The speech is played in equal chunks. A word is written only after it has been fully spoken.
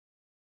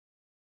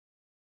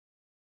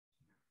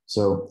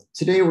So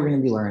today we're going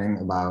to be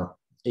learning about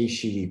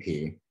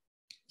HTTP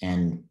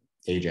and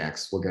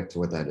AJAX. We'll get to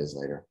what that is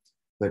later.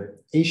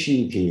 But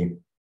HTTP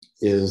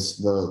is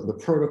the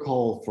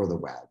protocol for the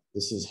web.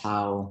 This is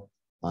how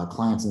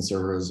clients and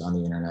servers on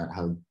the internet,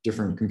 how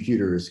different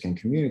computers can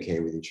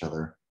communicate with each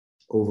other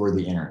over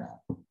the internet.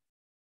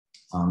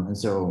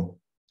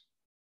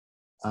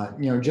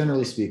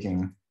 Generally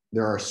speaking,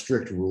 there are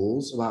strict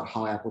rules about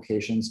how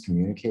applications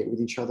communicate with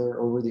each other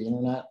over the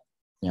internet.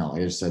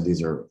 Like I just said,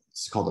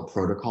 it's called a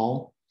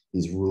protocol,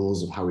 these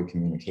rules of how we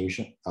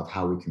communicate.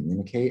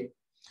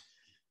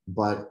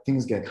 But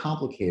things get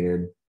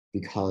complicated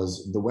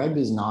because the web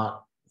is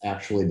not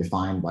actually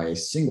defined by a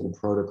single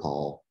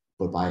protocol,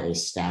 but by a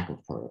stack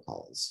of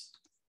protocols.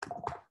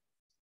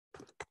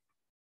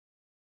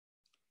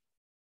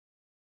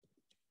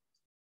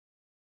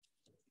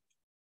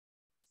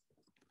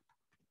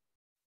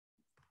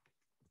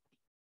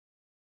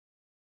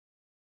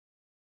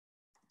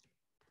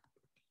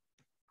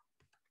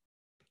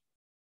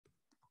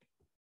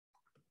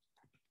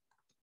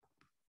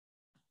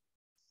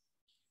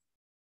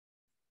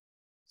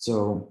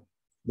 So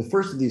the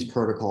first of these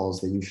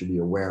protocols that you should be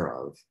aware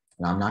of,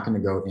 and I'm not going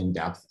to go in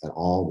depth at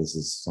all. This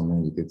is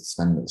something you could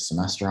spend a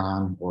semester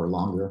on or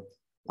longer.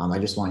 I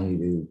just want you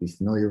to be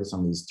familiar with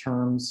some of these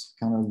terms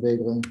kind of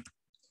vaguely. The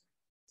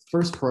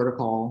first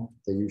protocol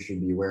that you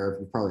should be aware of,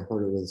 you've probably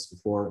heard of this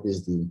before,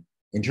 is the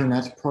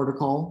Internet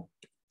Protocol.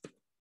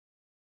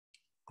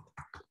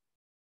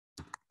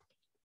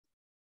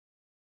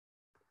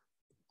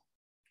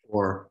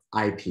 Or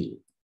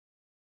IP.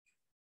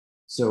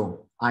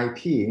 So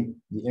IP,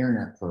 the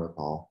Internet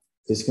Protocol,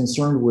 is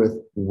concerned with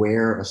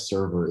where a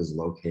server is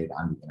located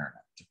on the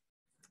internet.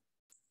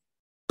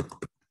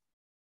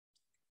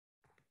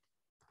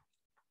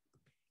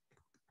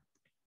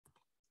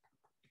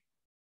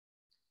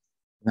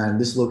 And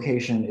this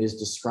location is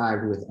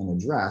described with an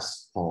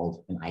address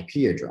called an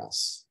IP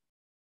address.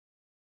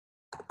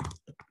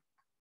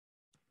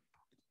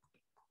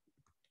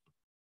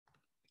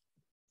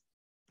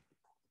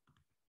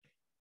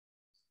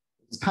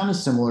 It's kind of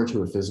similar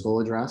to a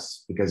physical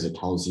address because it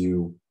tells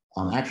you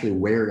actually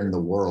where in the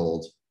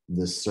world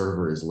this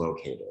server is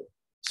located.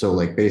 So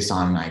like based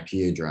on an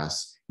IP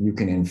address, you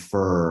can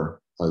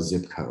infer a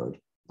zip code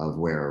of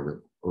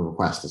where a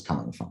request is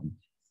coming from.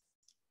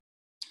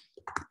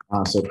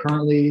 So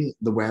currently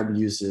the web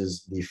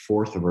uses the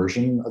 4th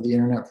version of the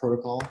Internet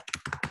Protocol.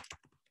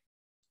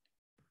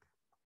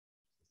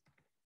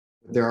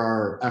 There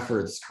are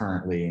efforts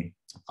currently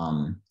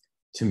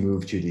to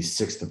move to the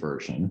 6th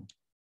version.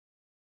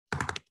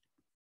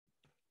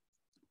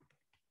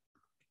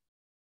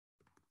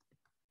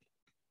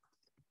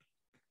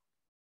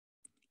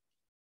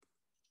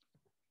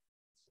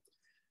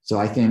 So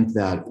I think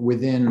that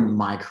within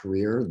my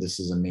career, this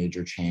is a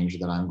major change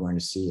that I'm going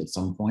to see at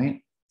some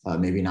point,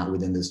 maybe not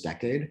within this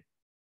decade,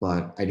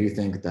 but I do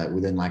think that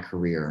within my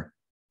career,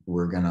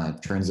 we're going to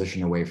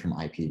transition away from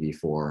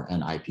IPv4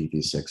 and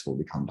IPv6 will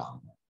become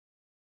dominant.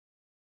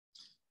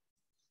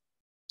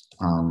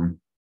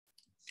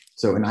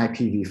 So an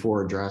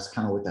IPv4 address,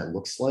 kind of what that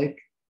looks like,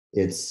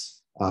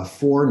 it's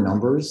 4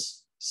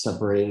 numbers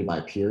separated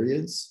by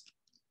periods.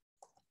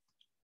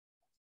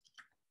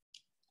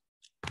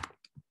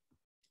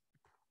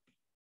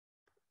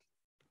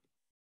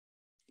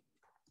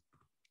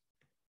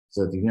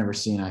 So if you've never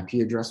seen an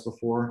IP address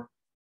before,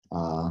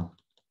 that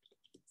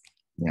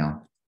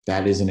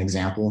is an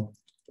example.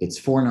 It's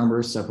 4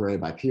 numbers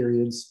separated by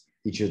periods,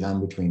 each of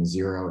them between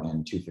 0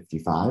 and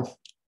 255.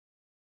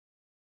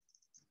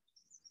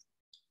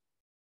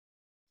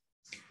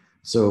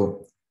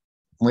 So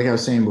like I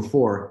was saying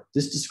before,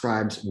 this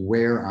describes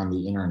where on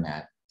the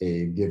internet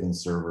a given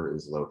server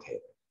is located.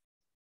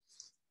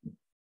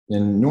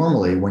 And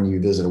normally when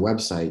you visit a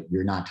website,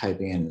 you're not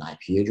typing in an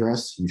IP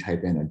address, you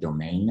type in a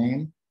domain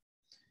name.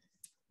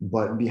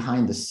 But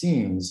behind the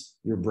scenes,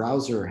 your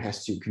browser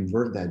has to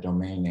convert that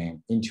domain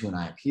name into an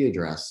IP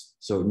address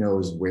so it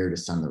knows where to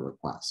send the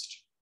request.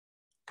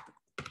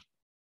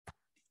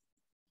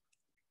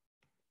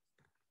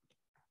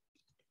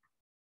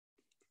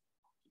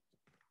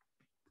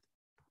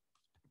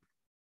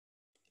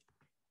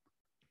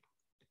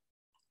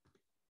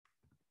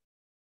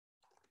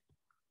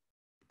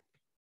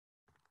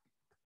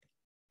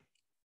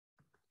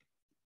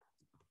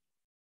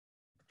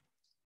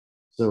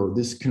 So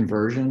this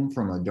conversion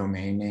from a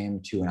domain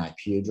name to an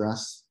IP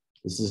address,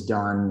 this is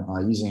done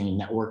using a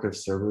network of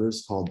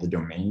servers called the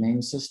domain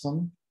name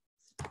system.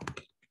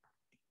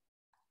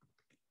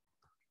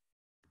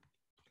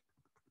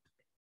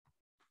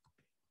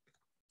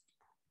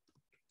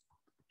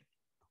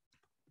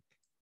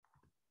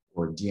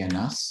 Or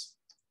DNS.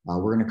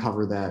 We're going to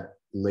cover that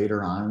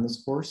later on in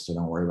this course, so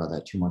don't worry about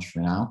that too much for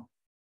now.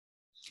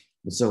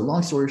 But so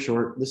long story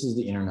short, this is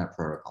the Internet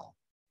Protocol.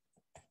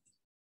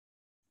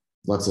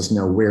 Lets us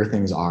know where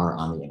things are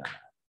on the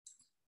internet.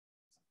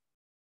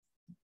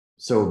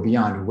 So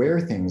beyond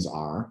where things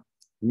are,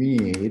 we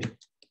need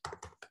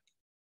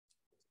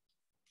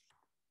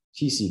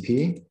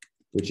TCP,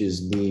 which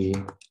is the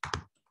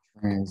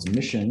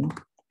Transmission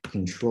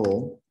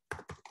Control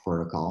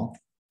protocol.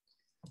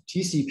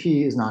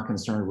 TCP is not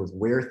concerned with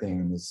where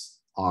things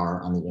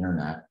are on the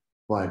internet,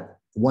 but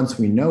once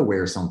we know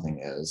where something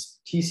is,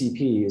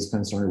 TCP is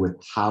concerned with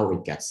how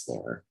it gets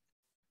there.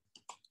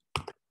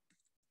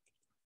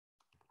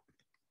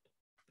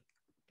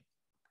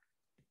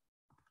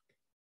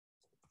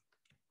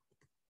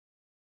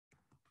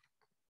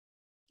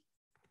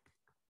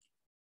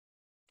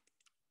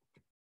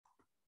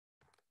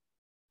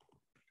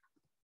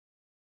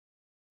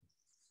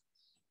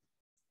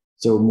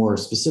 So more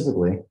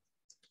specifically,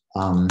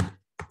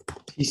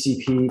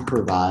 TCP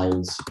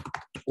provides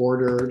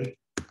ordered,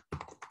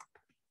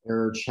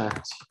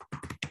 error-checked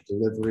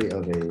delivery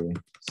of a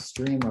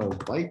stream of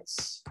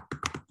bytes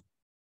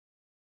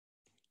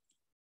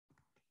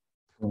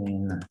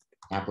between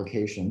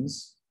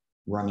applications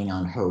running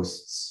on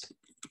hosts,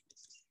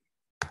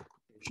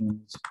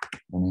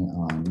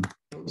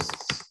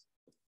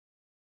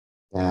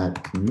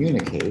 that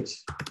communicate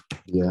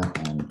via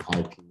an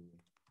IP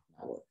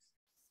network.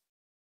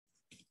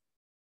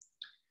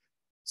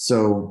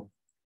 So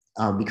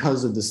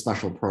because of this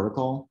special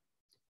protocol,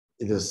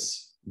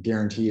 this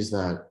guarantees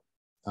that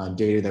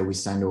data that we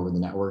send over the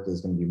network is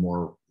going to be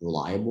more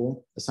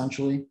reliable,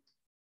 essentially.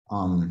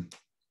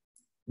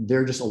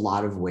 There are just a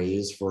lot of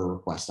ways for a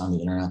request on the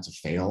internet to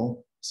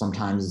fail.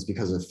 Sometimes it's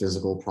because of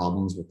physical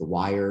problems with the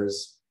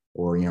wires,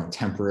 or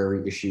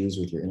temporary issues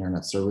with your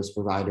internet service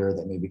provider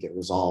that maybe get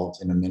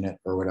resolved in a minute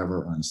or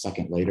whatever, or in a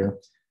second later.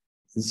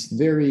 It's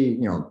very,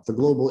 the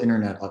global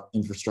internet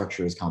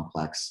infrastructure is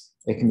complex.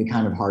 It can be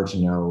kind of hard to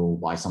know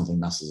why something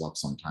messes up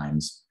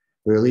sometimes,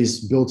 but at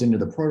least built into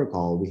the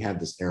protocol, we have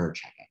this error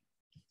checking.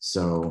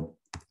 So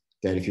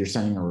that if you're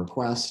sending a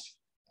request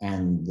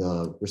and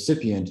the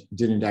recipient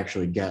didn't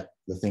actually get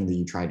the thing that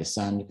you tried to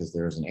send because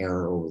there's an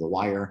error over the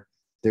wire,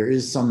 there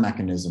is some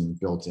mechanism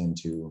built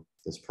into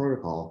this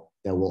protocol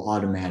that will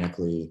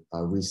automatically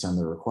resend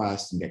the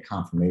request and get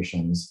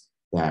confirmations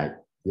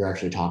that you're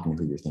actually talking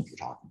to who you think you're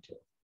talking to.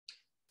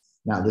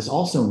 Now, this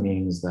also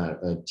means that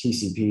a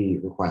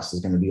TCP request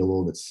is going to be a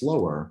little bit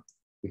slower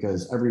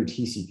because every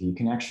TCP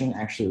connection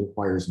actually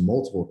requires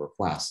multiple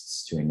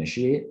requests to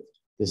initiate.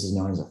 This is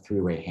known as a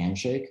three-way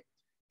handshake,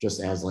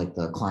 just as like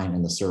the client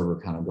and the server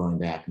kind of going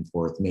back and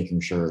forth,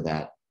 making sure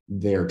that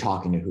they're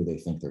talking to who they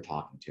think they're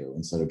talking to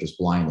instead of just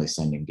blindly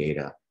sending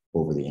data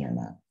over the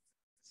internet.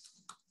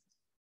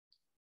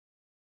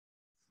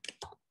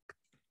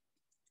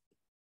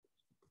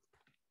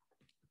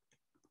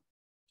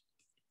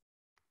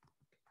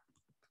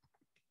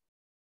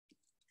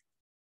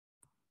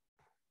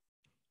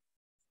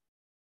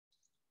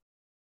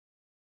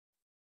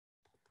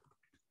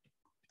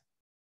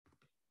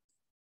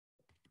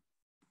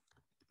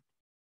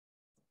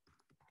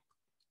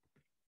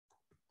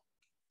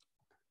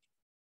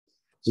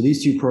 So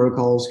these two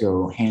protocols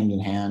go hand in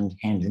hand,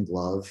 hand in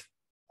glove,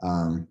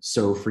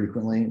 so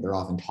frequently. They're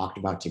often talked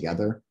about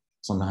together.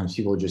 Sometimes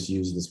people just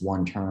use this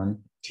one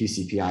term,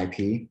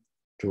 TCP/IP,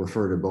 to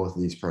refer to both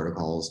of these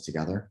protocols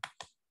together.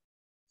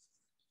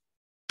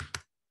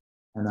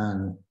 And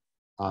then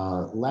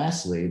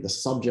lastly, the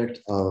subject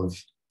of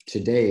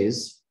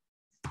today's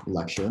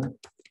lecture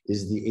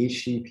is the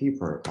HTTP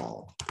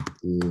protocol,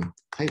 the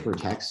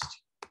hypertext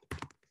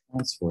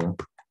transfer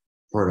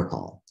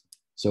protocol.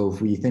 So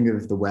if we think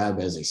of the web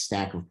as a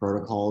stack of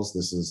protocols,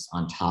 this is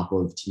on top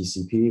of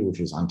TCP, which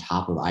is on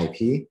top of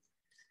IP.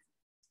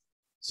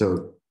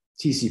 So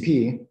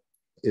TCP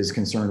is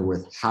concerned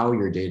with how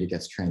your data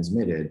gets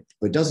transmitted,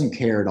 but doesn't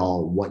care at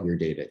all what your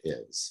data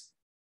is.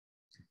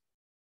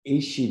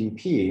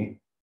 HTTP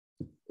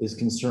is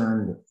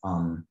concerned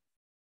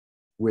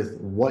with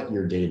what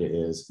your data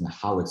is and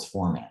how it's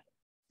formatted.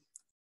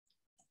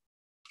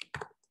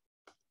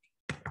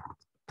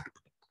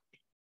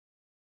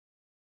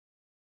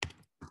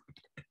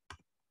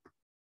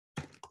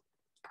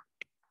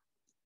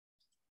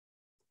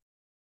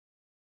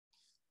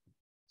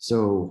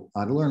 So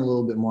to learn a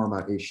little bit more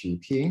about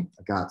HTTP,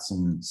 I got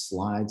some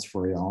slides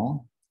for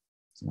y'all.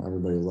 So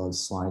everybody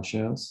loves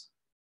slideshows.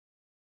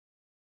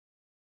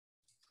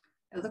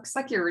 It looks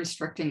like you're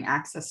restricting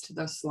access to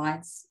those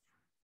slides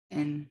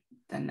in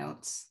the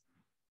notes.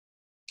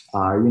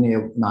 Are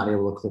you not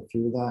able to click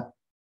through that?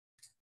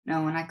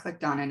 No, when I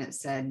clicked on it, it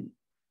said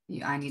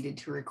I needed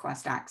to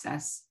request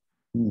access.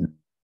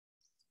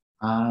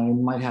 I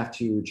might have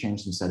to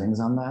change some settings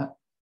on that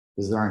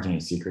because there aren't any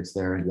secrets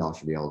there. Y'all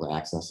should be able to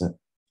access it.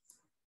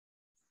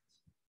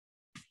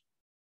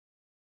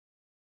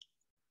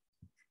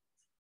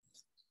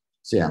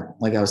 So yeah,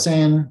 like I was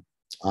saying,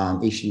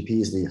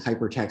 HTTP is the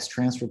hypertext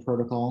transfer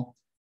protocol,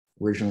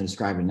 originally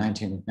described in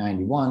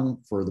 1991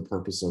 for the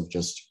purpose of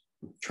just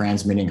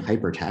transmitting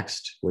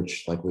hypertext,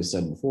 which, like we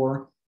said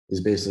before,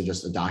 is basically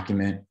just a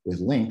document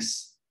with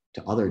links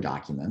to other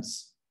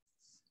documents.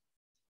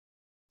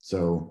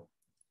 So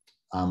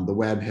the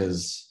web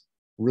has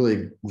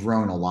really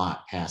grown a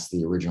lot past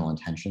the original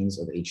intentions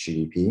of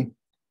HTTP.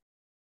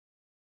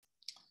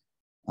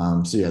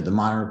 So yeah, the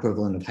modern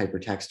equivalent of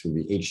hypertext would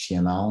be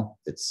HTML.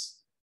 It's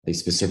a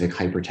specific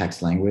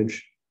hypertext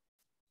language.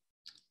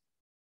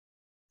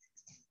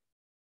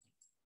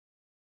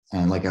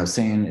 And like I was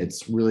saying,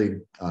 it's really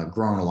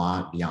grown a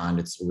lot beyond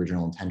its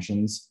original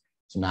intentions.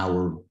 So now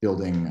we're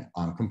building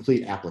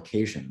complete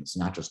applications,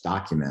 not just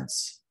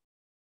documents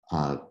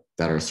that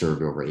are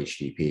served over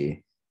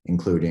HTTP,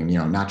 including,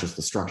 not just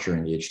the structure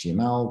in the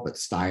HTML, but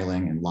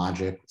styling and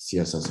logic,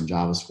 CSS and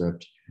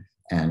JavaScript,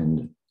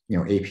 and,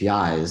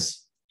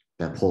 APIs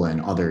that pull in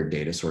other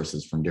data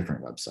sources from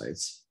different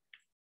websites.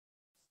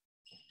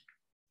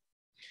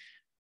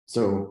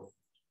 So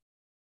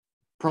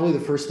probably the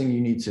first thing you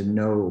need to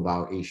know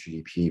about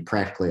HTTP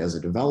practically as a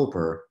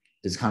developer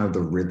is kind of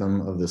the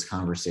rhythm of this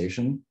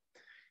conversation.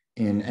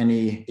 In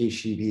any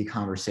HTTP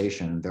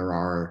conversation, there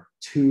are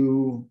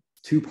two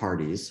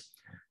parties.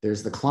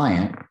 There's the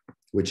client,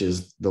 which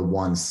is the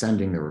one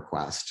sending the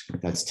request.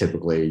 That's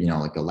typically,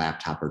 like a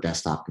laptop or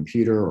desktop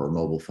computer or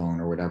mobile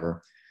phone or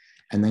whatever.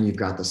 And then you've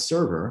got the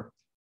server,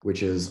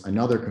 which is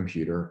another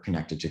computer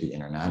connected to the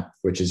internet,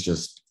 which is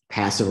just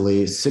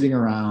passively sitting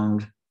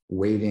around,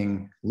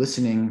 waiting,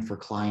 listening for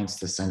clients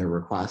to send a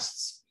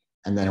requests.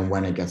 And then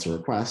when it gets a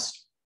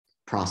request,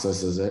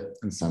 processes it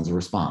and sends a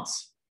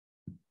response.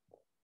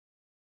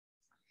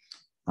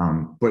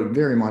 But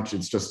very much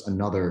it's just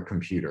another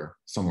computer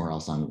somewhere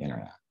else on the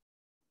internet.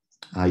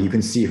 You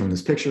can see from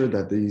this picture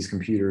that these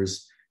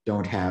computers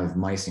don't have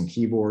mice and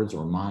keyboards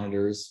or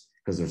monitors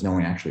because there's no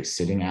one actually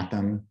sitting at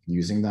them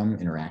using them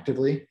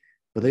interactively,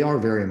 but they are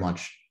very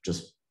much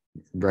just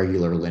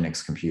regular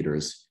Linux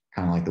computers,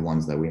 kind of like the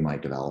ones that we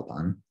might develop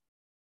on.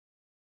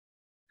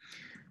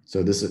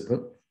 So this is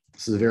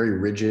a very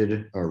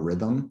rigid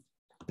rhythm.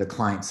 The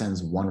client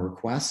sends one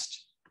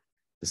request,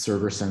 the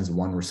server sends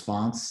one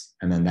response,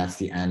 and then that's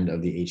the end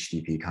of the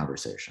HTTP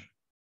conversation.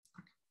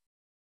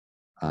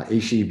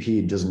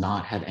 HTTP does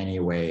not have any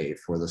way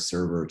for the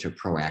server to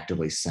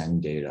proactively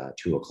send data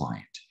to a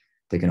client.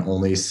 They can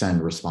only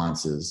send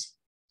responses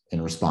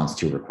in response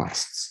to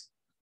requests.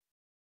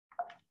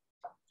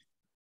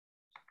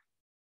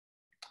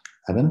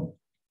 Evan?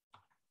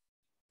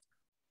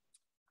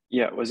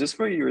 Yeah, was this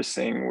where you were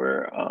saying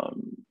where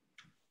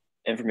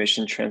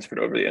information transferred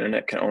over the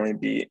internet can only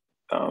be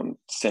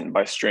sent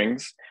by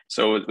strings?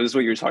 So this is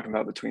what you were talking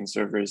about between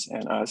servers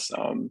and us.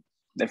 The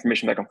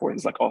information back and forth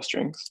is like all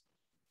strings.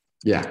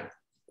 Yeah.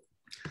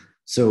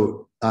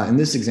 So in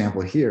this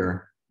example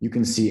here, you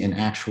can see an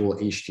actual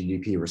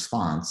HTTP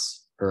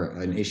response or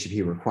an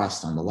HTTP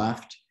request on the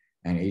left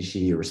and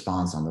HTTP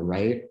response on the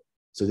right.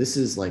 So this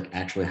is like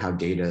actually how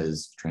data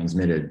is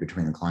transmitted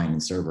between the client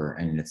and server,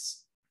 and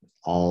it's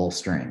all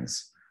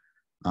strings.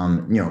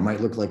 It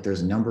might look like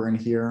there's a number in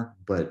here,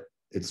 but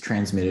it's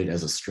transmitted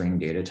as a string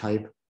data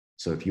type.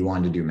 So if you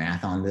wanted to do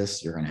math on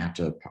this, you're going to have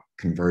to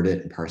convert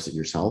it and parse it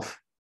yourself.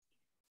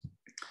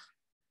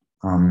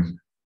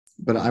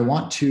 But I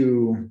want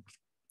to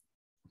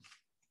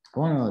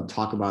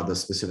talk about the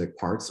specific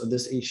parts of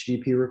this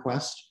HTTP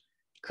request,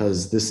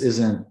 because this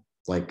isn't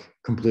like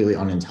completely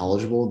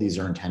unintelligible. These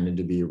are intended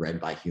to be read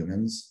by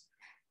humans.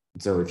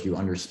 So if you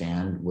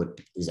understand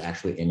what is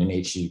actually in an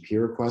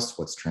HTTP request,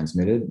 what's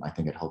transmitted, I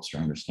think it helps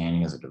your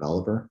understanding as a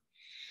developer.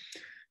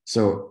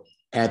 So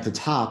at the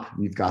top,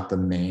 you've got the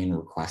main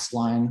request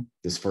line.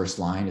 This first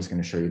line is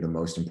going to show you the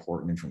most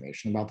important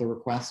information about the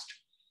request.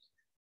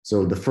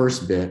 So the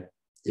first bit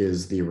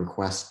is the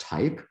request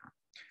type.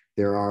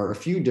 There are a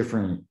few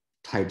different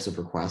types of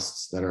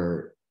requests that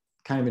are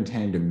kind of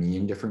intended to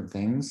mean different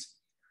things.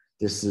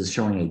 This is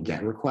showing a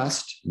GET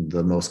request,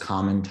 the most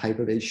common type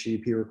of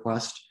HTTP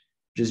request,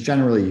 which is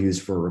generally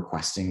used for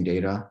requesting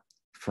data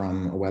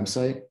from a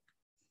website.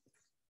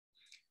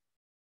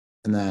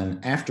 And then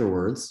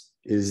afterwards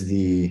is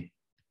the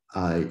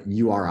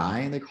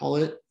URI, they call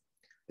it.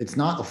 It's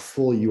not a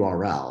full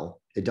URL.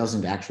 It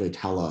doesn't actually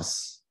tell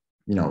us,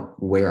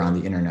 where on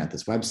the internet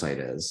this website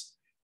is,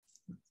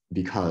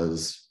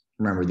 because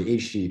remember, the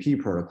HTTP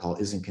protocol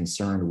isn't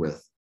concerned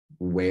with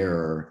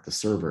where the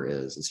server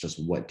is. It's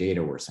just what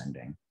data we're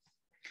sending.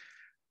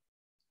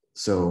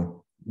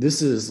 So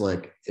this is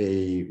like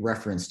a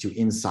reference to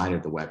inside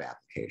of the web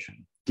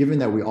application. Given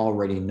that we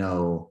already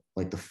know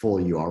like the full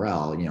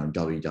URL,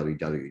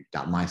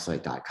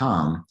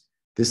 www.mysite.com,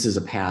 this is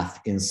a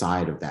path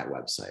inside of that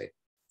website,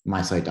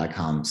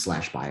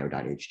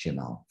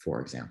 mysite.com/bio.html,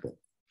 for example.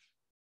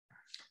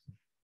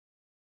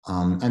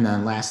 And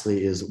then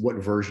lastly is what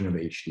version of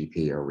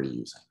HTTP are we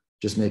using?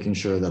 Just making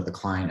sure that the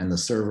client and the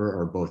server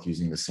are both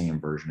using the same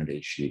version of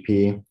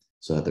HTTP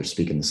so that they're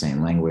speaking the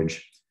same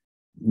language.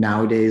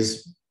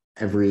 Nowadays,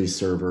 every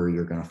server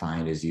you're going to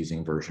find is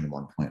using version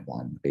 1.1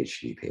 of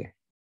HTTP.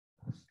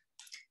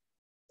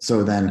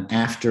 So then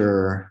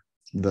after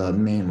the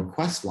main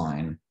request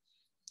line,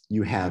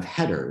 you have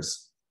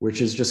headers,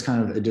 which is just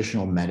kind of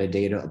additional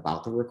metadata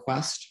about the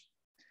request.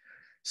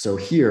 So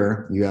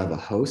here you have a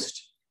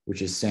host,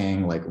 which is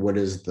saying like, what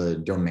is the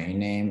domain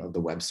name of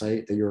the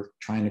website that you're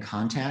trying to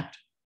contact?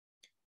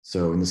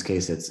 So in this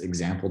case, it's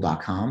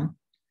example.com.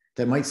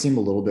 That might seem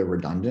a little bit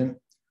redundant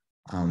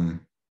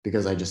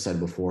because I just said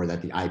before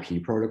that the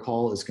IP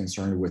protocol is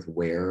concerned with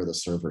where the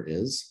server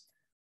is.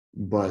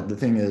 But the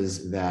thing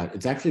is that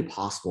it's actually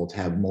possible to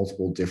have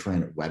multiple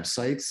different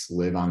websites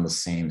live on the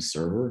same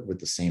server with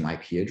the same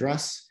IP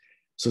address.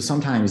 So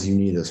sometimes you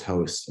need this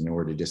host in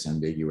order to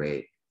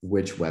disambiguate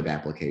which web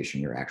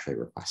application you're actually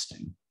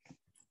requesting.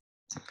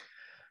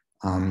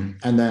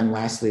 And then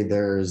lastly,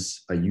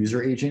 there's a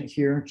user agent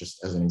here,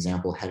 just as an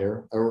example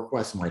header. A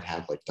request might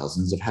have like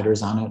dozens of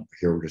headers on it.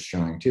 Here we're just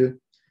showing two.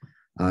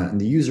 And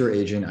the user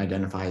agent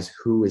identifies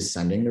who is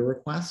sending the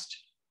request.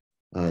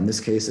 In this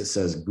case, it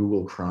says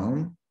Google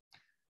Chrome,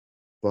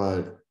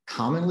 but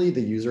commonly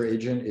the user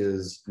agent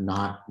is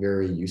not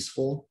very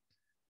useful.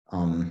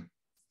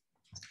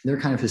 There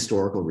are kind of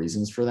historical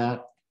reasons for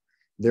that.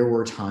 There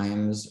were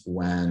times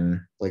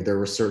when there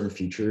were certain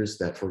features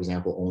that, for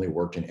example, only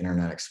worked in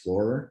Internet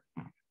Explorer.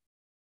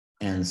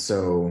 And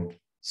so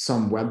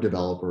some web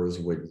developers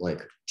would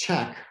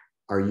check,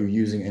 are you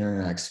using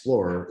Internet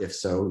Explorer? If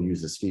so,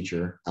 use this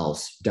feature,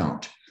 else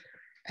don't.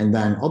 And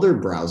then other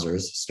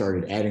browsers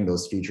started adding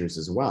those features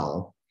as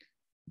well,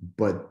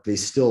 but they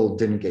still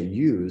didn't get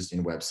used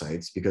in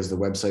websites because the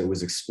website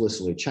was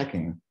explicitly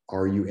checking,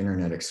 are you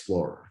Internet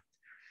Explorer?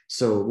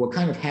 So what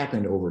kind of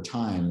happened over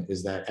time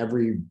is that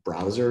every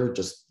browser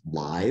just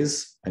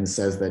lies and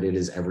says that it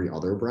is every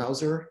other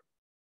browser,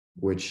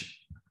 which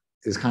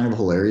is kind of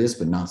hilarious,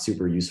 but not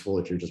super useful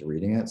if you're just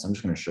reading it. So I'm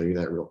just going to show you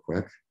that real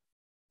quick.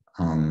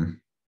 Let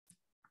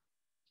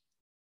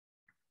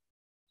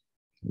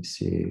me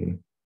see,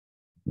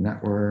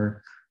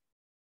 network.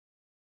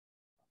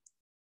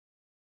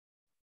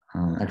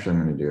 Actually,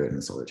 I'm going to do it in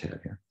this other tab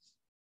here.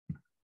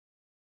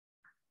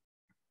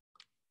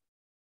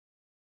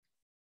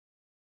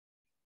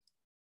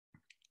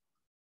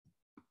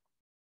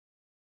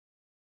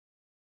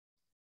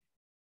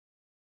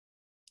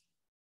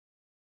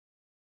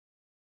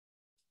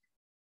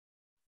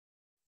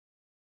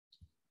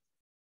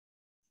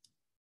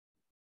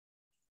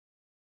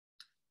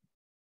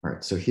 All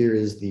right, so here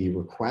is the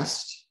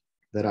request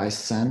that I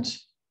sent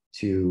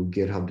to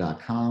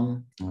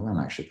github.com. I'm going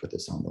to actually put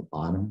this on the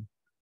bottom.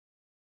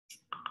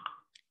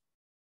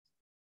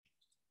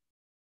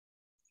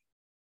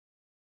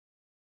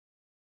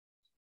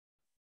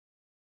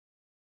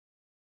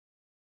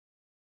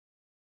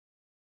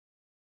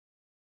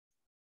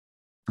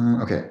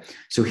 Okay,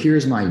 so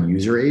here's my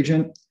user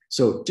agent.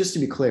 So just to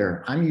be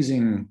clear, I'm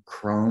using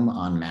Chrome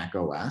on Mac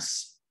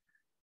OS,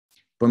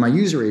 but my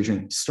user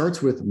agent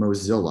starts with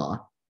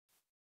Mozilla.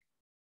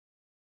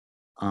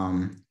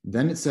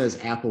 Then it says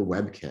Apple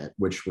WebKit,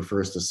 which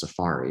refers to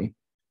Safari.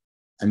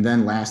 And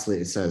then lastly,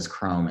 it says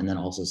Chrome, and then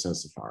also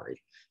says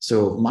Safari.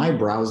 So my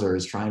browser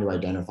is trying to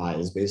identify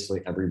as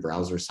basically every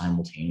browser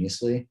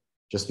simultaneously,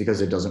 just because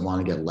it doesn't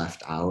want to get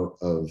left out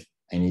of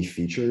any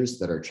features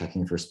that are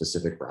checking for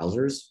specific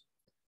browsers.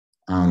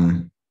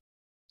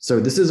 So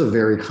this is a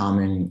very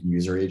common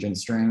user agent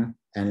string,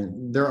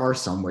 and there are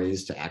some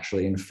ways to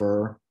actually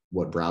infer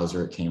what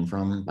browser it came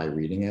from by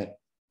reading it,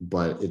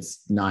 but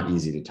it's not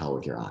easy to tell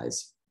with your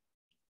eyes.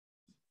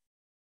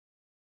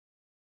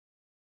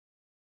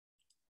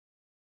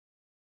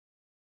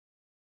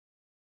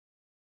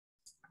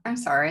 I'm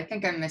sorry, I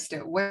think I missed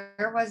it.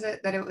 Where was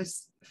it that it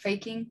was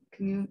faking?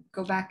 Can you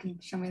go back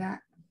and show me that?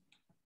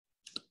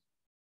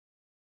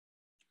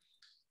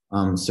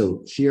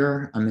 So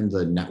here I'm in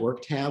the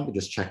network tab,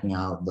 just checking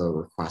out the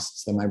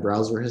requests that my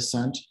browser has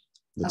sent.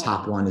 The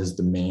top one is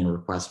the main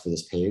request for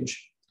this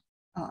page.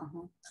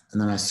 And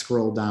then I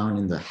scroll down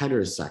in the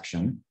headers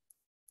section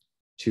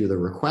to the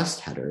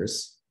request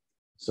headers.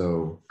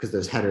 So, because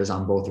there's headers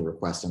on both the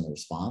request and the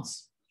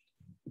response.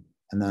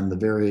 And then the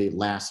very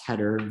last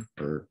header,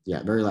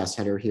 very last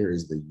header here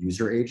is the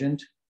user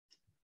agent,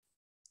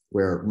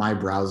 where my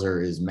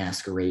browser is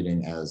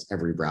masquerading as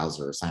every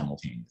browser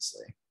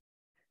simultaneously.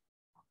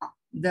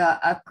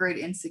 The upgrade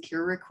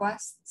insecure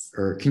requests?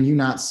 Or can you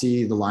not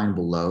see the line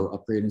below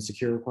upgrade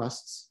insecure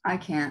requests? I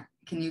can't.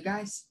 Can you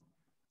guys?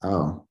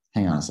 Oh,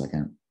 hang on a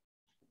second.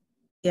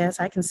 Yes,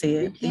 I can see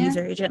it. The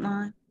user agent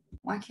line.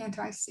 Why can't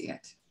I see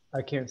it?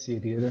 I can't see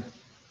it either.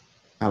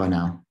 How about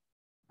now?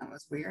 That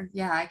was weird.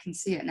 Yeah, I can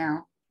see it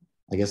now.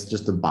 I guess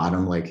just the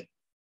bottom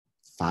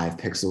 5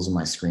 pixels of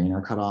my screen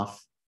are cut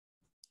off.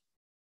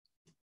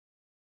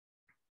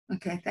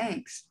 Okay,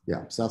 thanks.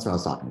 Yeah, so that's what I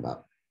was talking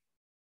about.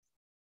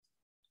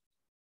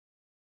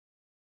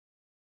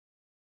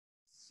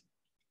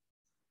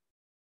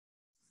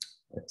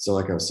 So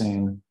like I was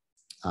saying,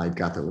 I've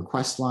got the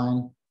request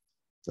line,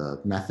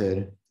 the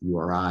method,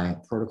 URI,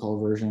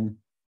 protocol version,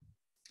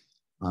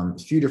 a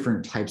few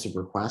different types of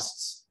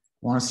requests.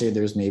 I want to say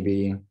there's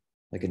maybe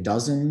a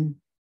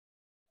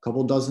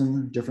couple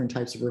dozen different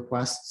types of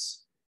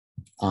requests.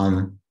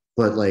 But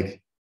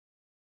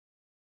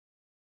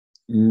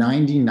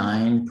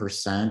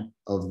 99%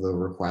 of the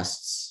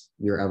requests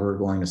you're ever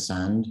going to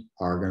send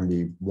are going to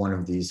be one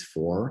of these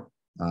 4.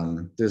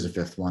 There's a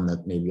 5th one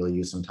that maybe you'll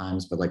use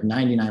sometimes, but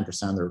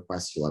 99% of the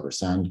requests you'll ever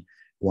send,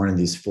 one of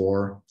these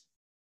 4.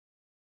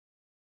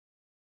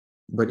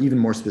 But even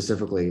more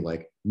specifically,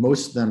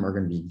 most of them are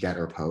going to be get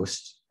or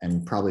post,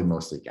 and probably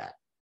mostly get.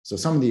 So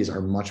some of these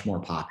are much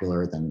more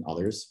popular than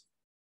others.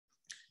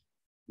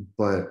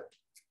 But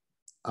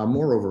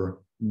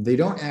moreover, they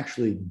don't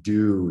actually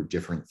do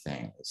different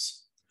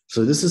things.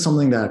 So this is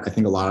something that I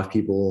think a lot of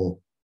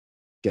people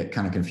get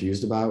kind of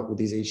confused about with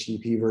these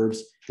HTTP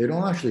verbs. They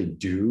don't actually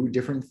do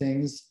different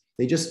things.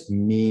 They just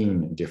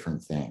mean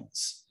different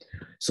things.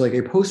 So like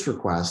a post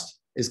request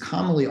is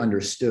commonly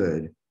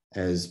understood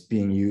as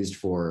being used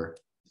for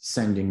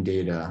sending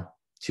data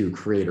to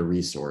create a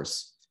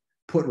resource.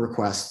 Put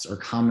requests are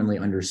commonly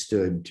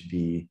understood to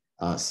be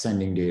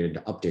sending data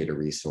to update a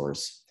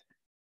resource,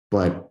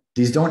 but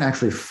these don't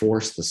actually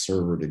force the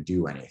server to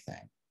do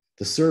anything.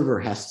 The server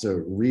has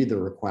to read the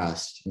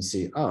request and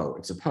see, oh,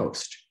 it's a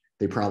post.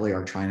 They probably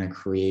are trying to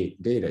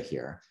create data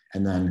here,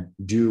 and then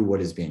do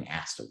what is being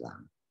asked of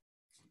them.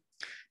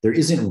 There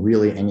isn't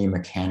really any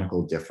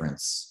mechanical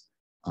difference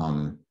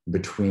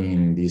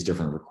between these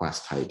different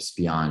request types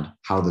beyond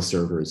how the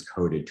server is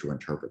coded to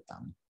interpret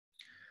them.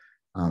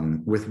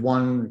 With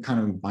one kind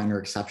of minor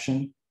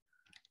exception,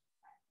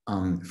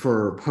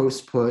 for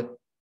post, put,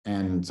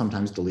 and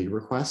sometimes delete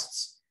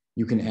requests,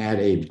 you can add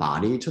a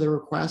body to the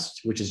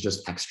request, which is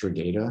just extra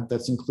data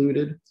that's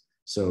included.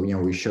 So,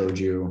 we showed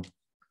you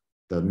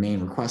the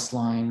main request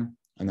line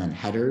and then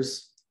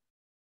headers.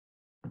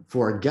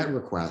 For a GET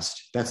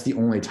request, that's the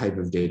only type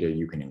of data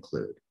you can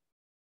include.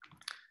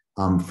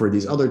 For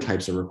these other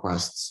types of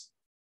requests,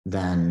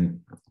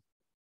 then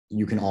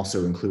you can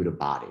also include a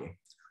body.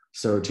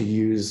 So to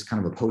use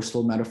kind of a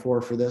postal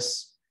metaphor for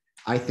this,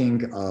 I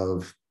think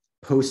of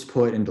post,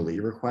 put, and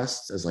delete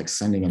requests as like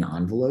sending an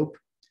envelope,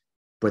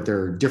 but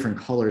they're different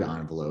colored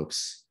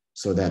envelopes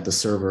so that the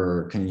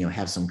server can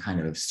have some kind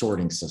of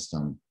sorting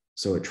system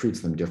so it treats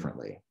them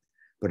differently.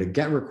 But a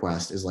GET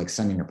request is like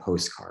sending a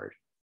postcard.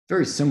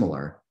 Very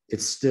similar.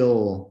 It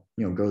still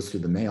goes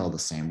through the mail the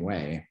same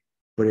way,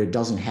 but it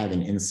doesn't have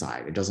an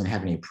inside. It doesn't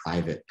have any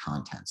private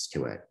contents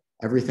to it.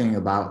 Everything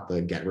about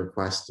the GET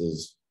request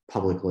is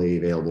publicly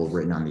available,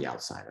 written on the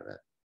outside of it.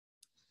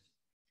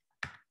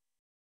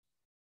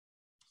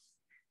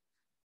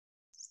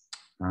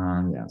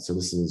 Yeah, so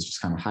this is just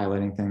kind of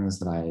highlighting things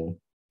that I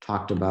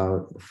talked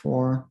about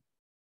before.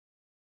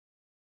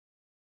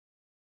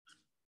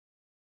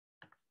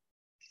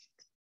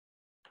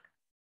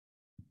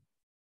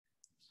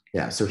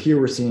 Yeah, so here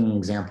we're seeing an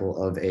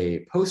example of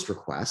a post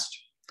request.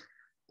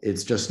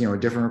 It's just a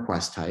different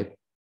request type,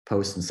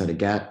 post instead of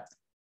GET.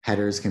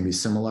 Headers can be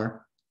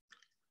similar,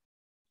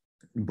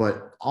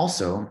 but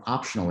also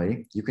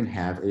optionally, you can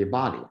have a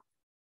body.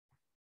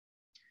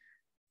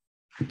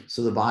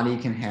 So the body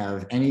can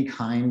have any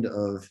kind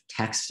of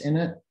text in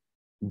it,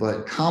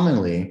 but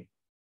commonly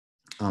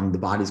the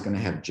body is going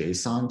to have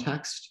JSON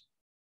text.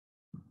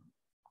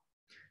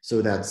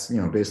 So that's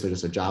basically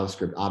just a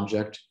JavaScript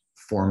object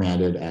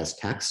formatted as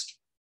text.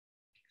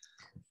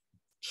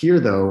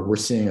 Here, though, we're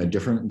seeing a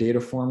different data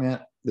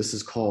format. This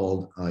is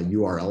called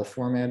URL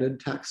formatted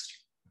text.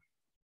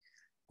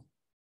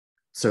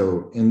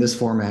 So in this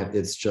format,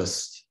 it's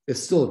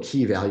still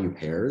key value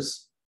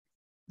pairs,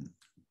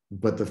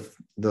 but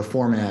the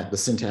format, the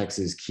syntax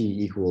is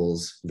key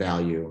equals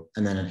value,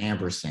 and then an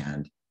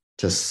ampersand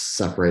to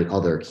separate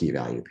other key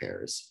value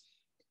pairs.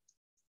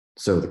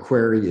 So the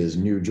query is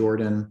new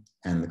Jordan,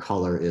 and the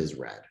color is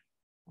red.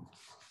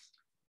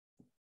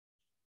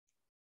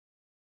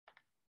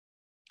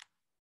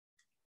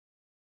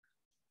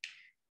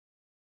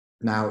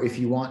 Now, if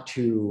you want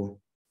to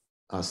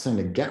send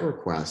a GET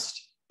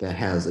request that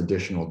has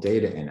additional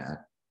data in it,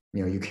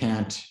 you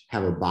can't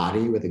have a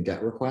body with a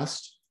GET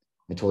request.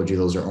 I told you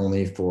those are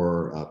only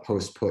for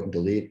post, put, and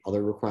delete,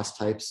 other request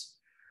types.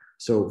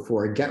 So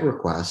for a GET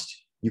request,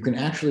 you can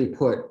actually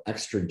put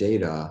extra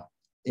data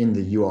in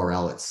the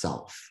URL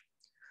itself.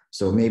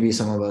 So maybe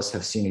some of us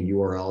have seen a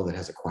URL that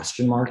has a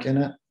question mark in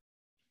it.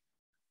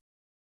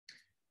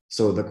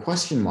 So the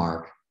question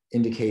mark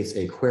indicates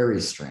a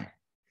query string.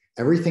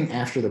 Everything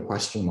after the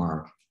question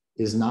mark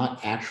is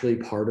not actually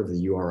part of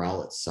the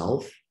URL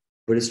itself,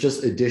 but it's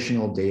just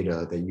additional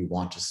data that you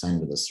want to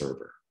send to the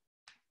server.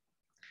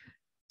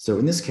 So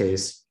in this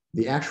case,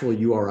 the actual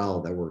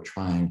URL that we're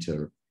trying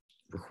to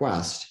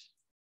request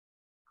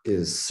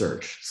is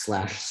search.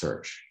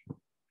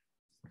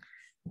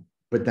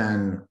 But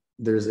then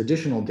there's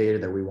additional data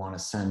that we want to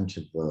send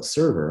to the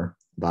server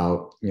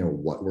about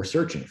what we're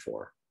searching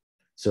for.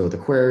 So the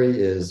query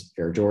is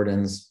Air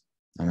Jordans,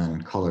 and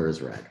then color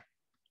is red.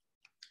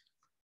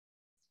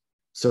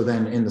 So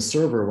then in the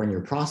server, when you're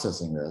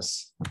processing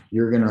this,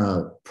 you're going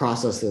to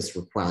process this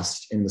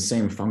request in the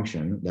same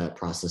function that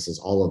processes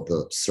all of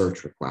the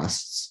search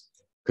requests,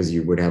 because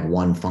you would have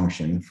one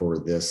function for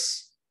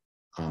this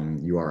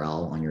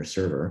URL on your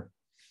server.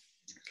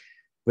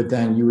 But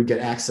then you would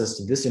get access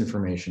to this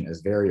information as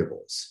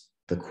variables,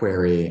 the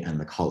query and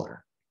the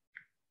color.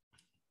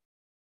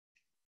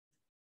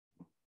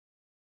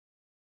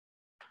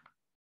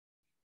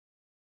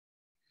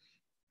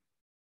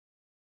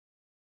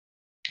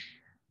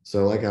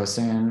 So like I was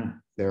saying,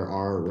 there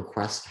are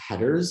request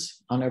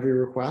headers on every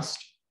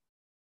request.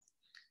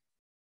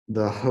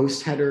 The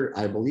host header,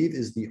 I believe,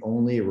 is the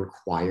only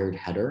required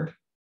header.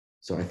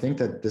 So I think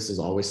that this is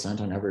always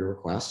sent on every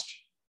request.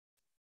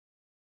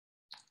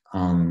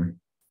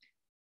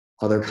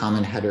 Other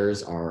common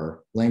headers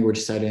are language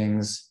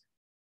settings,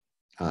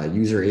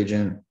 user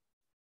agent,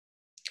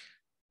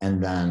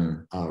 and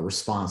then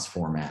response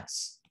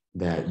formats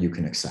that you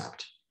can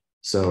accept.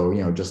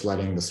 So, just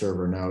letting the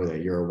server know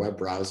that you're a web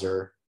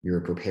browser,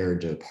 you're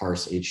prepared to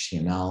parse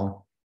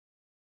HTML.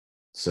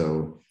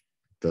 So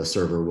the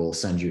server will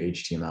send you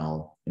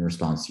HTML in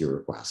response to your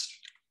request.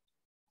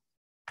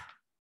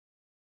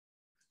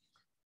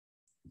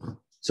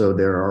 So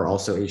there are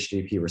also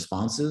HTTP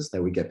responses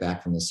that we get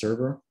back from the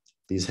server.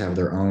 These have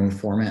their own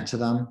format to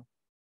them.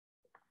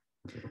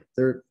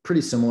 They're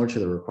pretty similar to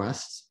the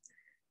requests.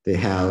 They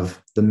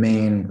have the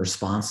main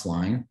response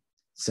line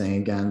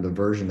saying, again, the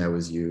version that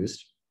was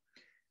used.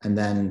 And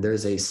then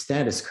there's a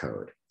status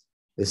code.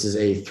 This is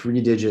a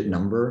 3-digit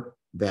number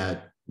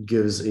that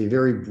gives a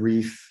very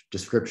brief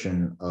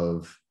description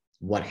of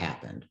what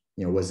happened.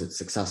 Was it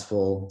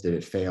successful? Did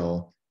it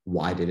fail?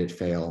 Why did it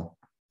fail?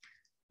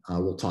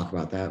 We'll talk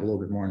about that a little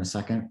bit more in a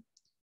second.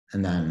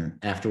 And then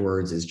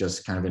afterwards is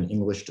just kind of an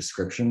English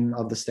description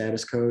of the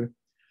status code.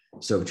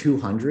 So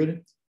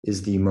 200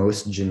 is the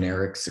most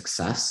generic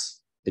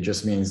success. It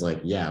just means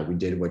like, yeah, we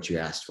did what you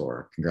asked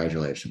for.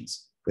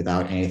 Congratulations,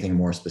 without anything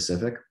more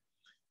specific.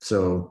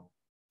 So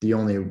the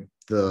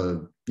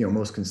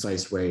most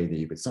concise way that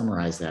you could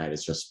summarize that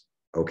is just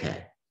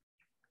okay.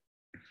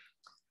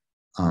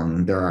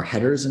 There are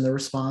headers in the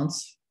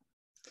response.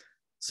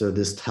 So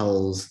this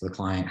tells the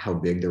client how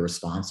big the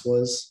response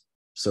was.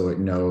 So it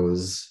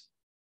knows,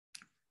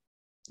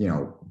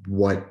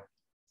 what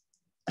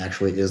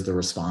actually is the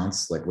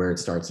response, like where it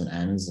starts and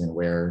ends and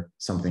where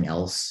something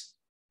else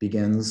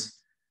begins.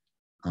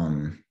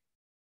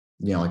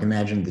 Like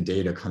imagine the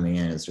data coming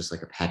in is just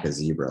like a pack of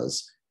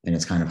zebras, and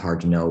it's kind of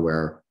hard to know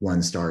where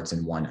one starts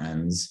and one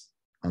ends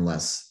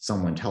unless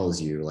someone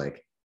tells you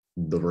like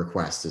the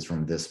request is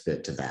from this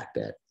bit to that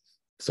bit.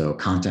 So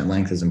content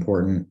length is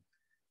important.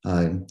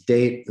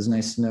 Date is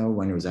nice to know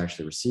when it was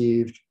actually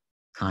received.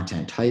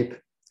 Content type,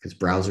 because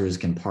browsers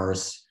can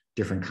parse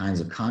different kinds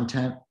of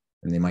content,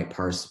 and they might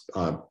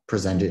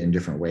present it in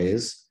different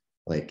ways.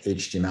 Like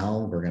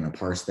HTML, we're going to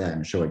parse that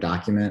and show a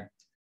document.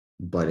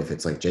 But if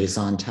it's like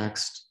JSON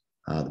text,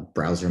 the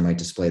browser might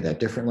display that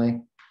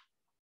differently.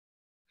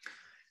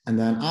 And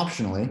then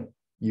optionally,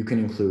 you can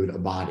include a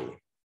body.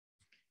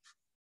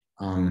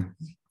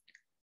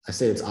 I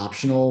say it's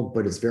optional,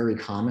 but it's very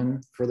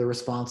common for the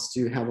response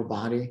to have a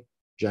body.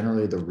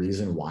 Generally, the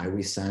reason why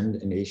we send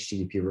an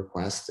HTTP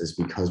request is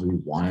because we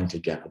wanted to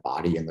get a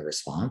body in the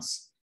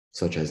response,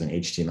 such as an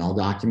HTML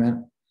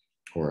document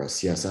or a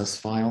CSS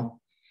file.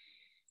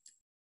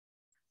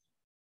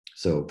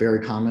 So very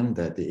common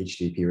that the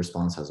HTTP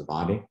response has a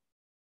body.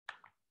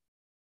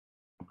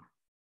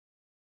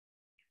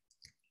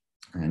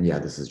 And yeah,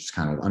 this is just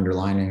kind of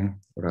underlining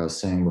what I was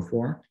saying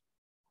before.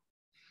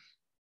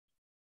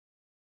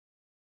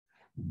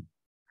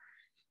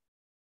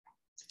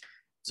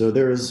 So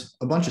there's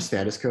a bunch of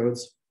status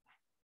codes.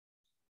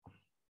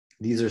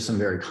 These are some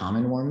very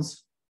common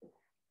ones.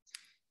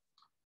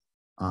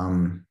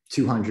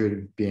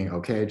 200 being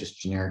okay, just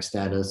generic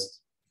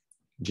status,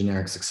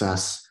 generic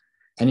success.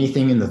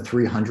 Anything in the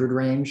 300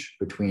 range,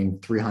 between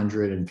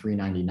 300 and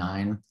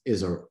 399,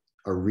 is a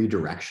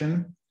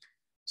redirection.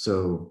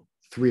 So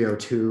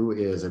 302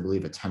 is, I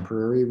believe, a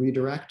temporary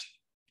redirect.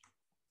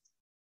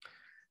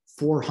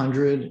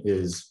 400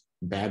 is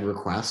bad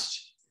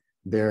request.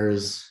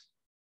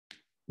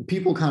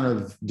 People kind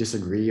of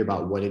disagree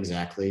about what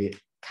exactly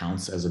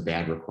counts as a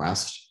bad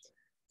request.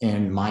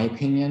 In my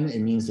opinion,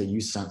 it means that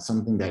you sent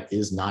something that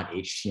is not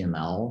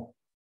HTML,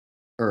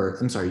 or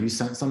I'm sorry, you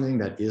sent something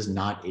that is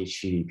not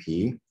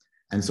HTTP.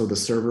 And so the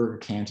server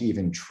can't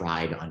even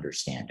try to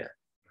understand it.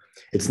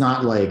 It's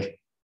not like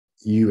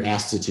you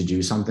asked it to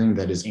do something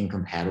that is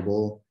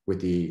incompatible with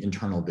the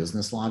internal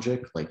business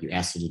logic. Like you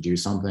asked it to do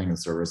something and the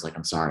server's like,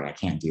 I'm sorry, I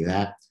can't do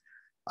that.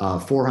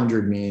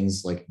 400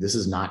 means like, this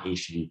is not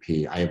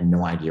HTTP. I have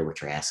no idea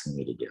what you're asking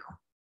me to do.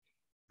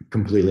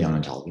 Completely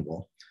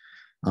unintelligible.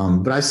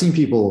 But I've seen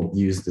people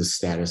use this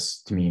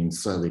status to mean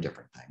slightly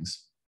different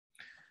things.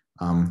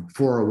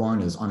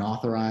 401 is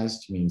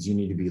unauthorized, means you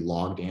need to be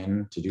logged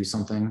in to do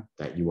something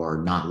that you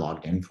are not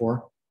logged in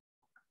for.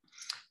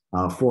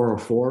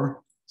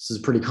 404, this is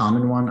a pretty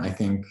common one. I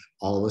think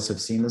all of us have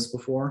seen this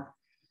before.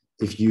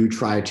 If you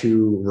try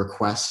to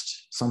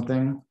request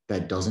something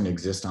that doesn't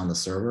exist on the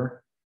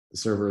server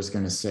is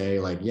going to say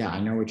like, yeah, I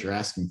know what you're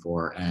asking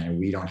for, and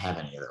we don't have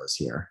any of those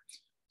here.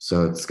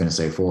 So it's going to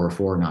say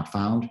 404 not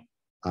found.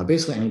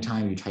 Basically,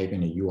 anytime you type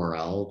in a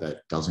URL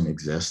that doesn't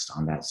exist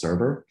on that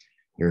server,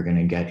 you're going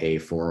to get a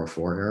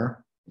 404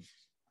 error.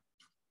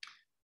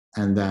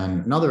 And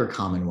then another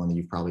common one that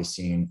you've probably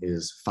seen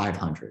is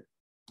 500,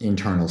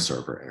 internal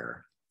server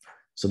error.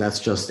 So that's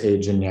just a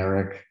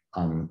generic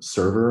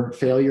server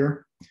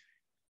failure.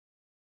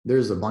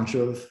 There's a bunch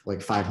of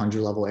like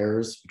 500 level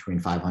errors between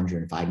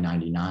 500 and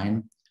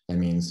 599. That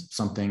means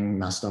something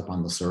messed up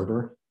on the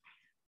server.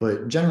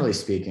 But generally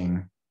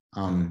speaking,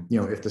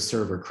 if the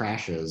server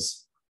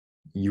crashes,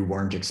 you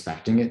weren't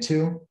expecting it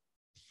to.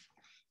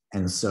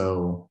 And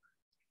so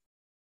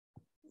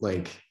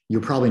like, you're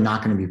probably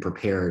not going to be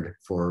prepared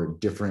for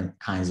different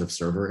kinds of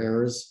server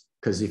errors,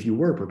 because if you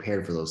were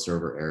prepared for those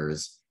server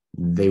errors,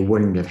 they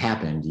wouldn't have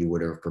happened. You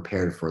would have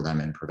prepared for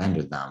them and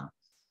prevented them,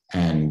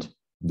 and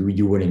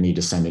you wouldn't need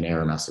to send an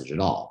error message at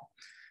all.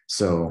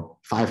 So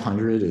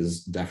 500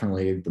 is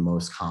definitely the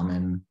most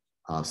common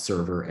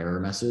server error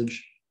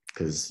message,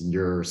 because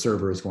your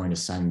server is going to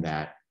send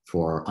that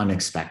for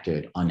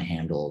unexpected,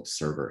 unhandled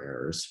server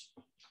errors.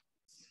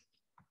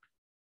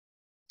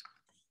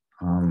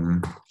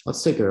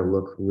 Let's take a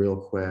look real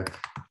quick.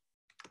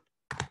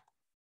 I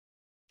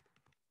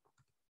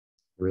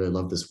really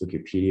love this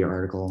Wikipedia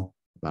article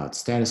about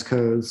status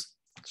codes.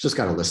 It's just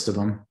got a list of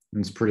them,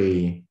 and it's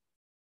pretty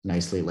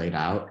nicely laid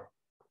out.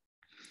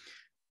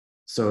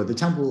 So the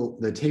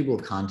table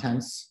of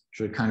contents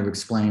should kind of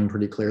explain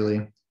pretty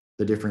clearly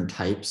the different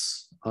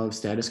types of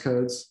status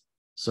codes.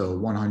 So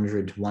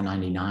 100 to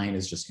 199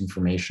 is just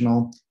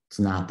informational. It's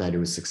not that it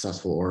was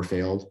successful or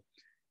failed.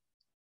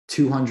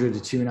 200 to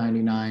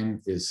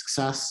 299 is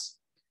success.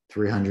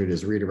 300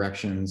 is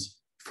redirections.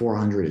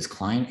 400 is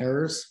client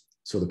errors.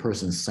 So the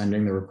person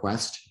sending the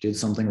request did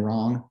something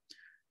wrong.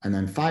 And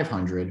then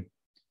 500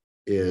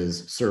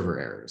 is server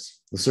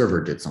errors. The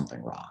server did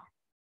something wrong.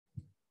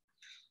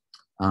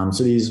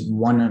 So these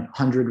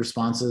 100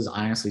 responses,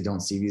 I honestly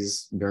don't see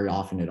these very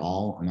often at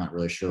all. I'm not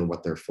really sure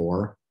what they're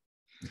for.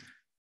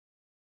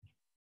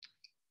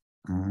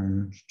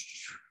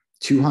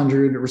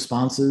 200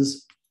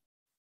 responses,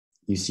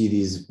 you see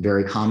these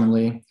very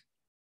commonly.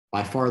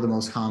 By far the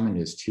most common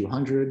is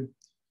 200,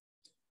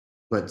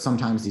 but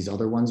sometimes these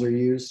other ones are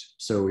used.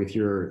 So if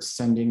you're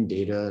sending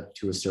data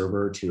to a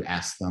server to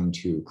ask them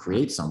to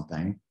create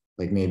something,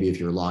 like maybe if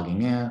you're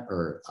logging in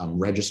or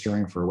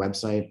registering for a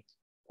website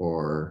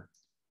or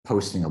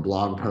posting a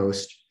blog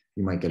post,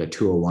 you might get a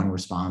 201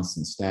 response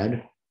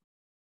instead.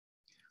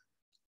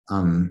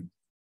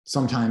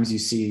 Sometimes you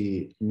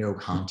see no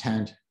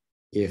content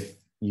if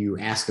you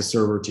ask a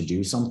server to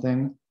do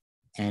something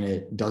and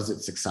it does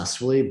it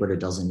successfully, but it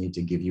doesn't need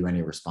to give you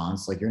any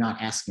response. Like, you're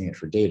not asking it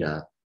for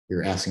data,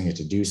 you're asking it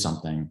to do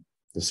something.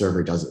 The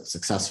server does it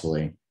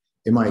successfully.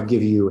 It might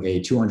give you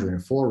a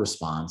 204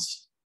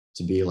 response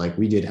to be like,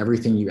 we did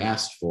everything you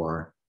asked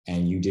for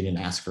and you didn't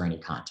ask for any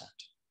content.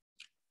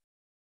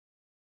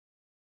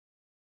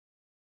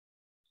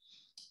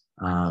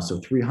 So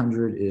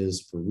 300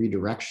 is for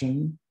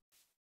redirection.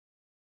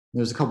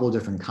 There's a couple of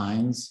different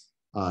kinds.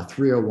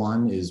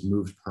 301 is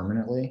moved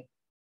permanently.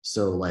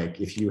 So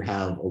like if you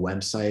have a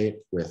website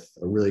with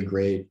a really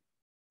great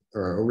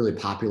or a really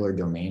popular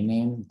domain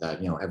name that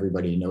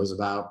everybody knows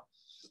about,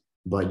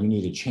 but you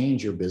need to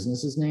change your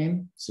business's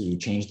name, so you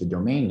change the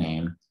domain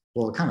name.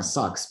 Well, it kind of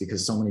sucks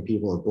because so many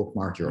people have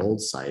bookmarked your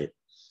old site.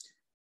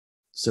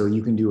 So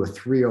you can do a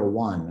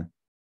 301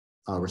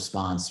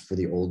 response for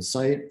the old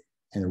site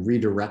and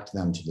redirect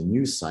them to the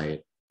new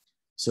site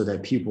so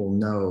that people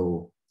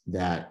know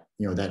that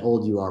that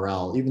old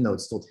URL, even though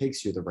it still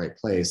takes you to the right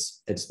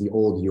place, it's the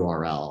old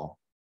URL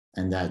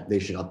and that they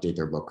should update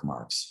their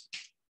bookmarks.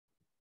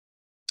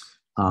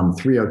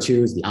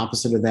 302 is the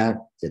opposite of that.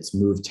 It's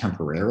moved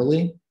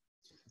temporarily.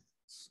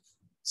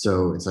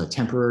 So it's a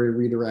temporary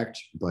redirect,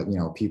 but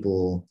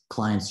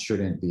clients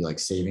shouldn't be like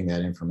saving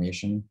that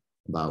information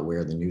about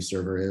where the new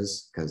server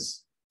is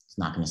because it's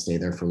not going to stay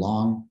there for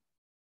long.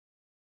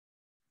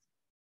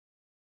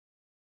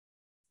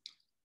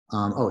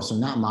 So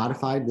not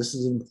modified. This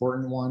is an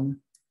important one.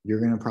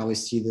 You're going to probably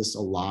see this a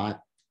lot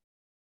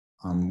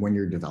when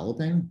you're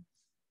developing.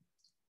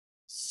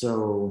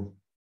 So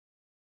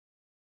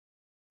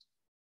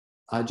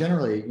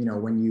generally,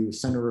 when you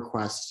send a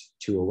request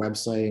to a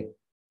website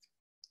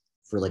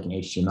for like an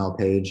HTML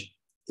page,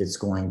 it's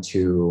going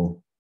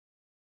to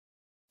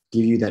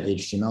give you that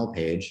HTML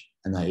page,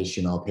 and that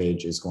HTML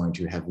page is going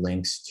to have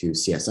links to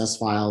CSS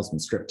files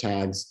and script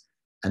tags,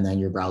 and then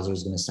your browser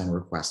is going to send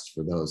requests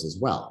for those as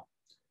well.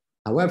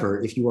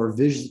 However, if you are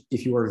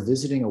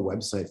visiting a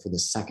website for the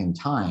second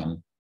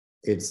time,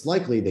 it's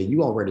likely that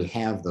you already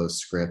have those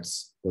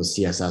scripts, those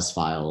CSS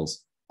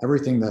files,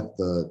 everything that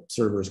the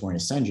server is going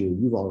to send you,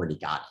 you've already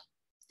got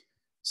it.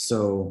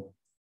 So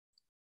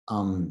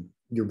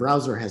your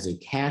browser has a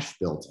cache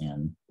built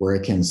in where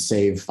it can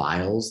save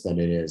files that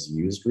it has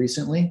used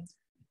recently.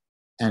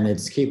 And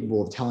it's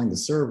capable of telling the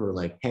server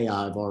like, hey,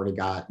 I've already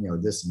got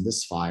this and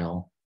this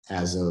file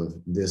as of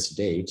this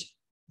date.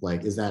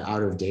 Like, is that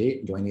out of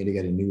date? Do I need to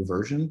get a new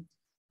version?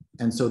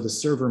 And so the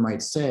server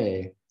might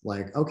say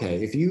like,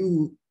 okay, if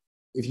you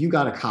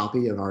got a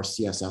copy of our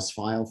CSS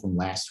file from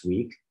last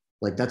week,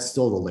 like that's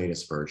still the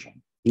latest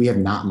version. We have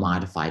not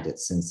modified it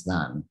since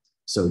then.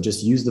 So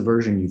just use the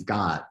version you've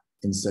got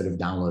instead of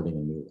downloading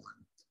a new one.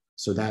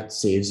 So that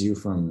saves you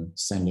from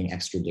sending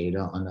extra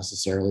data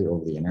unnecessarily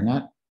over the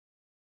internet.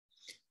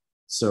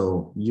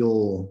 So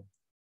you'll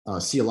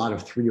see a lot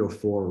of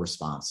 304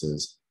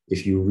 responses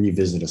if you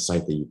revisit a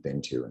site that you've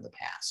been to in the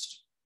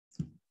past.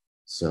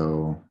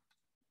 So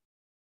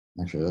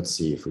actually, let's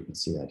see if we can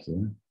see that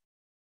here.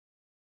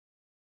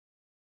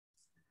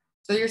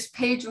 So your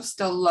page will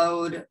still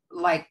load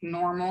like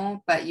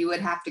normal, but you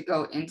would have to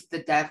go into the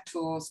dev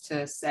tools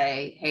to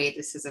say, hey,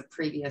 this is a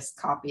previous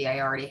copy I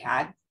already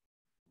had.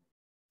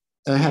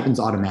 It happens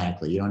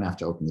automatically. You don't have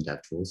to open the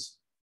dev tools.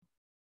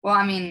 Well,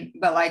 I mean,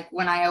 but like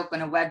when I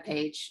open a web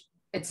page,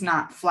 it's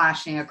not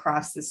flashing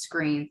across the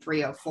screen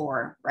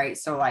 304, right?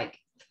 So like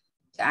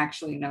to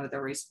actually know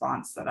the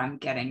response that I'm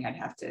getting, I'd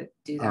have to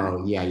do that.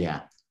 Oh, yeah,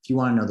 yeah. If you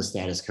want to know the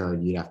status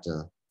code, you'd have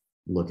to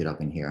look it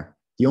up in here.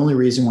 The only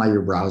reason why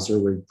your browser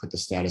would put the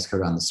status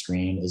code on the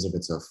screen is if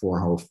it's a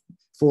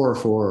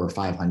 404 or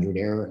 500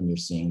 error, and you're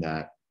seeing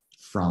that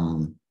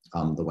from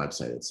the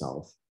website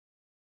itself.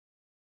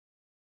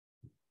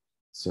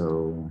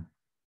 So,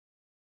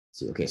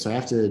 see, okay, so I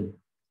have to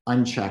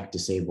uncheck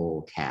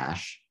disable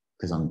cache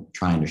because I'm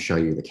trying to show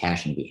you the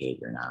caching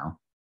behavior now.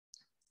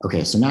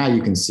 Okay, so now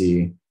you can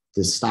see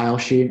this style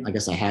sheet. I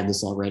guess I had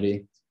this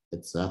already.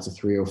 That's a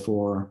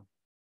 304.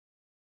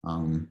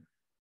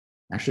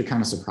 Actually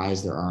kind of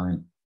surprised there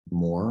aren't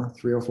more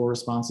 304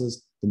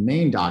 responses. The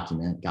main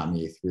document got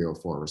me a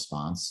 304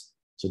 response.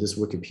 So this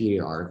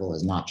Wikipedia article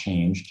has not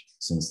changed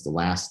since the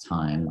last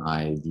time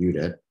I viewed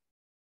it.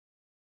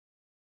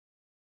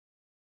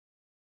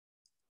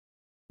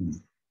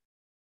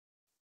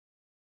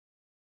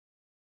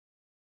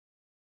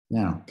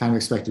 Yeah, kind of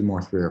expected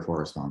more 304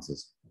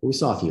 responses, but we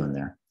saw a few in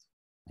there.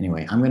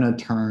 Anyway, I'm going to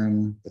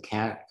turn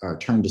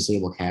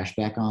disable cache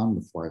back on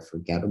before I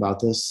forget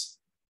about this,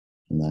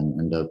 and then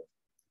end up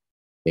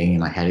banging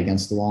my head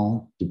against the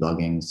wall,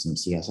 debugging some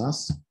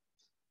CSS.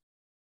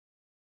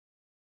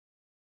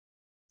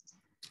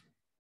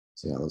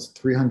 So yeah, it was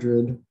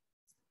 300.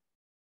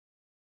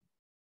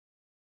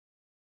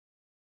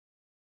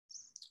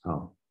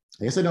 Oh,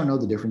 I guess I don't know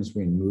the difference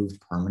between moved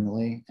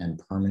permanently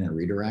and permanent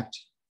redirect.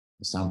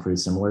 They sound pretty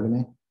similar to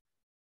me.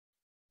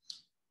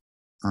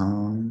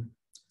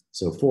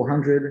 So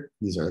 400,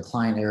 these are the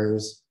client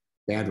errors.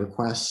 Bad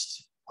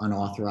request,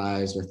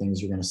 unauthorized are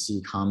things you're going to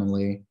see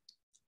commonly.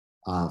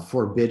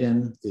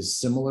 Forbidden is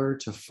similar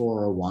to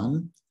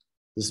 401.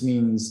 This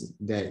means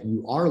that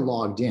you are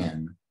logged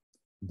in,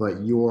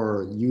 but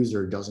your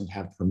user doesn't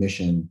have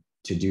permission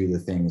to do the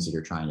things that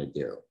you're trying to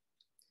do.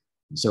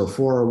 So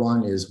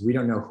 401 is we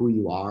don't know who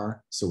you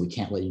are, so we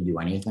can't let you do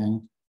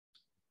anything.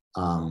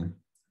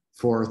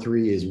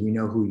 403 is we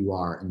know who you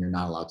are and you're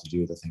not allowed to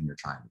do the thing you're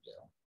trying to do.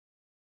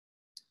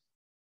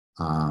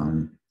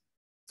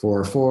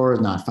 404 is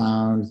not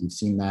found. You've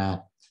seen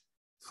that.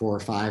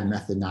 405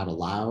 method not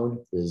allowed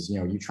is,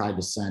 you tried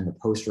to send a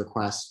post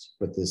request,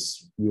 but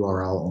this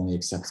URL only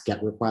accepts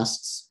GET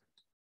requests.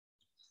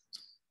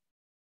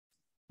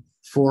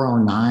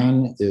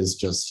 409 is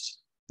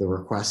just the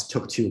request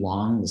took too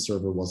long. The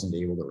server wasn't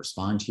able to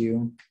respond to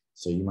you.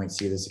 So you might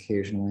see this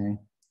occasionally.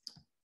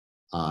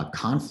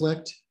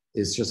 Conflict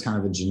is just kind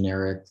of a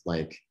generic,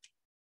 like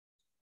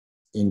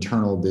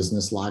internal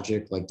business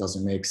logic, like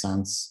doesn't make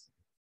sense.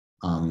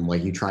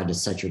 Like you tried to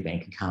set your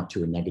bank account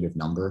to a negative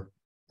number,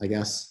 I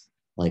guess.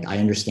 Like I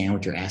understand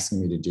what you're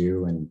asking me to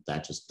do and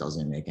that just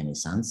doesn't make any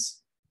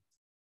sense.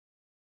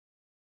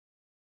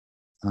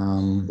 A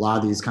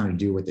lot of these kind of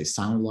do what they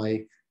sound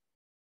like.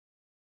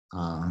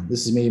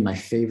 This is maybe my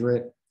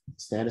favorite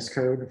status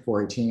code,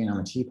 418, I'm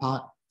a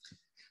teapot.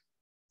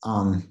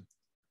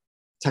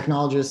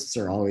 Technologists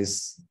are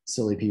always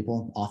silly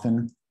people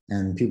often,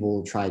 and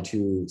people try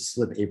to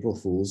slip April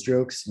Fool's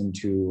jokes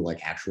into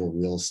like actual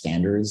real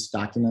standards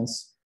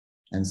documents.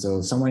 And so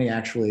somebody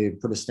actually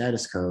put a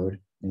status code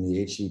in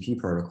the HTTP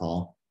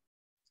protocol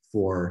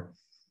for,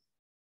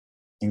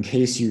 in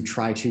case you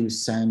try to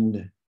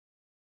send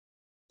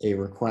a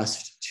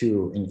request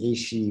to an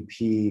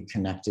HTTP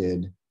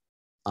connected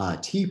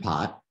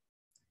teapot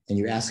and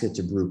you ask it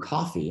to brew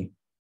coffee,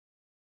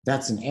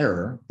 that's an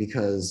error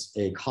because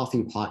a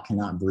coffee pot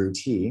cannot brew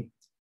tea.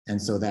 And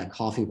so that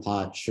coffee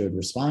pot should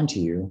respond to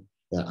you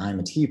that I'm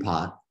a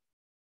teapot,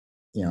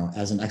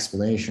 as an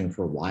explanation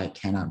for why it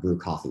cannot brew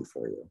coffee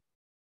for you.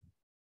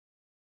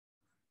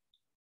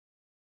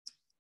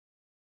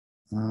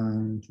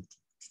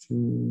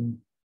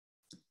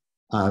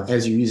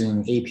 As you're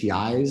using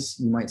APIs,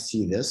 you might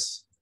see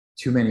this,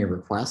 too many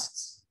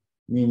requests.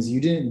 Means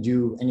you didn't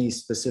do any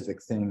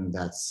specific thing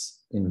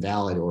that's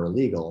invalid or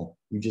illegal.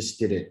 You just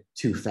did it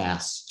too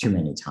fast, too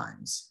many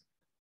times.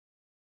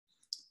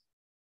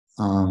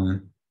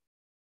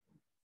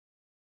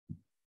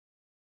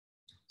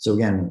 So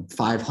again,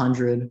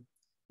 500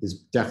 is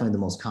definitely the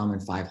most common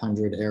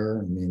 500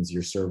 error. It means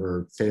your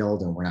server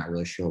failed and we're not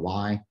really sure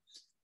why.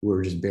 We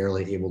were just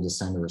barely able to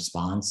send a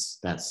response.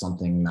 That's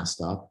something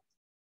messed up.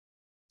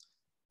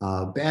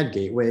 Bad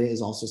gateway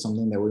is also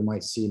something that we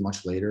might see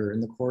much later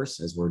in the course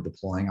as we're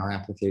deploying our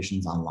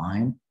applications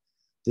online.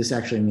 This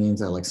actually means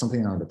that like something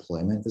in our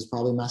deployment is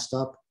probably messed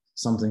up,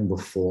 something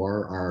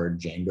before our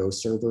Django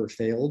server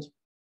failed.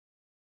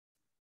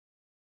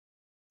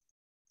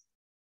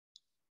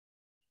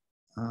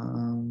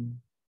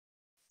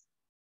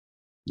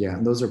 Yeah,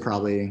 and those are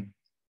probably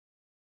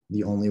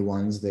the only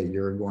ones that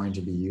you're going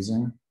to be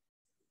using.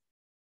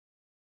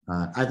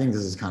 I think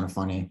this is kind of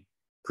funny.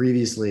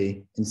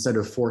 previously, instead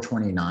of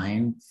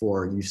 429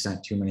 for you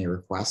sent too many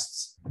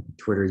requests,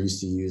 Twitter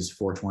used to use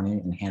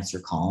 420 enhance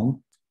your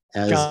calm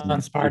as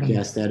John Spartan.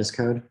 API status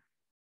code.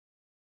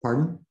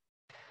 Pardon?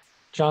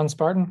 John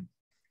Spartan.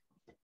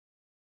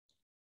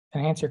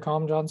 Enhance your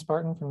calm, John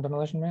Spartan from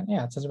Demolition Man.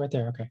 Yeah, it says it right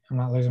there. Okay, I'm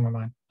not losing my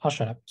mind. I'll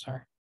shut up.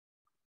 Sorry.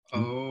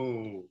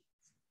 Oh,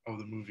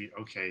 the movie.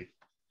 Okay.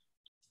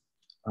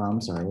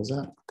 I'm sorry, what was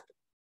that?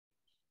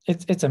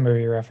 It's a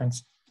movie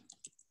reference.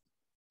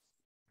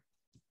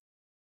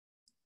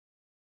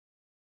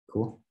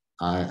 Cool.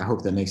 I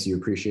hope that makes you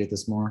appreciate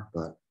this more,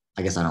 but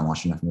I guess I don't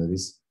watch enough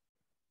movies.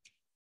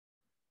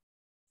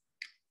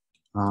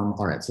 All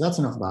right, so that's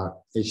enough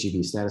about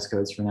HTTP status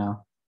codes for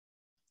now.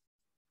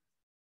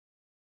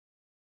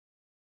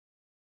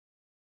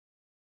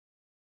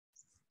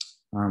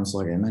 So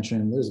like I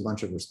mentioned, there's a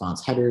bunch of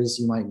response headers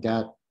you might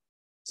get.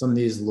 Some of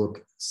these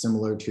look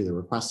similar to the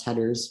request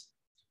headers.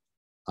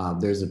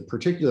 There's a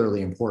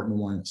particularly important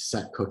one,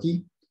 set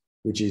cookie,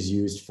 which is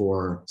used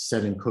for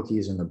setting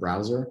cookies in the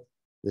browser.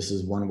 This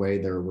is one way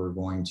that we're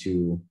going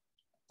to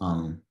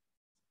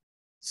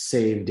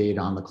save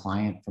data on the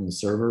client from the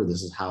server.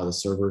 This is how the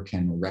server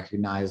can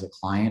recognize a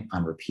client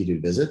on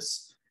repeated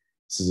visits.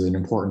 This is an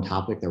important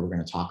topic that we're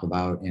going to talk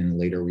about in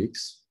later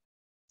weeks.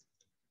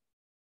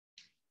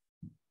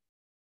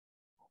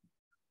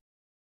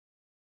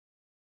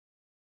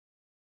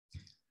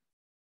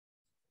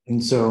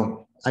 And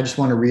so I just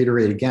want to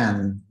reiterate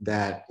again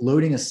that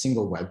loading a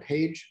single web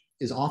page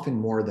is often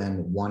more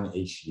than one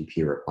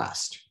HTTP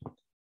request.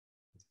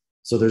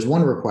 So there's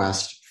one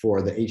request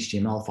for the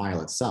HTML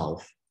file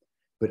itself,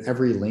 but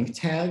every link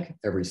tag,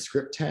 every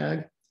script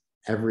tag,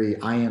 every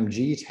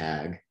IMG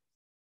tag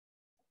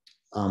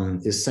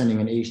is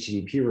sending an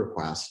HTTP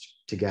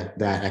request to get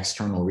that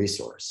external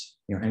resource.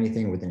 You know,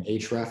 anything with an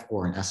href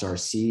or an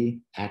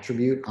src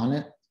attribute on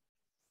it,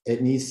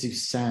 it needs to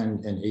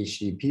send an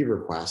HTTP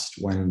request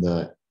when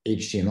the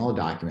HTML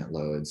document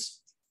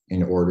loads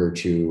in order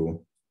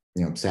to,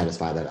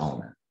 satisfy that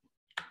element.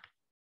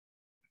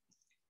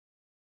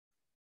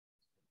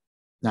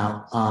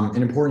 Now,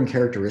 an important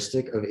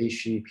characteristic of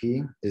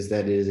HTTP is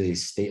that it is a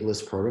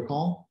stateless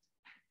protocol,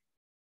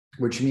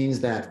 which means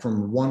that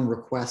from one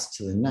request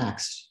to the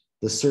next,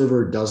 the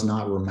server does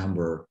not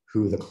remember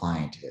who the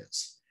client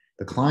is.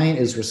 The client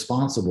is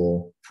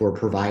responsible for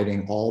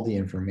providing all the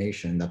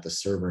information that the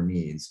server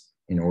needs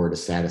in order to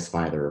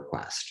satisfy the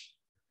request.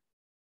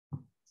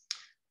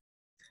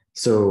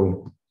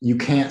 So you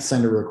can't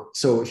send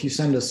so if you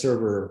send a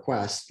server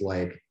request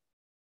like,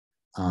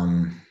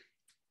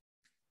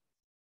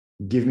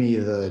 give me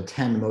the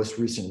 10 most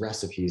recent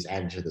recipes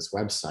added to this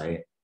website,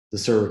 the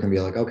server can be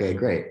like, okay,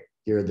 great.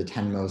 Here are the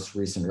 10 most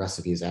recent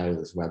recipes added to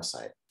this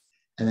website.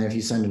 And then if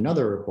you send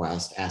another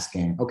request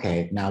asking,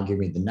 okay, now give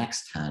me the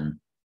next 10,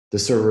 the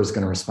server is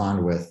going to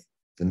respond with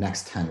the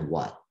next 10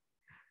 what?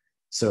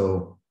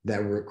 So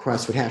that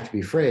request would have to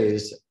be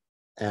phrased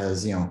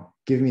as,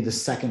 give me the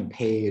second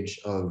page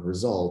of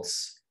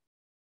results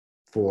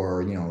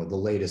for, the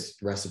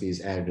latest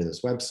recipes added to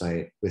this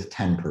website with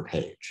 10 per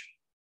page.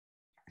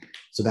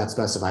 So that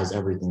specifies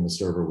everything the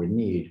server would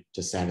need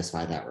to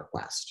satisfy that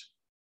request.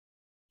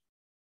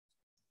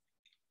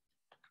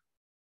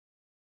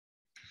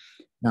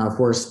 Now, of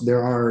course,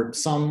 there are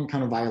some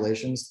kind of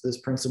violations to this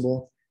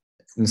principle.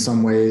 In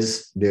some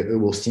ways, it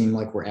will seem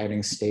like we're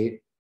adding state.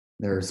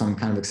 There are some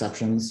kind of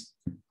exceptions.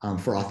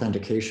 For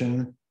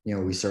authentication,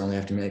 we certainly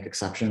have to make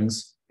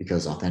exceptions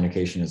because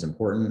authentication is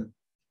important.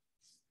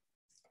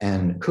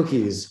 And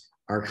cookies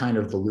are kind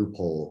of the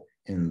loophole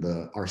in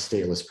our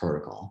stateless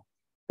protocol.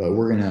 But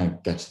we're going to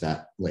get to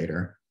that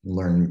later and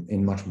learn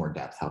in much more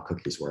depth how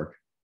cookies work.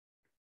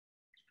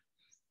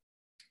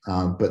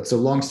 But so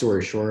long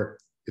story short,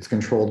 it's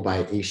controlled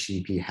by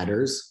HTTP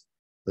headers.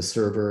 The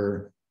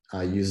server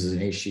uses an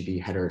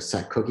HTTP header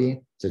set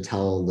cookie to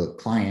tell the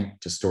client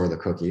to store the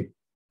cookie.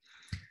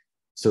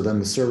 So then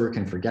the server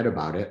can forget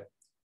about it.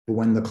 But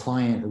when the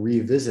client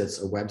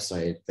revisits a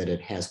website that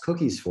it has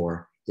cookies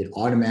for, it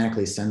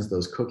automatically sends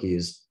those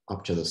cookies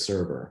up to the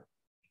server.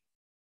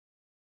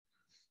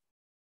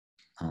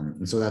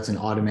 And so that's an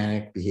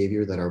automatic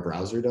behavior that our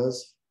browser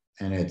does.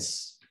 And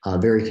it's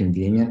very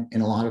convenient in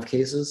a lot of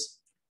cases.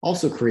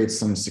 Also creates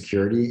some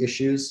security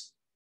issues.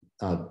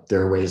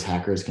 There are ways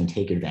hackers can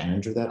take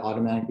advantage of that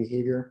automatic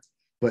behavior.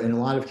 But in a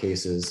lot of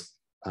cases,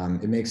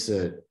 it makes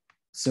it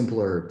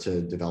simpler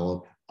to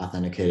develop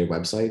authenticated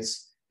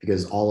websites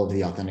because all of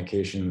the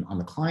authentication on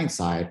the client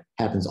side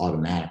happens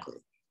automatically.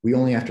 We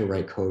only have to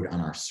write code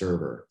on our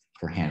server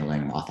for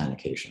handling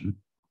authentication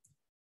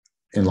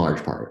in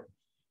large part.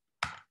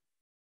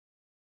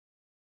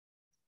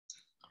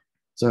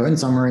 So in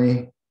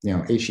summary,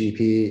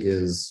 HTTP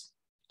is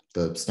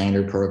the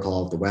standard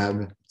protocol of the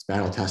web. It's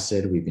battle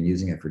tested. We've been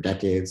using it for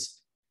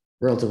decades.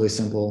 Relatively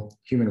simple,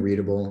 human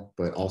readable,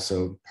 but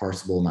also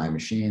parsable by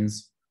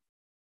machines.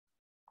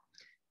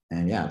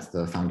 And yeah, it's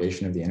the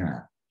foundation of the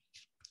internet.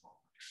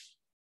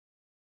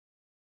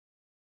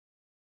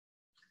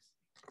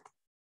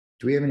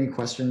 Do we have any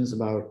questions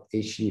about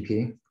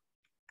HTTP?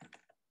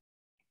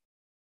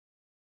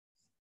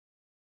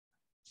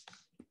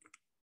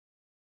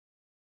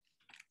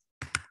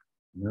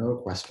 No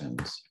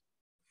questions.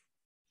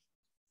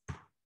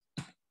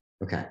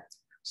 Okay,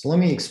 so let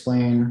me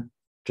explain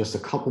just a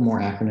couple more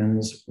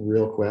acronyms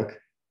real quick.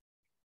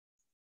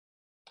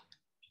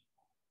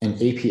 An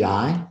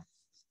API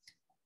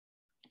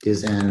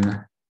is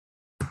an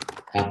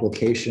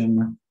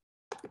application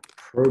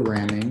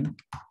programming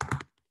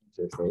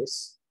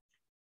interface.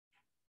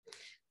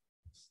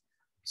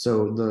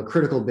 So the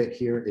critical bit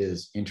here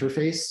is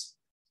interface.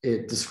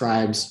 It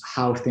describes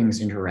how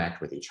things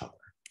interact with each other.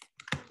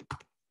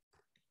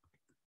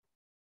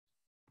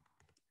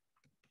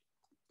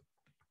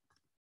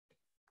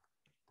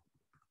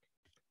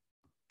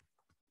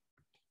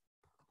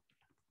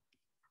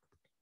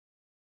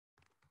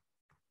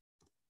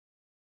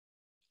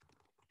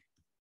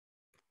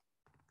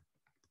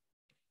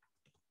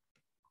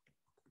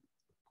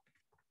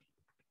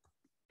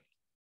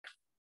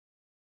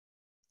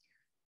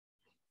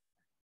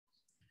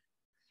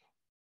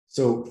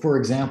 So for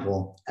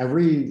example,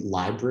 every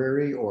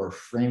library or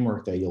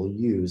framework that you'll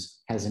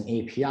use has an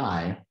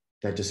API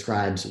that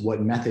describes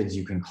what methods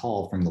you can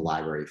call from the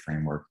library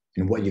framework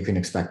and what you can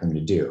expect them to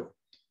do.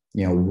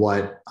 You know,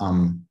 what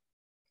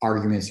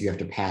arguments you have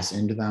to pass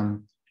into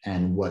them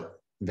and what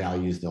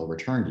values they'll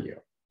return to you.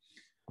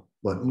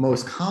 But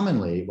most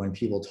commonly, when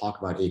people talk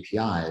about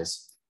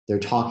APIs, they're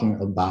talking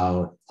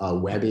about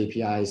web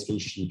APIs,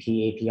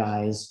 HTTP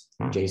APIs,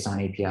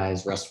 JSON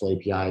APIs, RESTful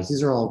APIs.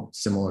 These are all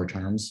similar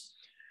terms.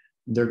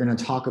 They're going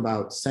to talk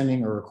about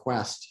sending a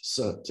request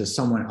to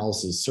someone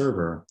else's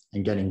server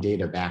and getting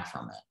data back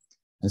from it.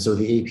 And so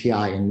the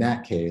API in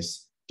that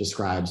case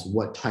describes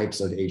what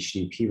types of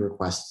HTTP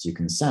requests you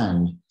can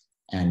send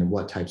and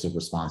what types of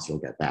response you'll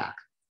get back.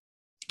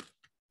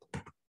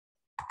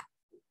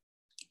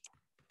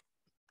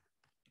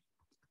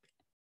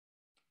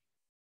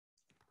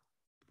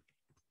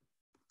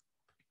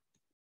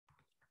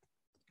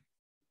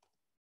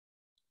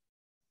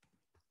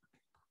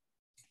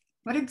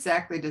 What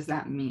exactly does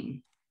that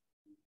mean?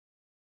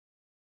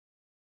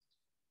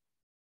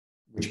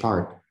 Which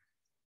part?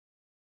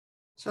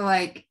 So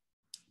like,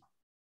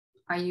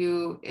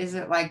 is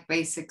it like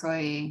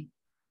basically,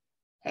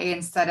 hey,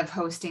 instead of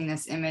hosting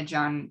this image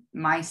on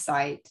my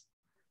site,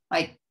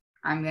 like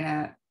I'm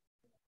gonna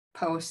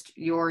post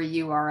your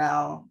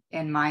URL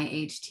in my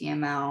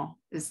HTML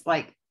is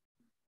like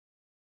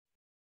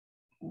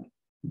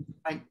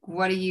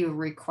what are you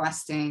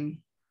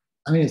requesting?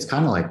 I mean, it's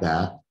kind of like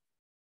that.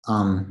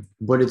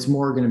 But it's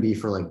more going to be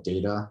for like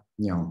data,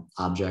 you know,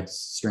 objects,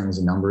 strings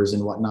and numbers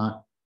and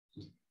whatnot.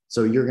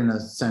 So you're going to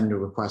send a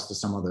request to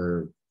some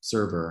other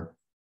server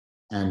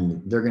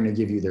and they're going to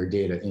give you their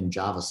data in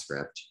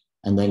JavaScript.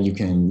 And then you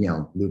can, you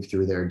know, loop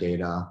through their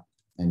data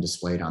and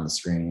display it on the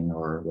screen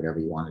or whatever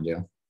you want to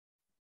do.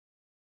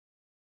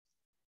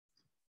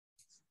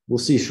 We'll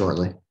see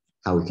shortly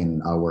how we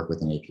can work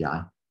with an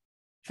API.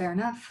 Fair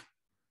enough.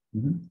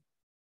 Mm-hmm.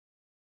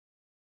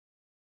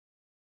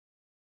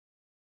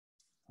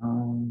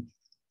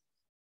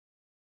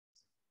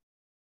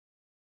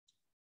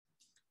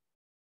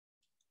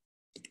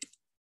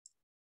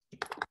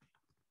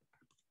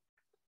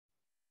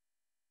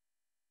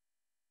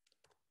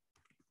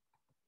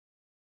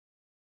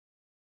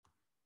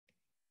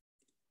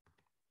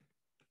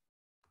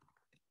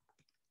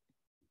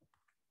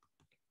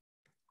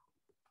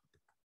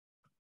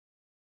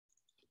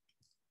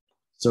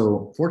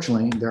 So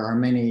fortunately, there are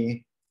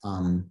many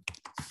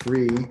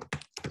free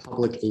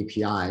public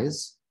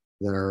APIs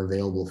that are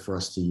available for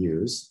us to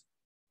use.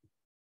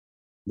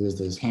 There's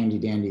this handy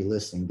dandy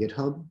list in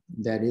GitHub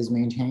that is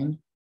maintained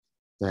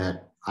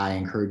that I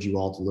encourage you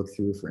all to look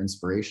through for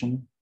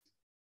inspiration.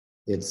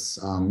 It's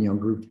you know,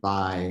 grouped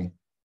by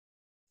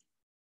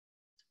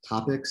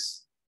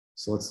topics.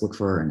 So let's look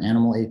for an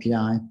animal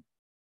API.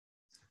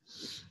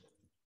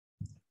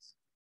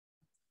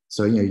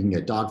 So you know, you can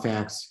get dog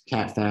facts,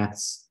 cat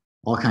facts,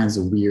 all kinds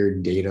of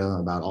weird data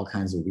about all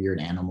kinds of weird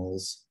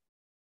animals.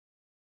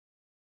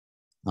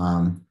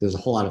 There's a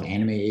whole lot of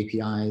anime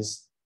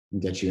APIs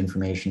and get you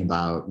information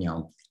about, you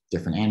know,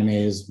 different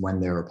animes, when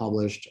they were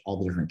published, all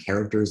the different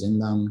characters in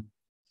them,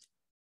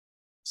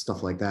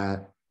 stuff like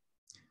that.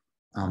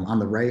 On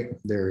the right,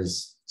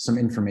 there's some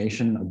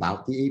information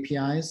about the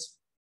APIs.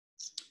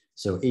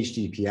 So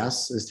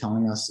HTTPS is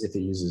telling us if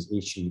it uses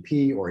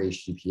HTTP or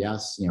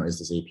HTTPS, you know, is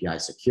this API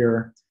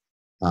secure?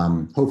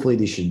 Hopefully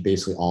these should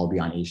basically all be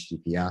on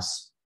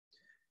HTTPS.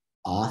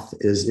 Auth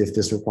is if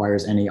this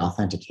requires any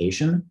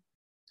authentication.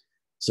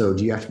 So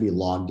do you have to be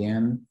logged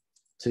in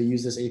to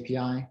use this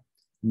API?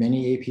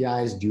 Many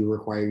APIs do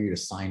require you to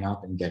sign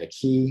up and get a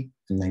key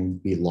and then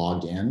be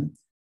logged in.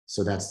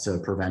 So that's to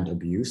prevent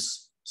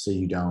abuse. So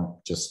you don't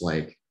just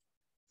like,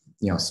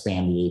 you know,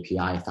 spam the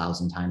API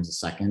 1,000 times a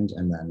second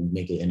and then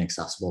make it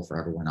inaccessible for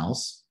everyone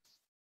else.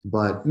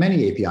 But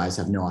many APIs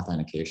have no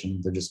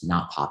authentication. They're just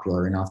not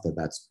popular enough that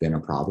that's been a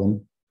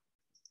problem.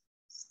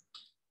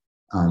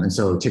 And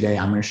so today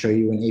I'm going to show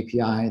you an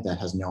API that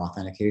has no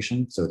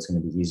authentication. So it's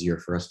going to be easier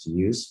for us to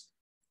use.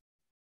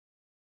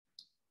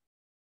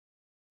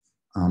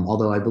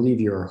 Although I believe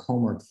your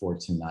homework for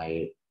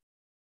tonight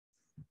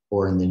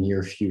or in the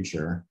near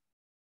future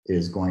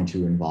is going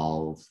to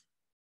involve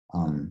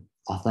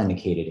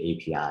authenticated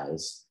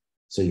APIs.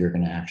 So you're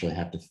going to actually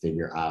have to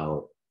figure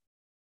out,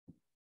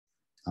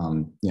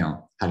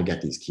 how to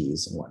get these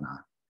keys and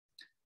whatnot.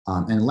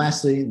 And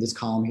lastly, this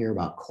column here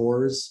about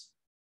cores,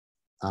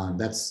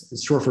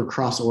 that's short for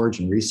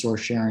cross-origin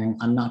resource sharing.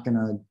 I'm not going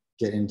to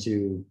get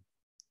into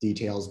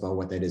details about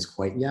what that is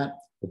quite yet.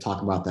 We'll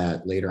talk about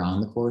that later on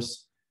in the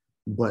course.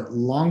 But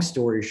long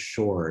story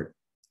short,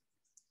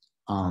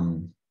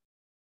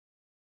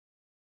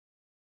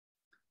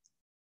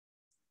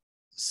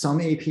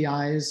 some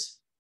APIs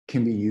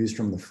can be used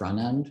from the front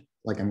end.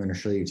 Like I'm going to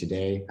show you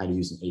today how to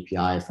use an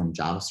API from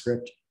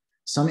JavaScript.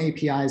 Some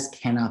APIs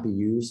cannot be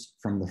used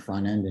from the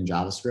front end in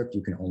JavaScript.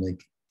 You can only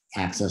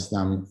access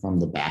them from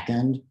the back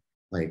end,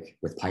 like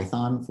with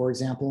Python, for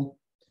example.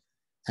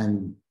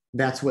 And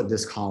that's what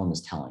this column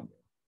is telling you.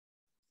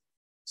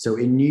 So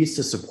it needs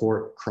to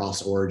support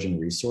cross-origin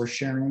resource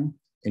sharing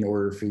in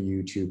order for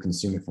you to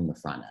consume it from the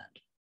front end.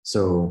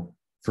 So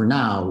for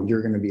now,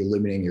 you're going to be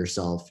limiting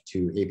yourself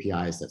to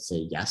APIs that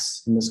say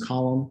yes in this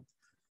column.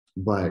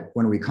 But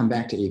when we come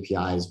back to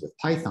APIs with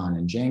Python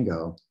and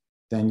Django,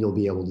 then you'll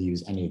be able to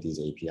use any of these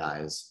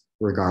APIs,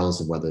 regardless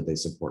of whether they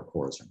support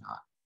cores or not.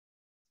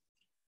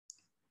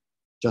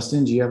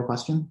 Justin, do you have a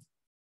question?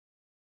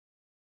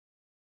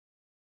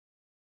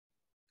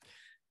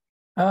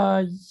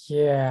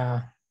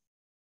 Yeah.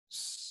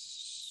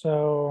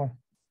 So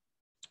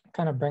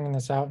kind of bringing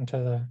this out into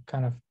the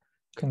kind of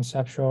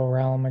conceptual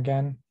realm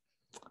again.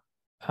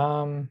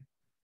 So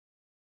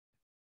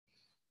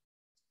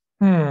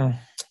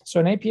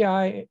an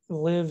API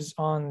lives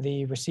on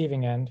the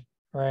receiving end,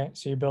 right?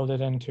 So you build it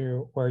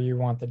into where you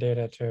want the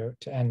data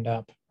to end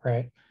up,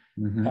 right?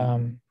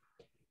 Mm-hmm.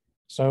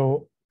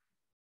 So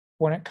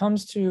when it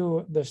comes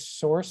to the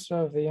source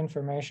of the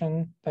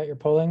information that you're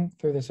pulling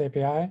through this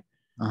API,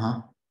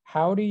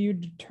 how do you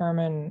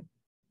determine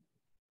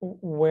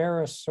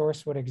where a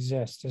source would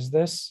exist? Is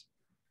this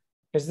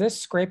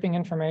scraping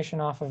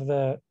information off of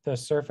the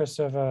surface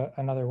of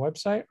another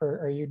website, or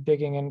are you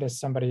digging into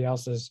somebody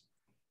else's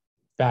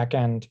back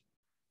end?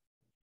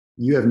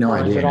 You have no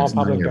idea. Is it all it's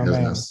none of public your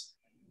domain? business.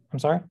 I'm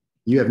sorry?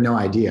 You have no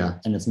idea,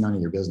 and it's none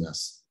of your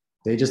business.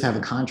 They just have a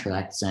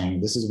contract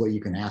saying, this is what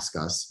you can ask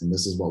us, and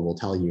this is what we'll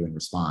tell you in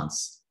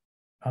response.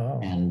 Oh.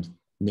 And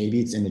maybe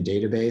it's in a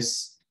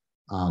database.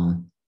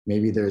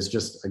 Maybe there's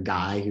just a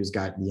guy who's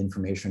got the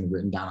information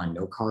written down on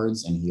note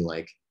cards, and he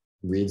like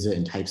reads it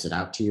and types it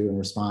out to you in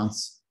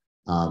response.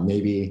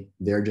 Maybe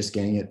they're just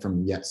getting it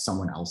from yet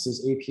someone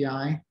else's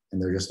API,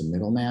 and they're just a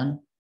middleman.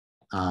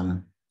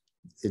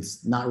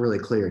 It's not really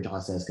clear to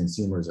us as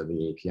consumers of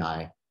the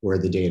API where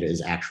the data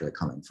is actually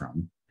coming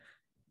from.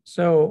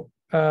 So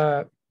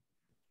how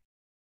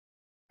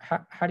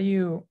do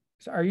you,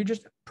 are you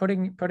just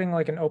putting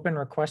like an open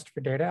request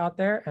for data out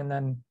there and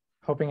then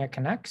hoping it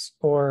connects?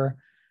 Or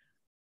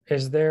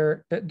is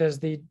there, does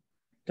the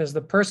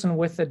person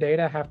with the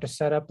data have to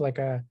set up like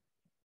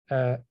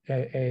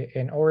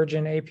an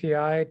origin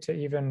API to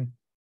even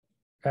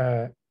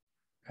kind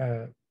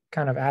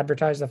of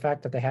advertise the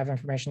fact that they have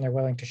information they're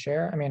willing to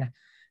share? I mean,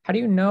 how do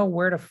you know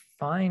where to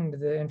find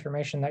the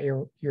information that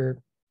how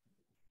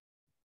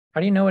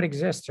do you know it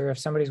exists, or if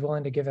somebody's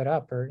willing to give it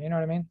up, or you know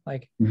what I mean?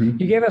 Like you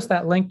gave us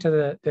that link to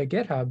the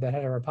GitHub that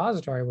had a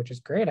repository, which is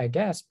great, I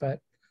guess, but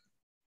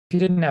if you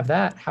didn't have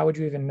that, how would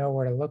you even know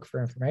where to look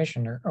for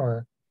information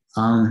or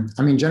I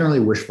mean, generally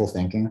wishful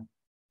thinking.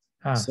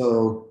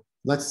 So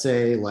let's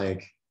say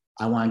like,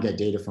 I want to get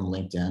data from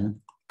LinkedIn.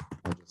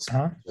 I'll just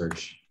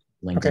search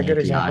LinkedIn Okay, good API.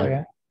 example,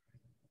 yeah.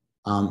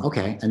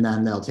 Okay, and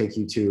then they'll take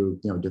you to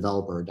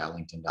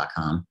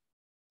developer.linkedin.com.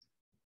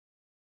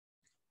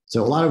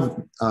 So a lot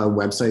of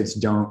websites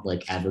don't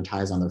like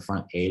advertise on their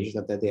front page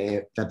that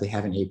they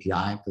have an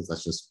API, because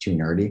that's just too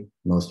nerdy.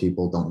 Most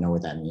people don't know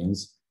what that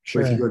means.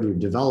 Sure. But if you go to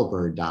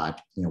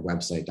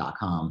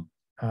developer.website.com,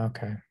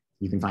 okay,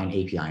 you can find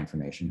API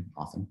information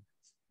often.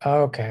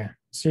 Okay,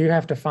 so you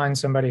have to find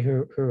somebody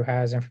who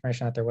has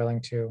information that they're willing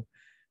to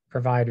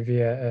provide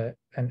via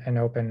an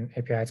open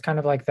API. It's kind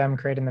of like them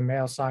creating the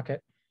male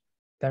socket.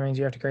 That means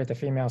you have to create the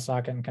female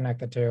socket and connect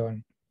the two,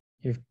 and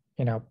you've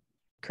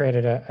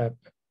created a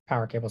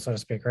power cable, so to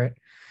speak, right?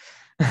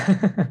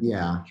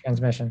 Yeah.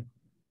 Transmission.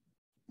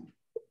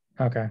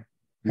 Okay.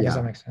 I guess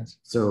that makes sense.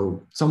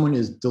 So someone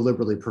is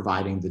deliberately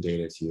providing the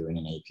data to you in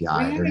an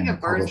API. We're having a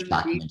birds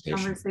and bees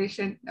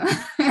conversation.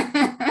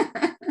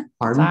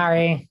 Pardon?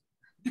 Sorry.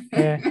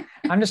 Yeah,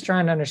 I'm just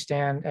trying to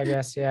understand, I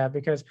guess. Yeah,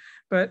 but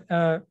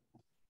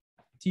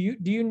do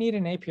you need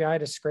an API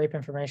to scrape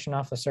information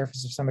off the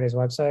surface of somebody's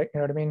website? You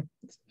know what I mean?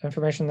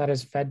 Information that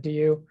is fed to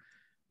you?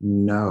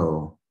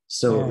 No.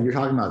 So you're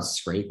talking about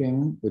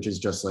scraping, which is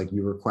just like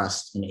you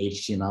request an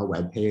HTML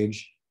web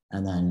page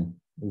and then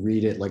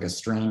read it like a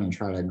string and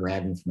try to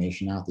grab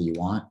information out that you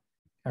want.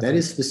 Okay. That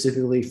is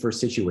specifically for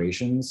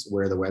situations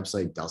where the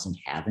website doesn't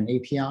have an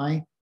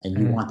API and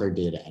you want their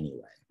data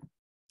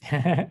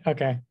anyway.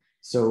 Okay.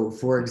 So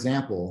for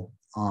example,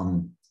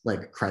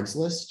 like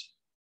Craigslist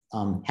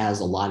has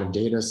a lot of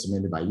data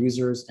submitted by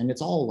users, and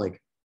it's all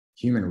like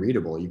human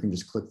readable. You can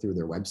just click through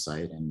their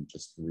website and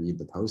just read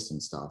the posts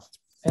and stuff.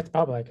 It's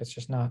public, it's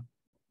just not.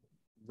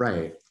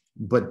 Right.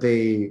 But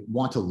they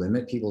want to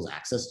limit people's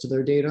access to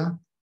their data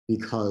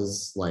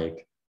because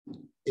like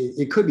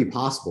it could be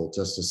possible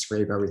just to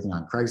scrape everything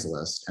on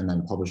Craigslist and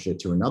then publish it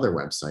to another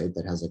website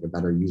that has like a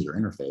better user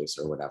interface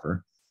or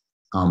whatever.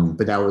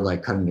 But that would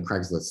like cut into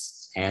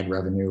Craigslist's ad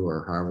revenue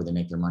or however they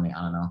make their money.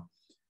 I don't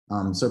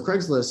know. So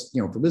Craigslist,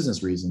 you know, for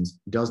business reasons,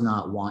 does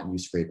not want you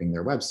scraping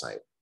their website.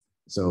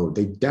 So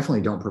they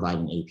definitely don't provide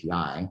an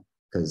API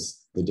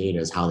because the data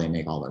is how they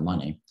make all their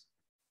money.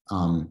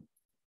 And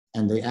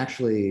they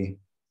actually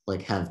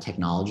like have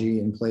technology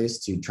in place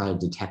to try to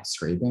detect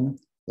scraping.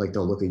 Like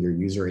they'll look at your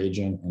user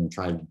agent and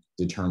try to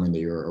determine that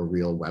you're a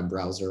real web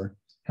browser.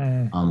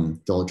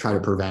 They'll try to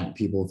prevent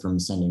people from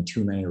sending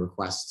too many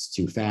requests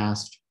too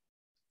fast,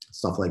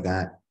 stuff like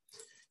that.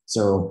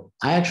 So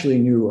I actually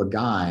knew a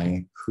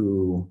guy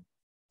who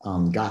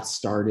got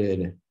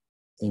started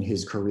in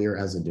his career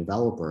as a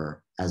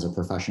developer, as a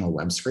professional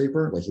web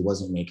scraper. Like he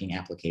wasn't making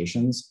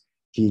applications.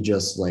 He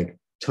just like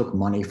took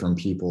money from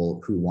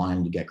people who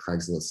wanted to get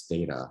Craigslist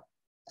data.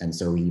 And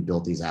so he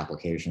built these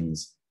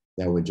applications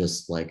that would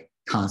just like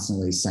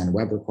constantly send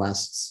web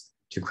requests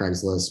to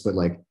Craigslist, but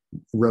like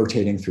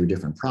rotating through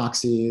different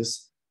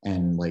proxies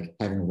and like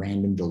having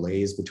random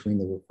delays between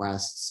the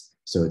requests.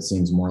 So it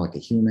seems more like a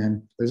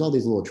human. There's all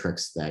these little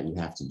tricks that you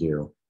have to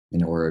do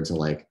in order to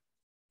like,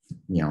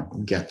 you know,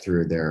 get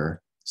through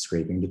their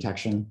scraping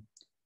detection.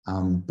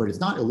 But it's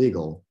not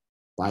illegal,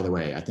 by the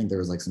way. I think there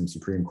was like some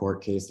Supreme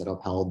Court case that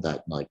upheld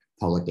that like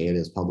public data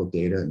is public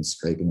data and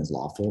scraping is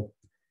lawful.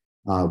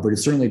 But it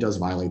certainly does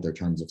violate their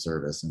terms of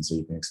service. And so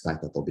you can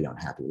expect that they'll be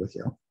unhappy with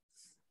you.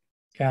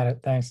 Got it,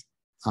 thanks.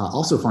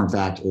 Also, fun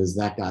fact is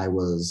that guy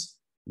was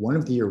one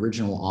of the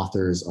original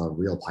authors of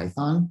Real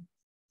Python,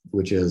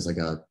 which is like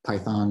a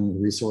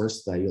Python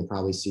resource that you'll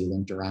probably see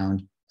linked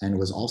around, and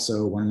was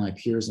also one of my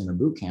peers in a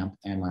boot camp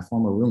and my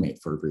former roommate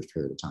for a brief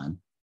period of time.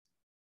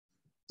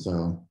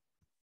 So,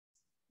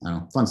 I don't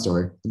know, fun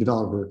story. The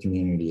developer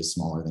community is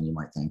smaller than you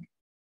might think.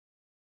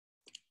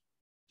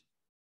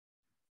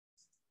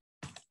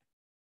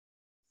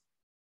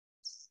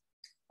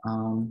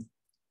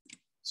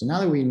 So now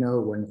that we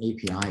know what an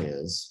API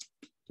is,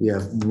 we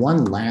have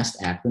one last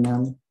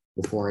acronym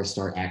before I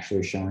start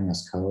actually showing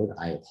us code.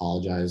 I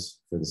apologize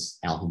for this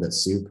alphabet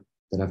soup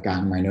that I've got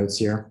in my notes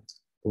here,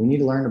 but we need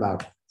to learn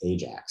about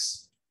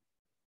AJAX.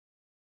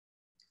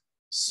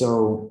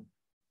 So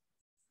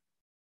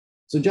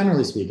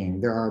generally speaking,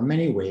 there are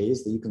many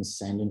ways that you can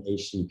send an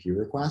HTTP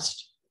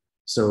request.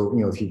 So,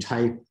 you know, if you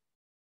type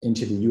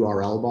into the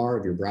URL bar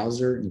of your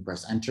browser and you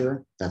press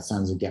enter, that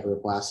sends a GET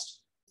request.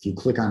 If you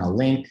click on a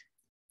link,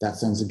 that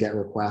sends a GET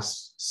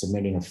request.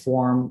 Submitting a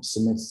form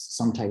submits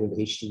some type of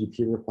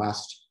HTTP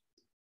request.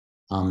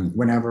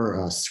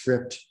 Whenever a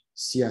script,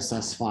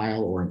 CSS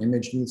file, or an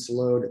image needs to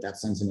load, that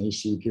sends an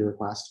HTTP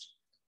request.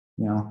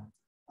 You know,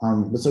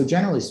 but so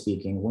generally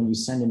speaking, when you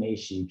send an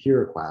HTTP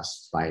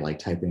request by like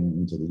typing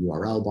into the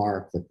URL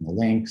bar, clicking a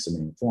link,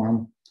 submitting a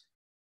form,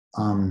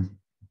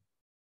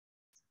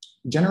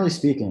 generally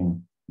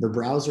speaking, the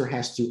browser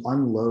has to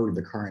unload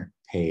the current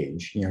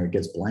page. You know, it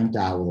gets blanked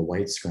out with a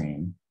white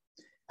screen,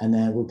 and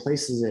then it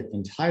replaces it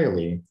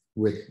entirely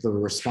with the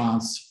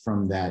response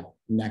from that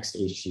next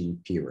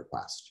HTTP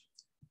request.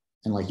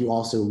 And like you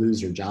also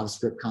lose your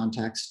JavaScript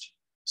context.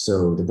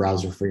 So the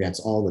browser forgets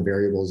all the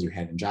variables you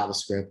had in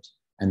JavaScript,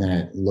 and then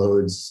it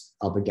loads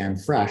up again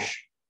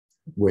fresh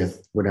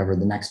with whatever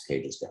the next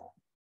page is doing.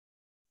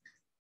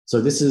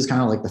 So this is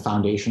kind of like the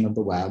foundation of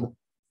the web,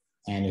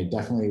 and it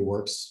definitely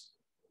works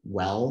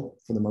well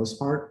for the most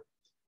part.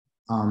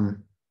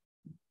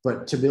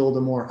 But to build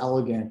a more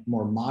elegant,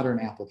 more modern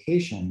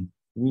application,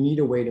 we need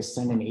a way to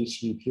send an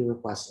HTTP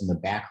request in the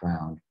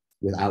background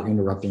without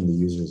interrupting the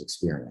user's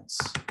experience.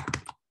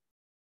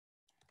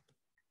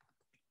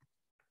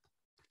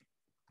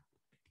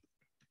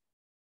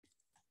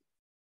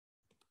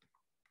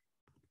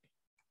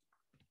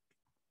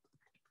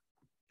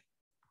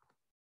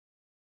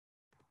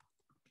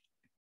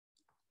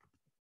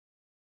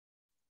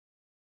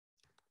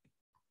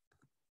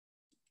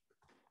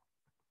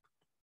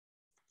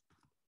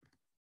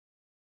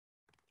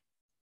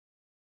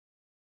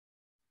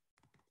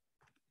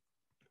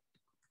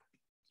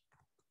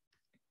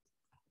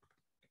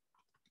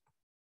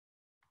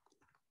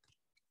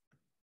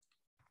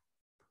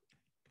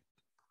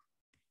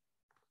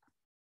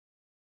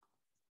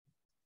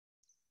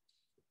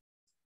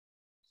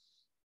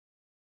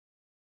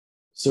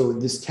 So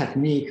this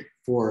technique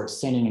for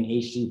sending an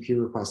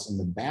HTTP request in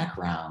the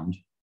background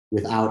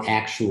without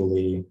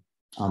actually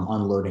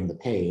unloading the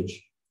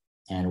page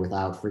and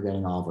without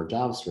forgetting all of our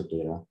JavaScript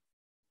data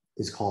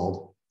is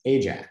called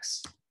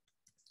AJAX.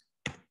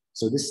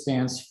 So this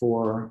stands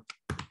for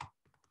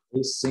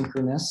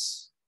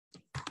asynchronous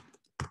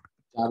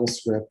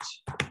JavaScript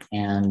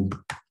and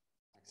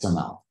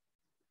XML.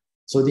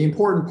 So the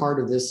important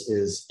part of this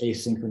is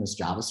asynchronous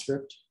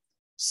JavaScript.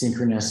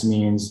 Synchronous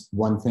means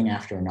one thing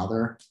after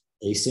another.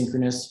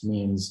 Asynchronous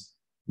means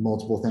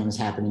multiple things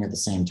happening at the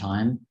same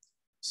time.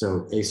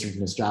 So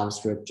asynchronous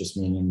JavaScript, just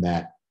meaning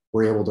that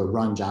we're able to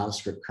run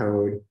JavaScript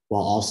code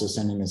while also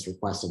sending this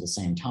request at the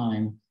same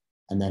time.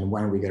 And then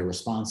when we get a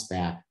response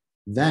back,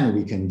 then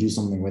we can do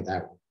something with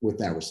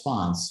that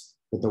response,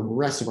 but the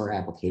rest of our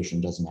application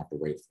doesn't have to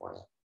wait for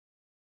it.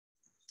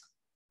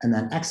 And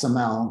then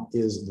XML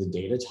is the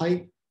data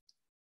type.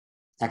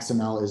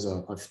 XML is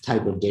a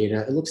type of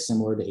data. It looks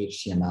similar to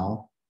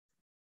HTML.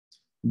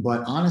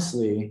 But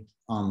honestly,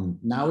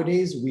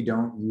 nowadays, we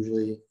don't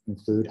usually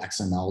include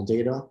XML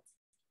data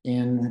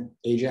in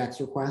AJAX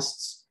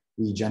requests.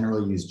 We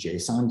generally use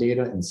JSON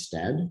data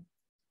instead.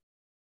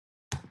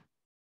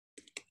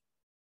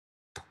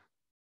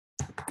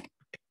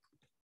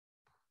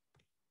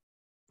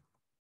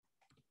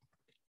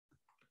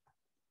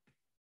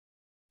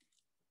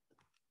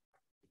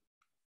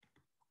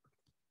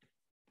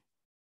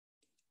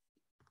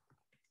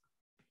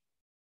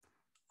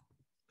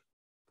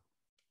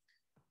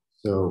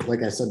 So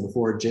like I said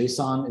before,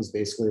 JSON is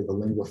basically the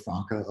lingua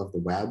franca of the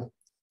web.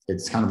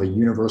 It's kind of a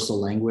universal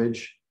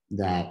language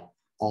that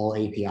all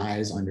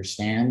APIs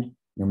understand,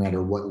 no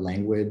matter what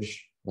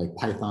language, like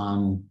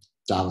Python,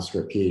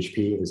 JavaScript,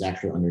 PHP is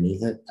actually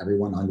underneath it.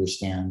 Everyone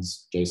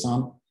understands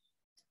JSON.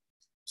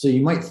 So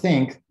you might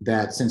think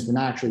that since we're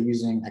not actually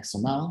using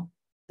XML,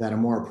 that a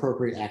more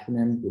appropriate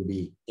acronym would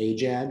be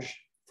AJAX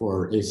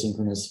for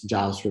asynchronous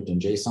JavaScript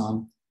and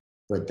JSON,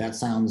 but that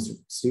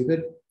sounds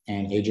stupid.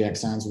 And AJAX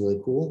sounds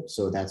really cool,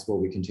 so that's what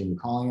we continue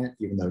calling it,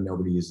 even though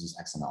nobody uses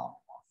XML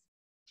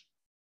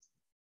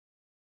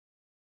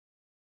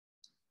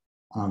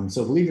anymore.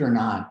 So believe it or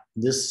not,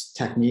 this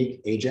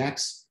technique,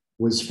 AJAX,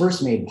 was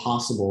first made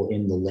possible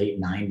in the late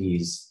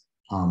 90s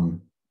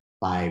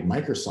by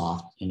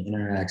Microsoft in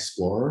Internet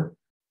Explorer.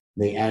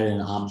 They added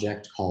an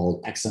object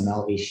called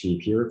XML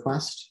HTTP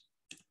request.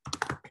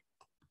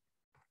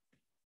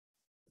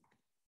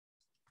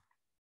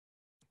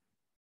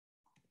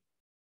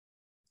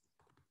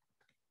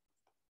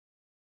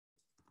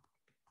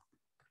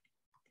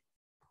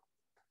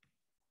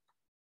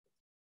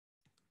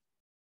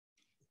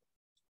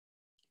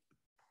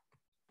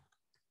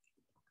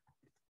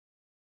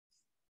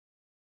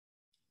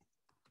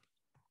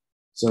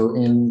 So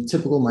in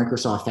typical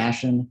Microsoft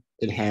fashion,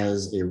 it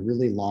has a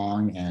really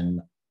long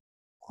and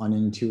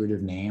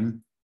unintuitive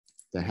name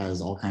that has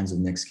all kinds of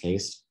mixed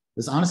case.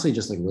 This honestly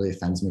just like really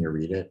offends me to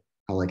read it,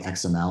 how like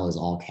XML is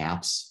all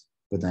caps,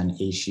 but then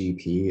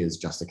HTTP is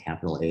just a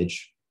capital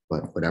H,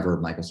 but whatever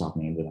Microsoft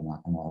named it, I'm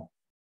not gonna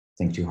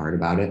think too hard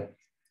about it.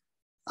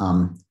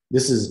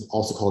 This is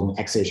also called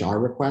an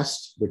XHR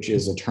request, which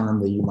is a term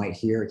that you might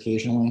hear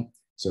occasionally.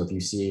 So if you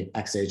see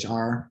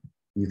XHR,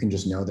 you can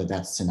just know that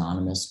that's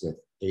synonymous with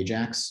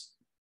AJAX.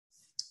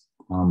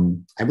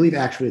 I believe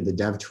actually the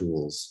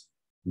DevTools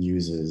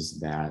uses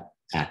that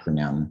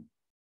acronym.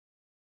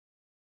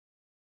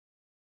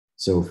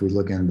 So if we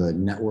look in the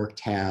network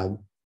tab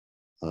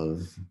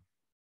of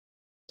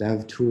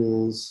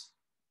DevTools,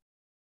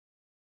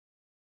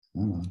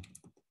 and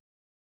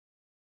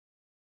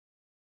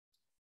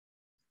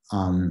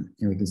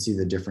we can see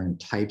the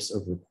different types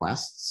of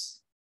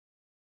requests.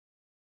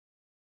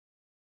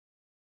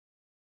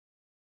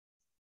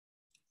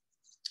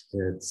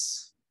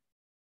 It's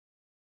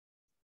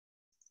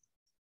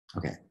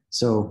okay.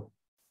 So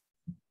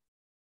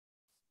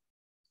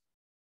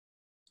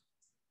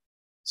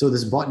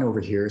this button over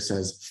here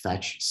says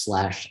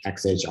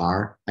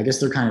fetch/XHR. I guess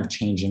they're kind of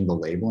changing the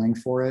labeling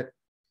for it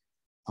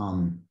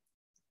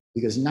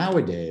because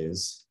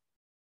nowadays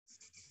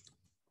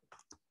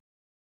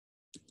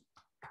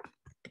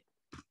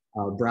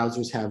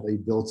browsers have a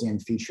built-in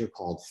feature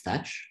called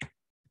fetch.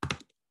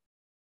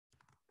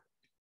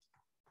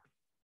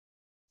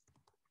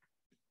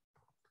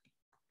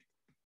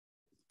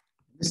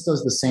 This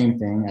does the same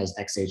thing as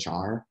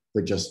XHR,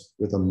 but just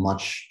with a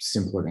much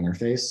simpler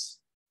interface.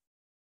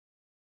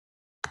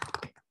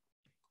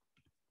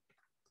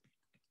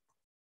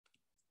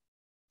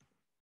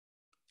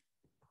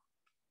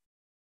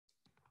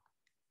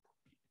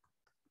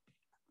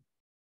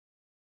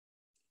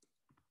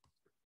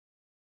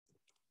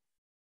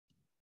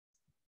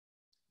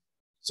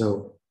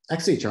 So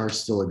XHR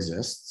still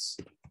exists.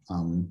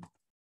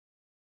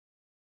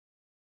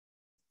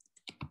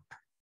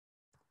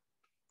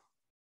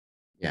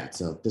 Yeah,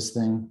 so this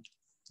thing,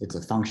 it's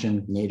a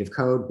function, native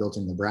code built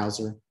in the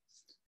browser,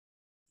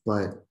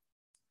 but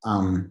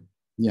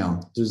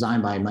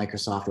designed by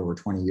Microsoft over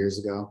 20 years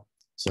ago.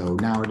 So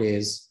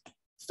nowadays,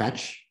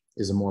 fetch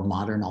is a more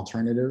modern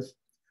alternative.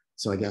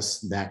 So I guess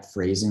that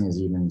phrasing is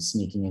even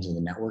sneaking into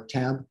the network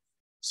tab.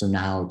 So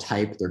now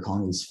they're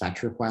calling these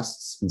fetch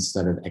requests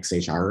instead of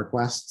XHR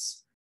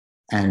requests.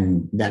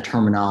 And that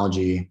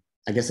terminology,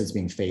 I guess it's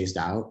being phased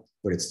out,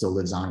 but it still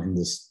lives on in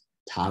this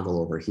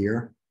toggle over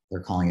here. They're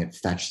calling it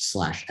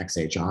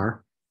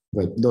fetch/XHR,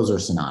 but those are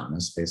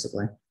synonymous,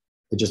 basically.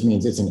 It just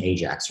means it's an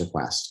AJAX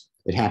request.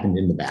 It happened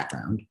in the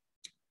background.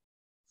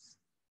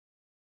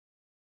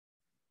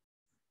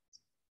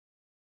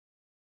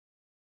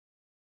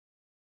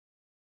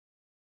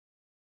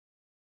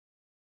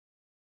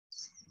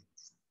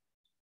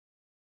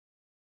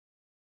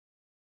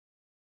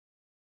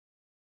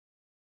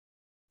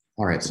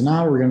 All right, so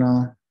now we're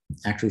gonna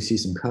actually see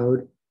some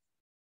code.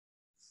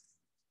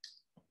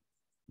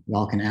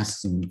 Y'all can ask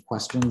some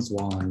questions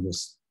while I'm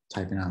just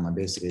typing out my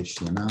basic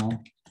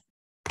HTML.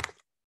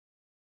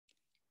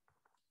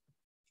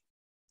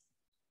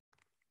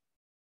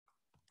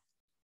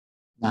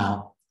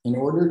 Now, in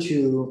order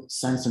to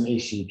send some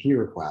HTTP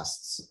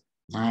requests,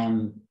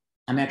 I'm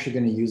actually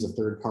going to use a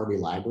third-party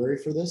library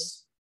for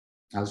this.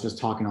 I was just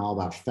talking all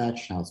about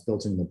fetch, how it's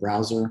built in the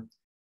browser,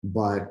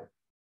 but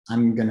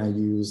I'm going to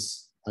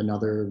use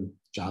another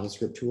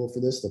JavaScript tool for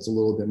this that's a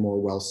little bit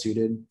more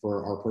well-suited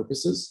for our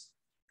purposes.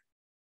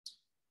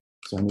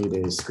 So I need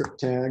a script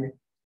tag.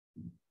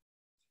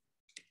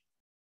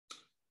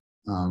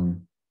 Let's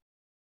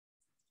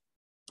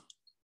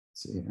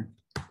see here.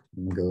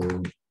 I'm going to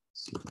go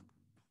see.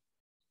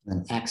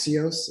 And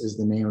axios is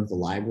the name of the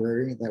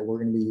library that we're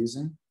going to be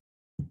using.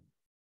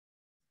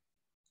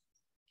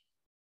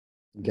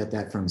 You get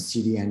that from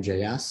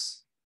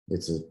CDN.js.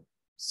 It's a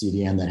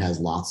CDN that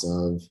has lots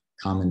of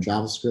common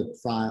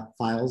JavaScript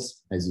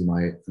files, as you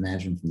might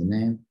imagine from the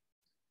name.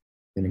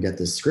 I'm going to get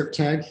this script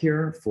tag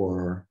here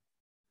for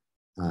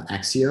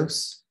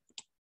axios.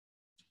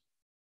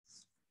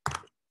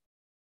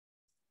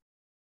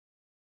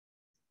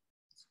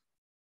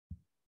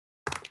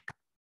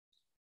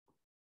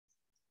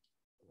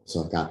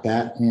 So I've got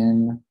that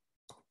in.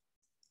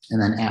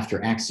 And then after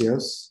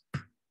axios,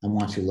 I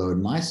want to load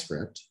my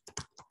script.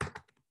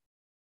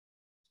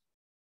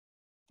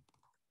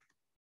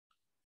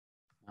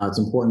 Now it's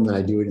important that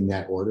I do it in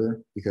that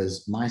order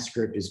because my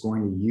script is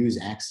going to use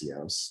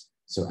axios.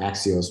 So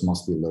axios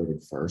must be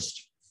loaded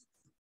first.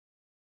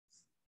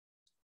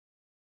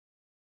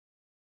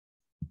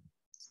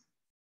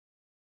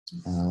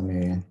 Let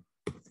me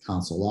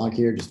console log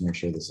here, just make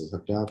sure this is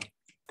hooked up.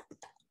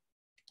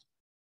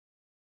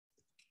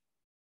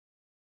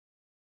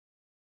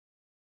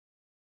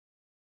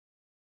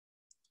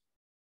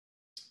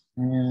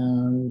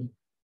 And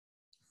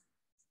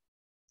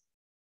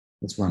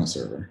let's run a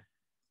server.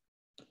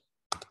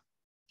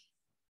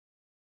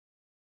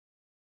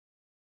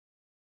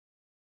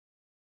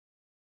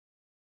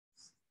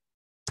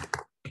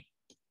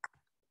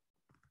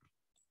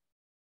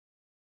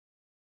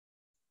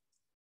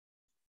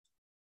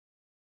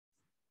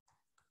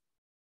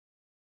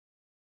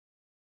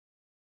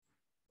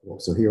 Cool.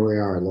 So here we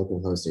are at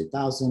localhost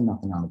 8000,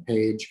 nothing on the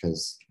page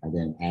because I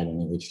didn't add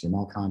any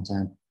HTML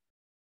content.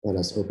 Let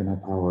us open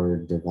up our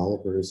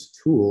developers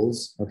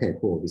tools. Okay,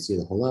 cool. We see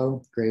the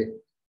hello. Great.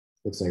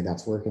 Looks like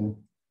that's working.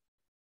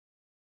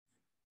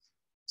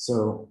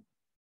 So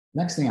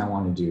next thing I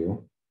want to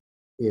do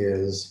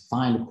is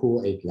find a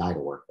cool API to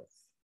work with.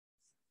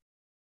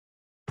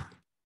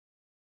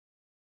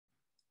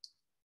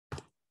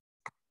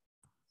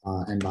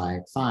 And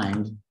by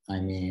find, I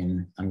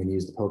mean, I'm going to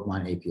use the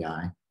Pokemon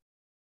API,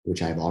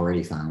 which I've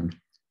already found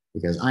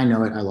because I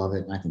know it, I love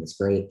it, and I think it's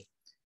great.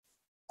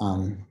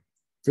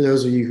 For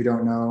those of you who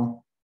don't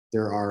know,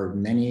 there are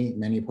many,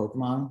 many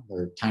Pokemon.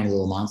 They're tiny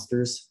little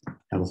monsters,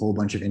 have a whole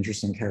bunch of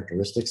interesting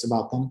characteristics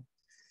about them.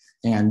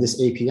 And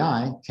this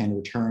API can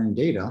return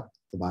data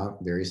about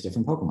various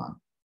different Pokemon.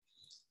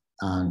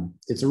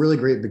 It's a really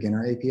great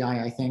beginner API,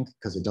 I think,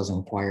 because it doesn't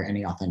require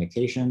any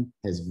authentication,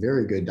 has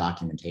very good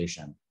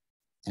documentation,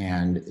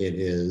 and it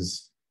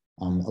is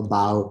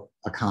about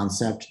a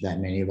concept that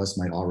many of us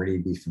might already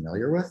be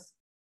familiar with.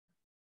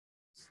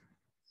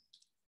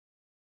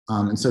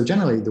 And so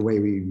generally the way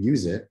we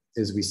use it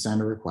is we send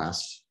a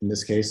request. In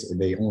this case,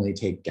 they only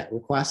take GET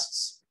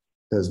requests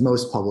because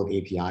most public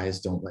APIs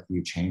don't let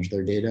you change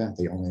their data.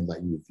 They only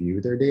let you view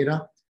their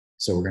data.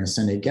 So we're going to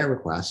send a GET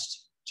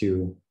request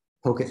to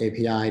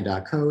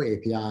pokeapi.co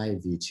API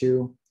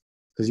v2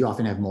 because you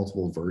often have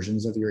multiple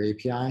versions of your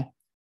API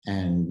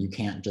and you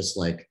can't just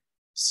like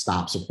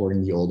stop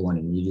supporting the old one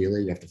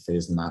immediately. You have to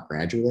phase them out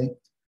gradually.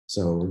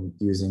 So we're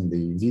using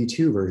the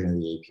v2 version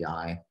of the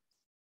API.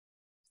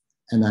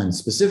 And then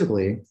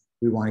specifically,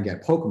 we want to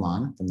get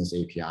Pokemon from this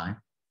API,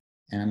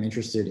 and I'm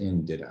interested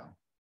in Ditto.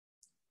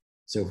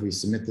 So if we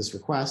submit this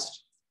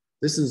request,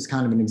 this is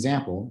kind of an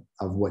example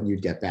of what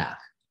you'd get back.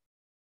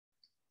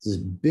 This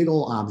big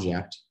old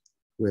object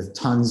with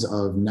tons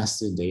of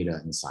nested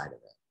data inside of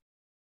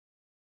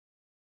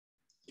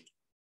it.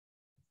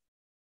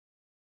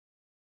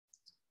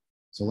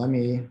 So let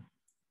me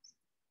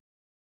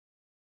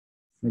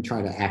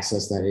try to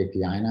access that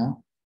API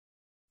now.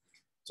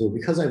 So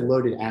because I've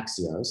loaded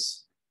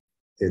Axios,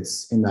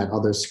 it's in that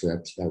other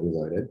script that we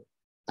loaded.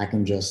 I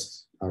can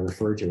just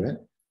refer to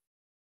it.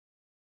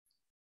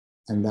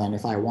 And then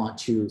if I want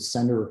to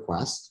send a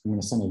request, I'm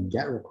going to send a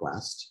GET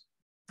request.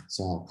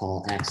 So I'll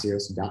call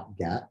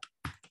axios.get,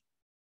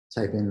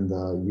 type in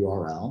the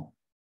URL.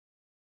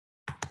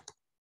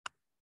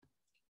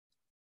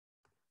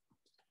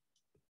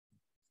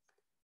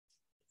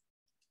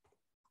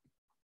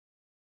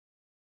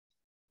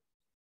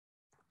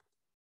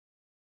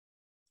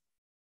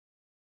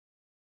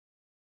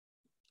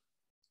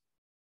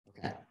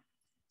 Okay,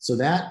 so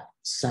that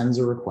sends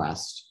a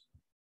request,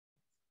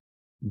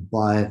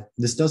 but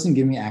this doesn't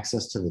give me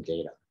access to the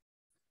data.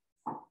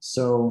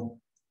 So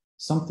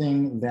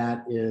something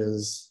that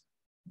is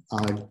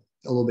a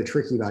little bit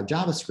tricky about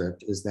JavaScript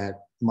is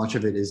that much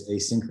of it is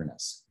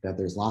asynchronous, that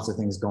there's lots of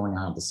things going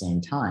on at the same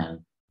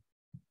time.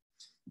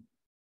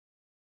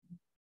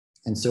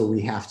 And so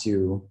we have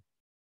to,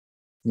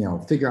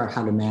 figure out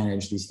how to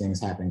manage these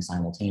things happening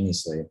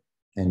simultaneously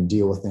and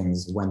deal with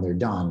things when they're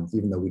done,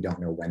 even though we don't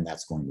know when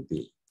that's going to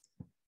be.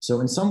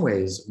 So in some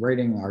ways,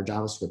 writing our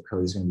JavaScript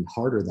code is going to be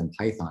harder than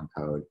Python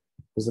code,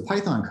 because the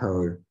Python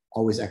code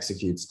always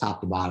executes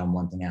top to bottom,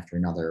 one thing after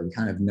another. We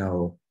kind of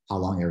know how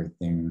long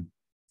everything,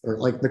 or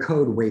like the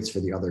code waits for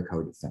the other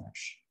code to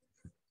finish.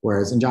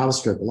 Whereas in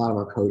JavaScript, a lot of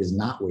our code is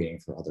not waiting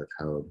for other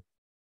code.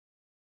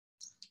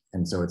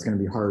 And so it's going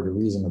to be harder to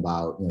reason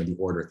about the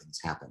order things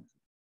happen.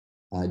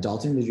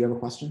 Dalton, did you have a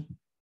question?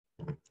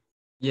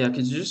 Yeah,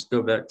 could you just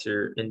go back to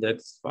your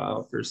index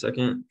file for a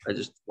second? I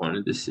just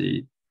wanted to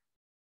see.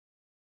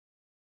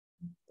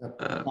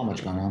 Not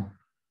much going on.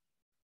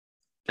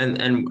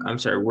 And I'm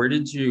sorry, where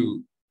did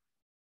you,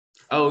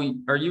 oh,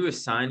 are you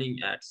assigning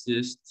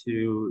access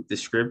to the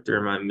script, or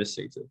am I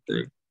missing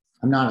something?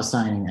 I'm not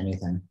assigning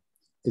anything.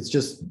 It's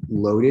just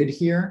loaded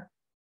here.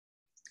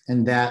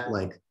 And that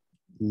like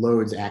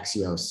loads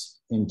Axios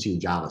into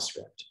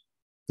JavaScript.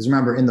 Because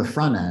remember, in the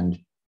front end,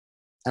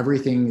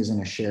 everything is in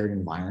a shared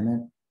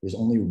environment. There's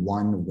only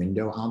one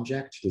window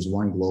object. There's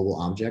one global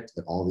object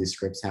that all these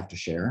scripts have to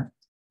share.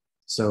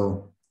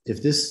 So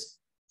if this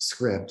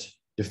script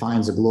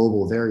defines a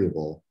global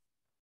variable,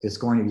 it's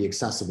going to be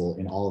accessible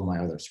in all of my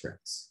other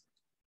scripts.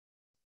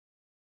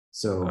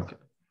 So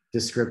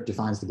this script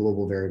defines the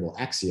global variable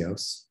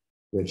axios,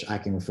 which I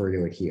can refer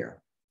to it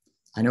here.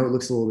 I know it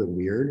looks a little bit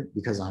weird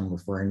because I'm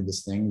referring to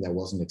this thing that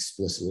wasn't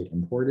explicitly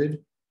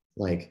imported.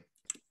 Like,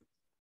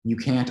 you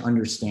can't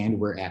understand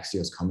where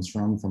axios comes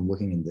from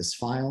looking in this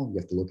file. You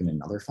have to look in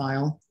another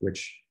file,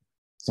 which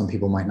some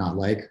people might not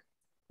like,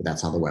 but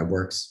that's how the web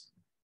works.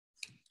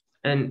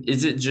 And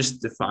is it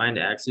just defined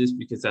axios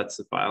because that's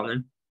the file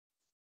name?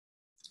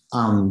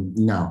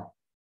 No.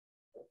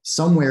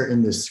 Somewhere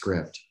in this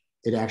script,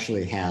 it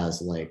actually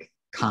has like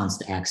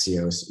const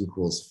axios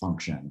equals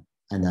function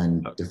and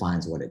then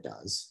defines what it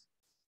does.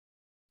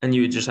 And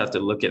you would just have to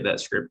look at that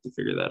script to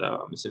figure that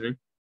out, I'm assuming?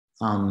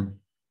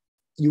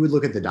 You would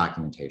look at the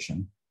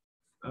documentation.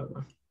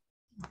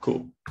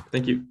 Cool.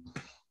 Thank you.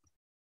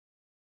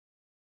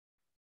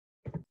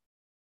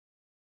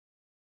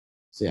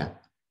 So yeah,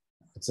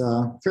 it's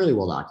fairly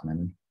well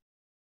documented.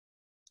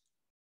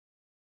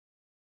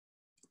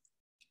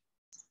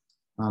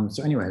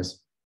 So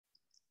anyways,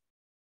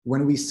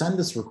 when we send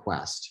this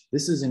request,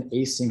 this is an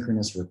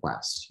asynchronous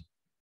request.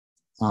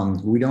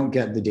 We don't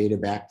get the data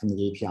back from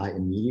the API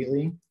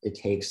immediately. It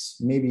takes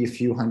maybe a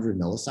few hundred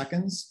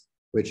milliseconds,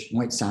 which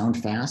might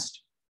sound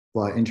fast,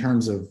 but in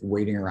terms of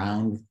waiting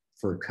around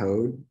for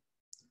code,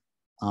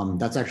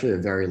 that's actually a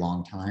very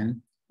long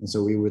time. And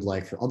so we would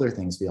like for other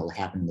things to be able to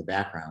happen in the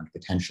background,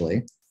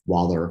 potentially,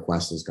 while the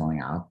request is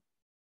going out.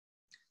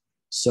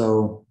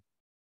 So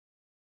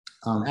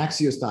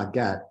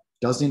axios.get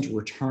doesn't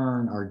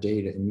return our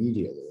data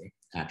immediately,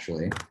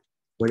 actually.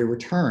 What it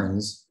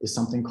returns is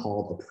something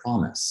called a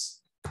promise.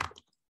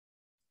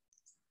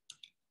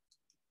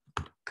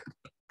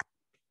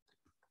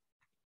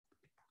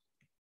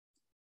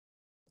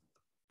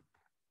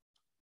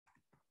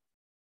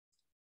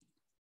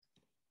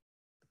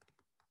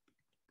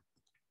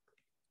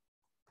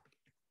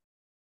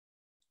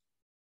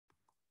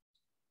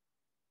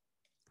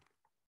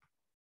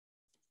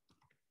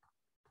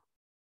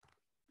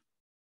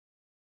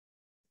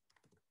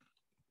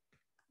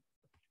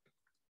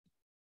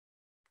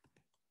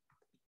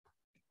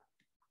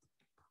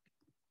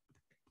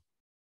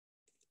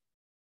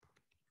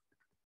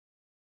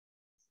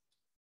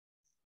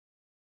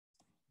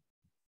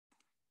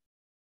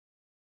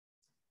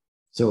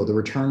 So the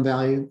return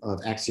value of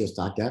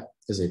axios.get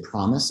is a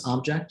promise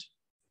object,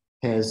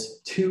 has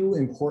two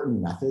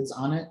important methods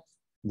on it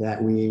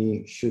that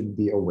we should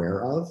be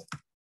aware of.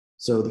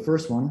 So the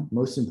first one,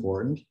 most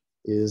important,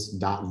 is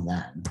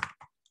 .then.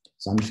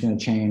 So I'm just going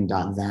to chain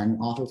 .then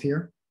off of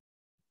here.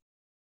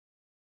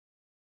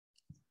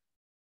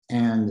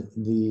 And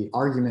the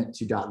argument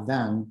to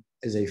 .then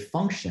is a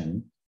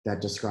function that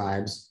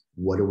describes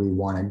what do we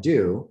want to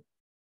do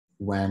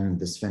when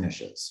this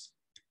finishes.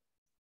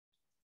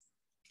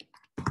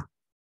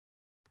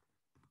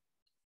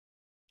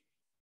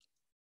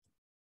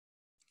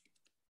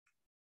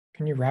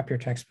 Can you wrap your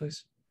text,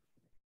 please?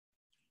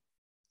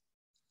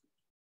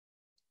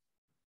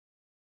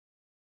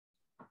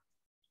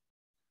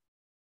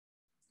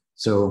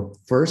 So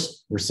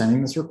first, we're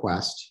sending this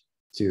request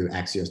to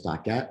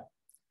axios.get.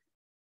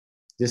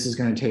 This is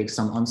going to take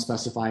some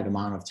unspecified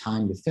amount of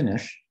time to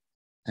finish.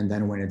 And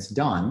then when it's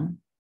done,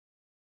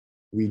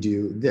 we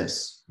do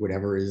this,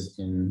 whatever is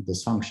in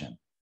this function.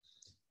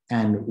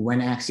 And when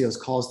Axios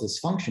calls this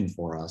function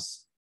for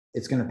us,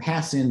 it's going to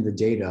pass in the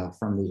data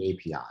from the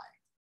API.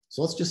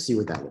 So let's just see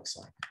what that looks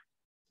like.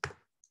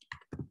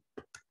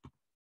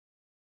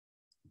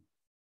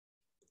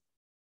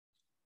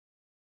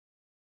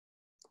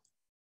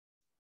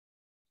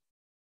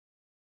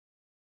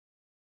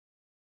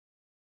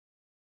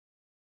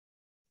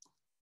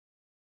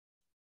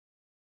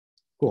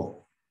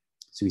 Cool.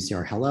 So we see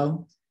our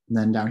hello, and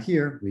then down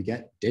here we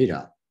get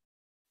data.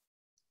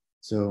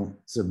 So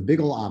it's a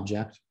big old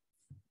object.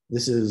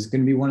 This is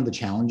going to be one of the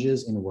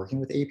challenges in working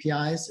with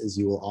APIs, is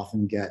you will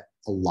often get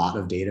a lot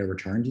of data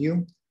returned to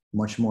you,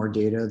 much more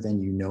data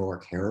than you know or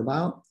care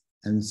about.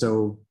 And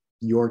so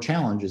your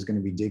challenge is going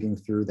to be digging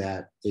through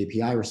that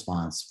API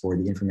response for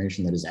the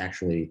information that is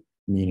actually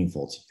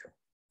meaningful to you.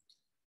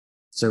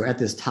 So at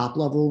this top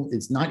level,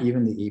 it's not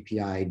even the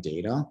API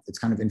data. It's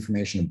kind of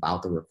information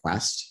about the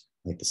request,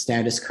 like the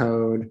status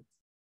code,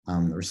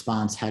 the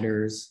response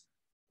headers.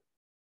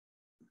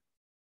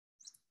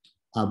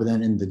 But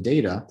then in the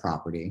data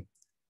property,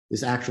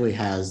 this actually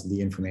has the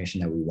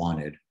information that we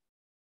wanted.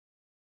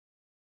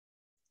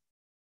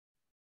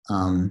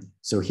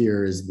 So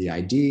here is the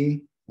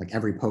ID, like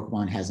every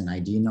Pokemon has an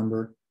ID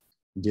number.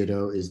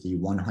 Ditto is the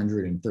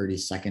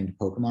 132nd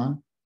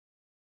Pokemon.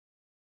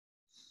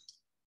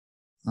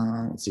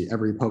 Let's see,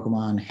 every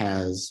Pokemon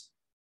has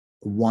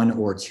 1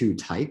 or 2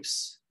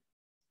 types.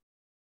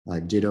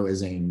 Ditto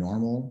is a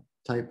normal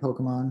type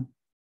Pokemon.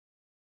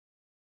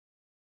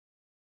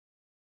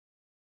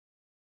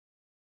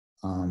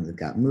 They've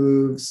got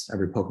moves.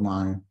 Every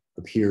Pokemon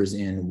appears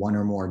in 1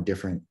 or more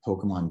different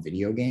Pokemon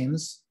video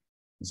games.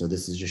 And so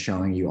this is just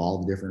showing you all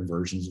the different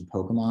versions of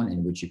Pokemon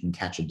in which you can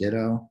catch a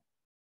Ditto.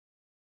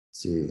 Let's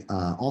see,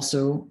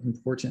 also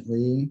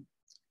importantly,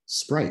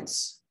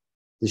 sprites.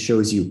 This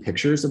shows you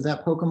pictures of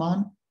that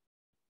Pokemon.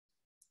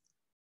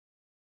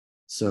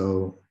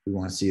 So we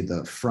want to see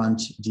the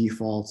front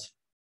default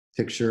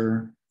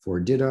picture for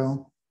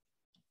Ditto.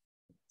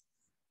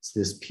 It's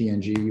this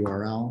PNG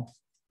URL.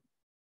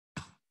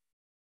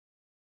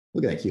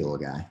 Look at that cute little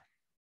guy.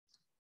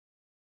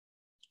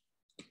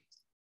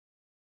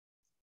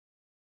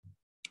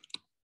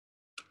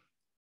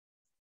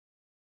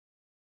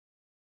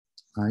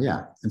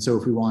 Yeah, and so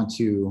if we want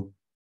to,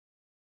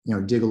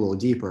 dig a little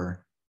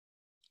deeper,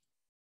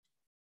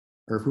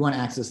 or if we want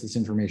to access this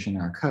information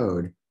in our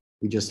code,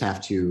 we just have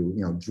to,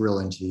 drill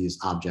into these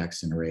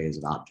objects and arrays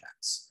of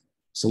objects.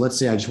 So let's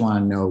say I just want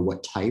to know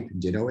what type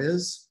Ditto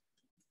is.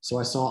 So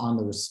I saw on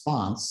the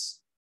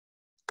response,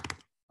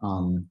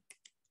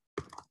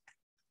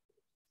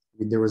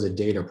 there was a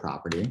data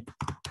property.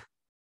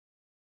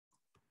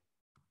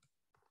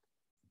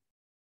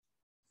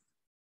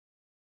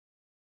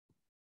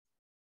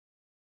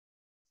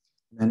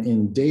 And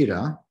in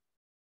data,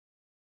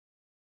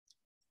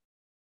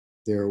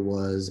 there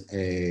was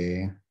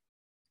a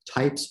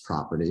types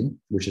property,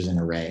 which is an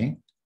array.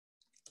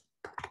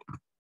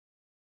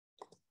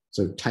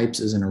 So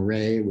types is an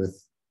array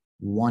with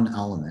 1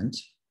 element,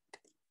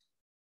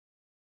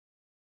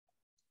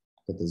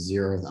 with the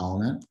 0th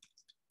element.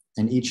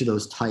 And each of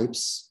those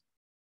types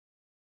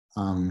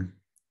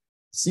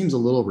seems a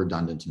little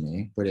redundant to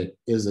me, but it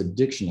is a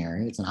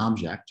dictionary. It's an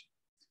object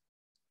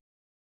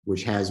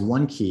which has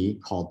 1 key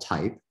called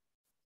type,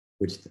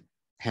 which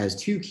has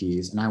 2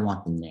 keys, and I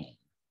want the name.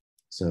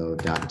 So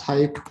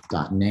 .type,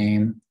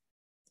 .name.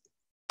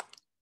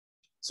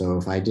 So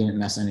if I didn't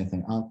mess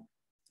anything up,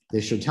 they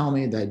should tell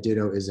me that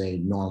Ditto is a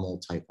normal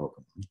type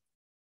Pokemon.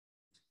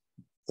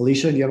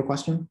 Alicia, do you have a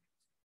question?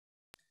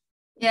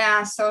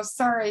 Yeah, so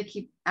sorry I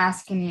keep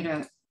asking you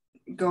to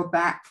go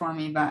back for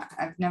me, but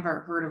I've never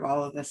heard of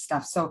all of this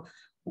stuff. So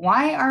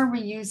why are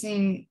we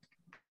using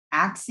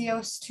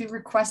Axios to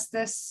request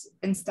this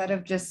instead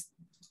of just,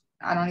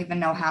 I don't even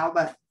know how,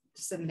 but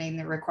submitting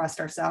the request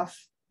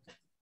ourselves?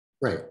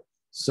 Right.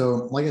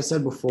 So like I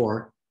said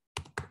before,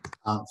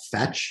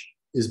 fetch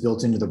is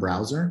built into the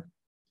browser.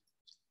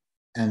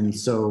 And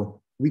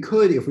so we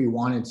could, if we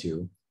wanted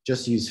to,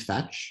 just use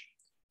fetch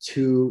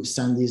to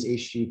send these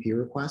HTTP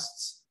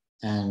requests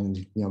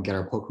and get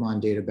our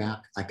Pokemon data back.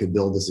 I could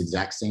build this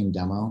exact same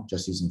demo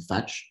just using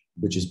fetch,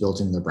 which is built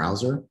in the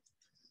browser.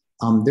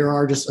 There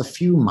are just a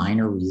few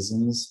minor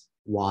reasons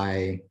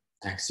why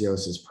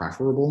Axios is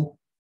preferable.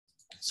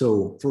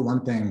 So for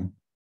one thing,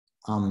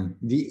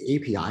 the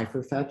API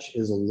for fetch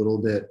is a little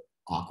bit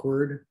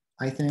awkward,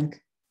 I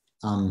think.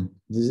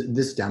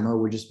 This demo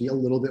would just be a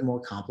little bit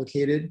more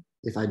complicated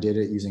if I did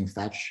it using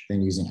fetch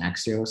than using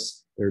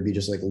Axios. There would be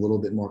just like a little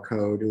bit more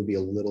code. It would be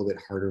a little bit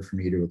harder for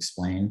me to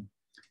explain.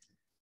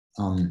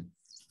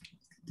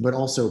 But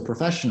also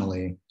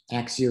professionally,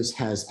 Axios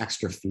has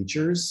extra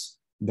features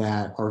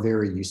that are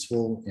very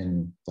useful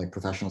in like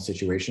professional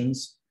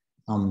situations.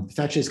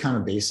 Fetch is kind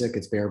of basic,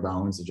 it's bare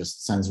bones. It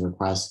just sends a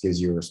request, gives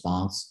you a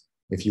response.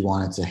 If you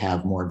wanted to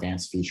have more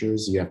advanced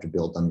features, you have to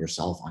build them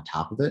yourself on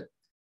top of it.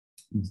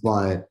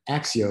 But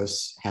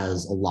Axios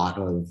has a lot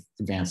of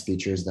advanced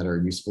features that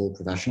are useful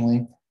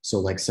professionally. So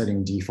like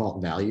setting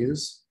default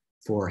values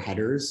for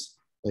headers,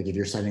 like if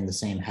you're setting the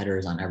same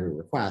headers on every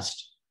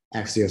request,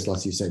 Axios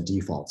lets you set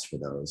defaults for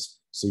those,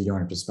 so you don't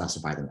have to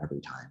specify them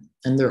every time.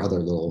 And there are other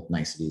little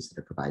niceties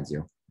that it provides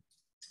you.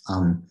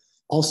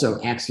 Also,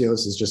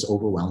 Axios is just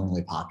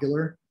overwhelmingly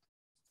popular.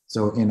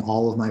 So in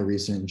all of my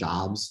recent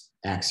jobs,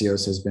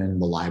 Axios has been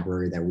the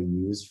library that we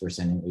use for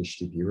sending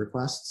HTTP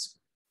requests.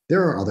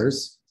 There are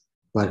others,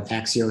 but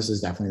Axios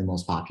is definitely the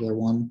most popular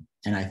one.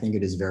 And I think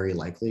it is very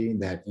likely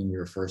that in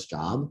your first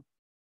job,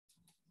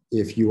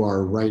 if you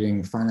are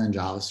writing front-end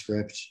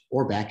JavaScript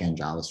or back-end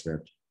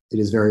JavaScript, it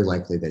is very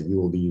likely that you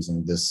will be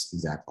using this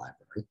exact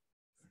library.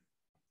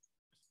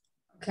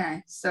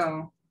 Okay,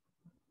 so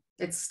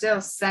it's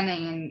still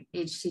sending an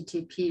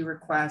HTTP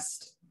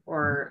request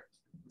or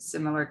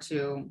similar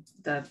to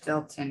the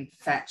built-in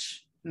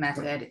fetch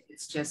method.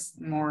 It's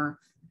just more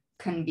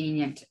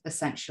convenient,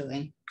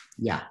 essentially.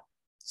 Yeah,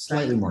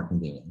 slightly more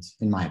convenient,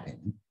 in my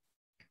opinion.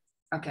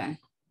 Okay.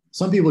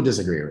 Some people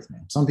disagree with me.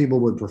 Some people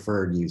would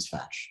prefer to use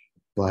fetch,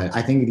 but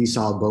I think if you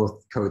saw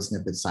both code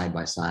snippets side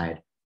by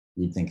side,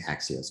 you'd think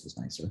axios was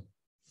nicer.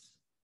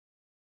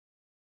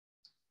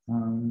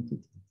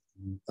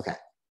 Okay.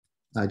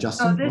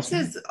 Justin? So this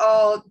is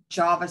all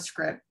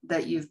JavaScript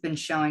that you've been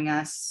showing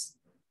us.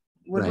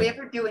 Would we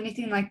ever do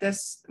anything like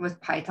this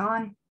with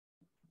Python?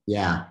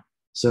 Yeah.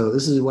 So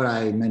this is what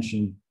I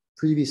mentioned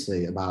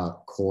previously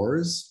about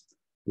cores,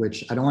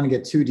 which I don't want to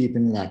get too deep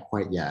into that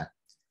quite yet.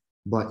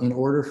 But in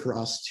order for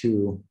us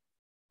to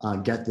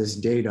get this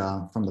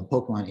data from the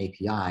Pokemon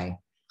API,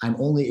 I'm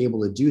only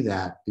able to do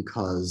that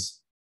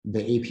because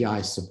the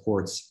API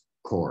supports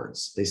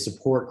cores. They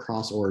support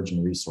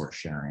cross-origin resource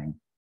sharing,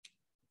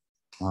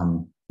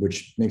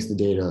 which makes the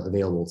data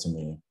available to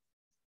me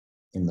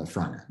in the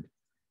front end.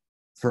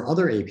 For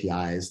other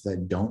APIs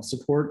that don't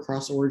support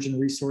cross-origin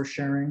resource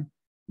sharing,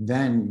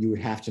 then you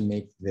would have to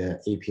make the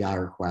API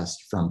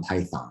request from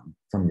Python,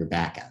 from your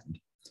backend.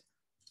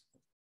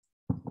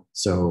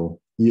 So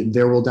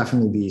there will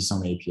definitely be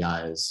some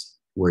APIs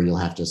where you'll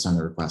have to send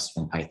the request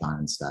from Python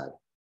instead.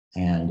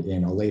 And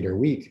in a later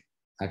week,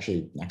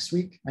 actually next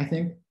week, I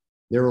think,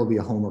 there will be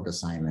a homework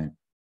assignment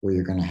where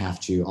you're going to have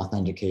to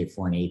authenticate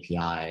for an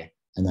API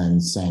and then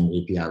send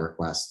API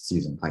requests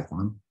using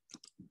Python.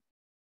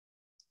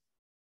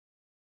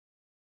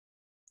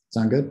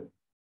 Sound good?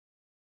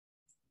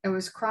 It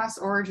was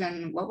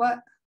cross-origin, what?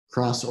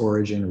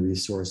 Cross-origin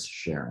resource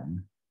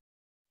sharing.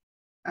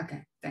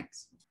 Okay,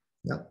 thanks.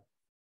 Yep.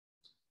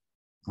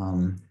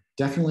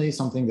 Definitely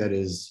something that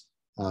is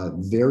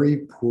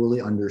very poorly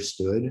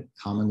understood,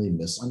 commonly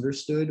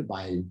misunderstood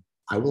by,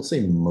 I will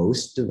say,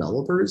 most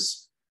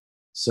developers.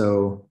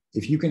 So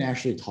if you can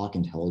actually talk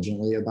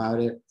intelligently about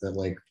it, that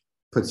like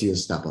puts you a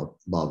step up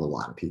above a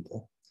lot of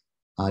people.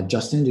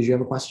 Justin, did you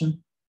have a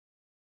question?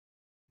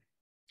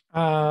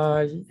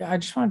 I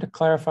just wanted to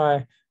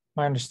clarify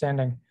my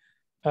understanding.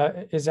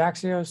 Is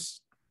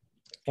Axios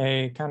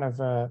a kind of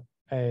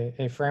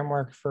a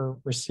framework for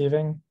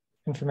receiving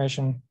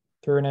information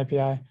through an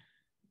API?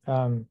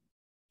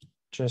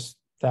 Just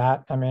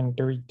that? I mean,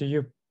 do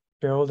you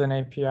build an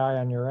API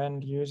on your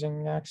end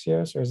using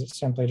Axios, or is it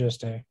simply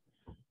just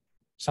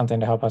something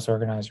to help us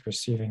organize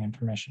receiving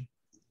information?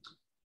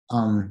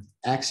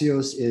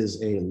 Axios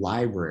is a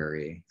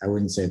library. I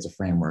wouldn't say it's a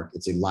framework.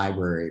 It's a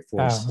library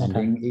for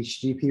sending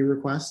HTTP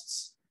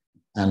requests.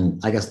 And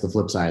I guess the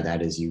flip side of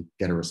that is you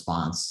get a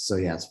response. So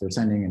yeah, it's for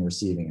sending and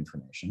receiving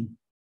information.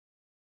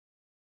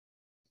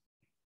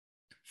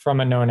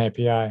 From a known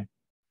API?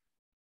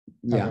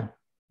 Yeah. Okay.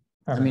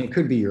 I mean, it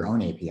could be your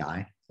own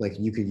API. Like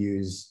you could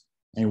use,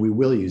 and we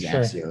will use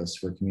Axios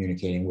for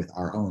communicating with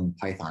our own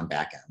Python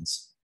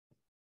backends.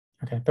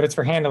 Okay, but it's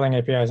for handling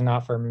APIs,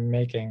 not for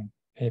making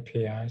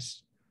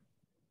APIs.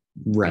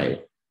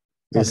 Right.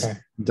 This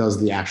does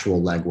the actual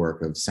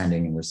legwork of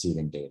sending and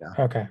receiving data.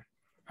 Okay.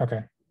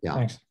 Okay. Yeah.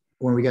 Thanks.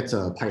 When we get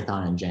to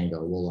Python and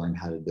Django, we'll learn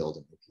how to build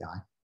an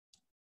API.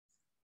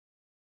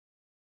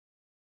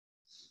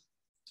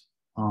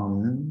 All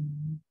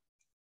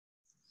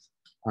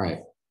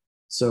right.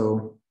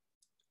 So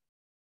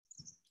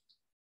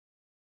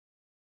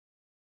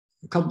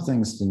a couple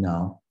things to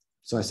know.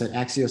 So I said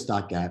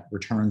axios.get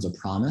returns a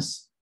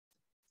promise,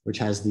 which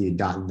has the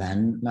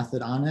 .then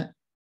method on it.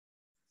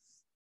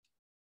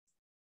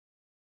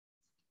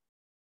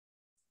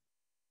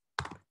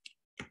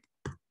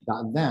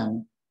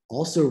 .then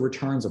also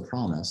returns a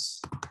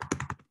promise.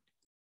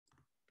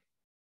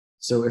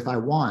 So if I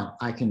want,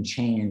 I can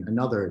chain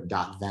another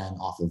 .then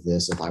off of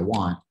this if I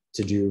want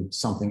to do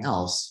something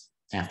else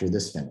after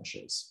this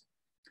finishes.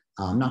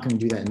 I'm not going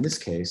to do that in this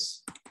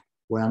case.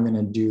 What I'm going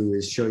to do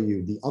is show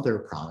you the other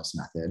promise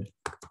method,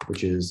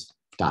 which is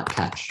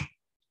 .catch.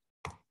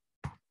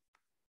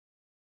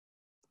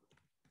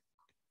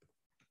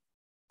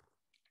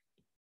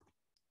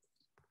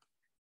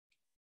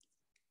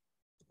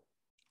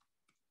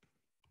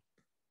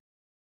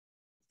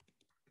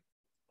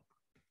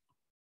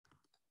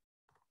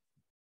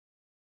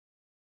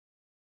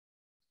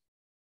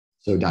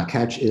 So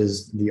 .catch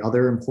is the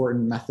other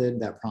important method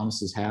that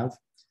promises have.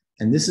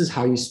 And this is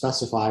how you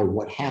specify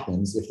what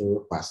happens if the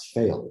request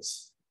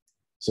fails.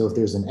 So if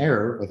there's an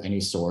error of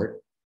any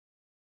sort,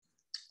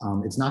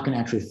 it's not going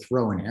to actually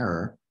throw an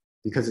error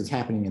because it's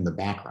happening in the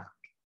background.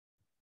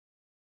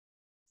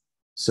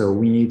 So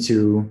we need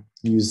to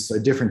use a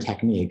different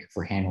technique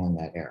for handling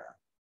that error.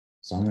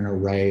 So I'm going to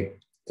write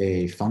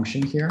a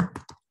function here.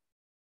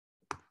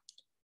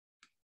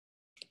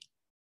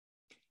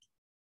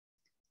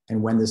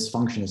 And when this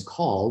function is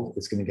called,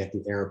 it's going to get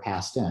the error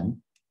passed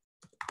in.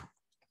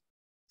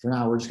 For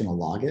now, we're just going to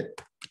log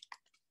it.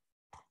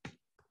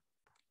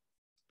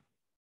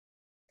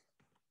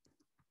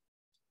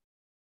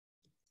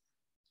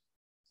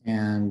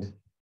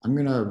 I'm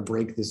gonna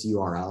break this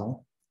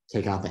URL,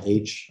 take out the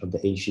H of the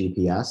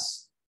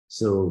HTTPS.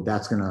 So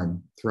that's gonna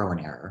throw an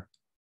error.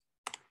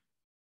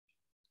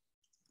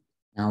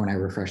 Now when I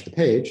refresh the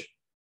page,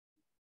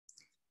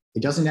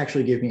 it doesn't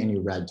actually give me any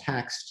red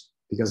text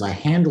because I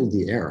handled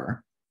the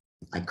error.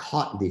 I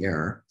caught the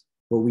error,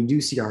 but we do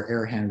see our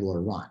error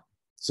handler run.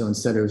 So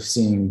instead of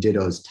seeing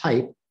ditto's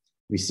type,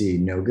 we see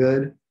no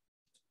good,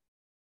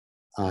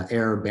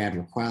 error bad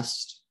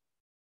request.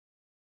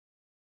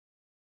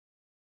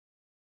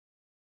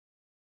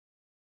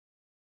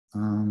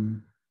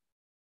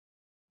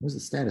 Where's the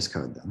status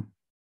code though?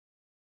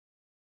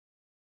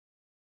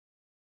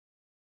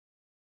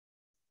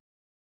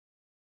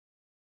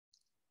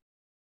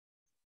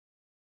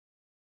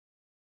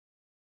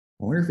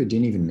 I wonder if it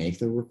didn't even make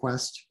the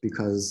request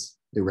because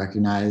they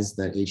recognize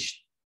that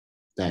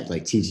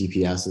like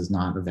TTPS is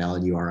not a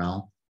valid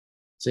URL.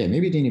 So yeah,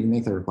 maybe it didn't even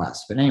make the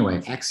request. But anyway,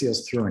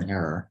 Axios threw an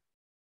error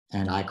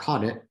and I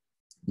caught it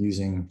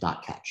using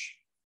 .catch.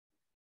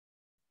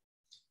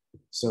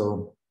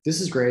 So this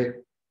is great.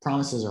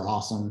 Promises are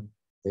awesome.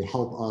 They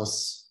help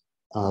us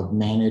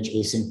manage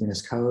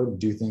asynchronous code,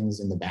 do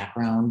things in the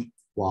background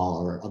while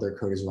our other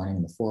code is running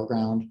in the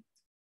foreground.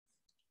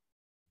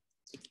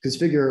 Because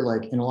figure,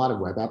 like in a lot of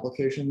web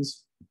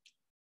applications,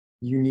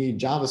 you need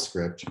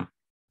JavaScript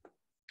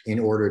in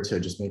order to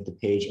just make the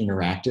page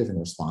interactive and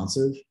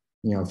responsive,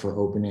 you know, for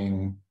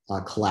opening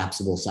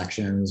collapsible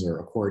sections or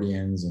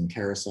accordions and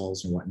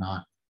carousels and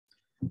whatnot.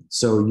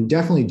 So you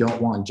definitely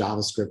don't want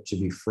JavaScript to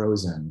be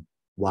frozen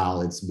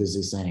while it's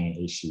busy sending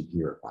an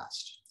HTTP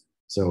request.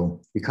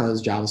 So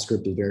because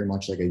JavaScript is very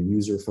much like a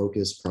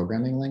user-focused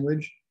programming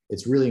language,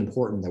 it's really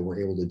important that we're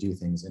able to do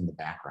things in the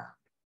background.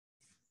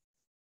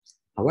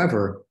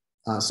 However,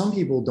 some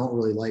people don't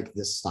really like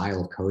this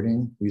style of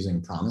coding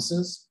using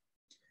promises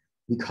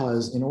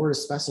because in order to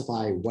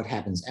specify what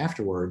happens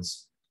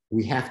afterwards,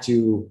 we have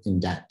to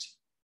indent.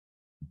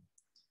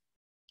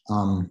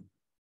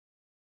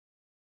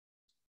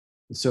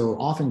 So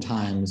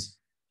oftentimes,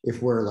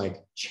 if we're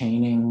like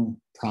chaining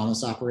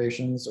promise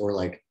operations or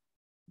like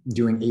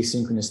doing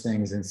asynchronous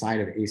things inside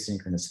of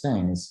asynchronous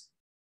things,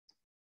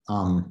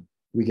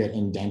 we get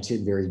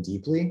indented very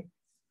deeply,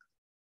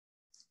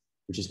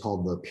 which is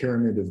called the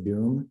pyramid of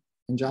doom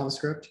in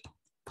JavaScript.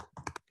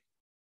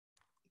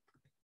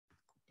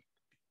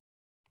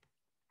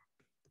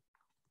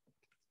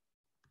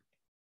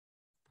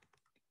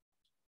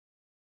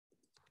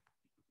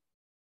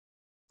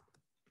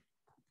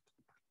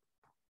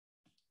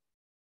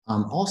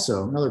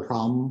 Also, another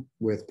problem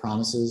with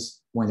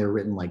promises when they're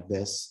written like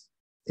this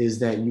is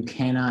that you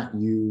cannot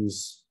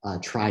use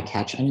try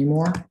catch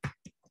anymore.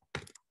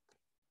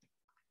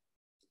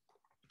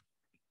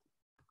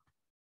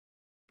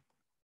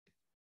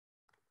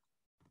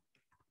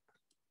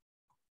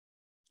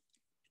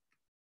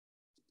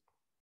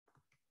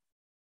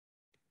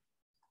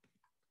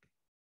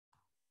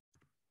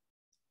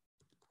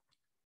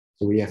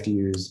 So we have to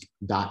use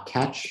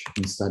 .catch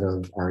instead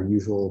of our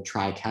usual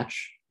try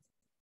catch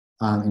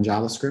in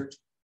JavaScript.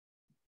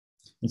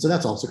 And so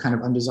that's also kind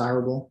of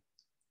undesirable.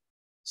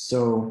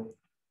 So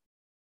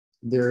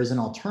there is an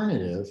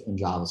alternative in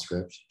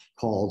JavaScript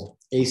called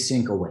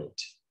async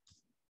await.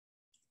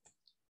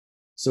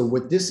 So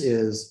what this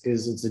is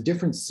it's a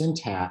different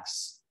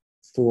syntax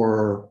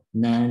for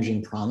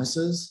managing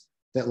promises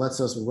that lets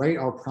us write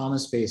our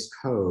promise-based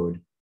code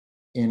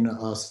in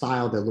a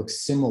style that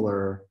looks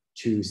similar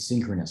to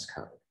synchronous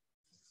code.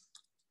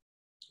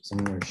 So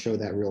I'm going to show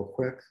that real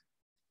quick.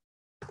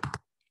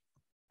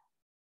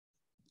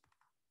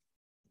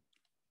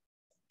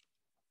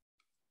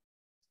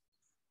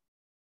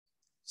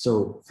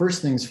 So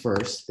first things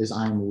first is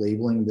I'm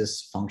labeling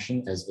this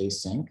function as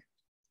async.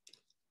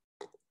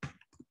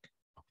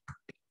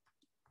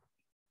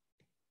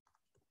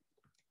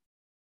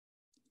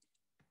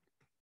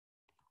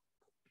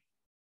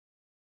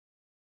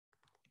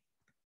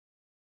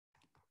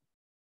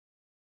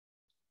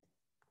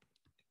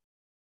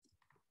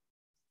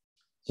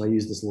 So I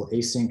use this little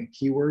async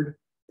keyword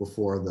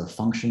before the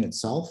function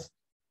itself.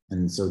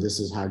 And so this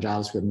is how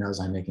JavaScript knows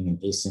I'm making an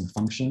async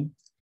function.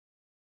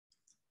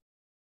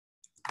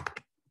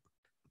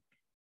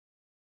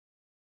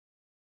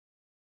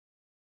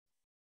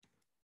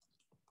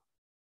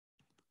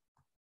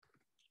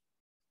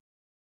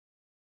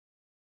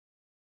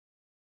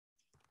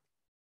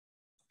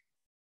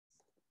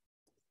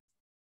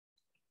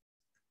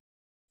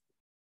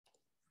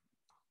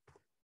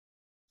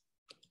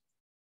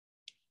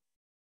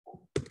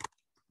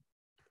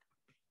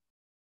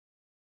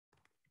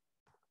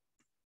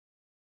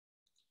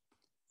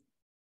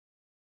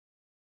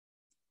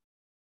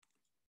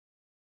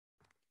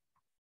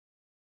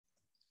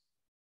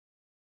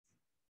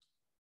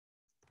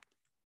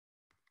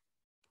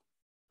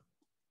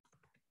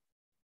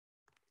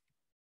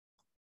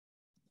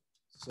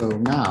 So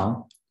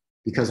now,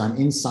 because I'm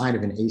inside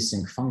of an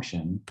async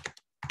function,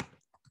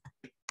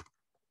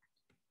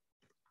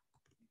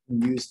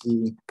 use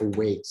the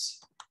await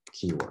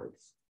keyword.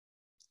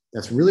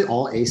 That's really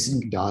all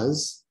async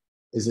does,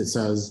 is it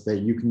says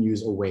that you can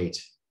use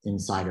await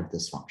inside of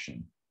this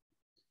function.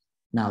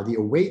 Now the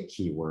await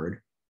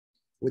keyword,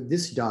 what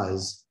this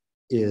does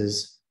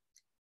is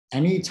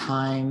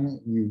anytime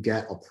you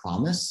get a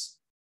promise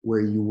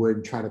where you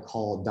would try to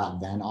call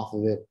 .then off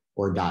of it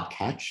or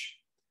 .catch,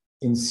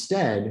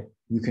 instead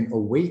you can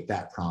await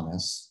that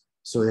promise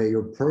so that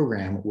your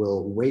program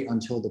will wait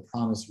until the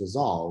promise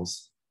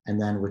resolves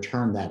and then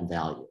return that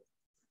value.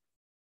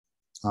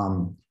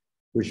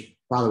 Which,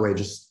 by the way,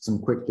 just some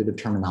quick bit of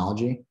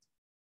terminology.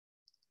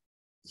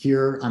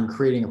 Here, I'm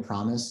creating a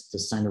promise to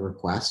send a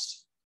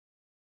request.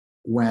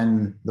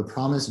 When the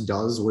promise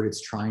does what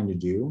it's trying to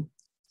do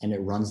and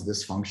it runs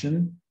this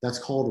function, that's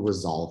called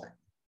resolving.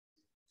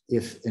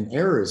 If an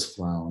error is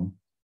thrown,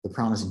 the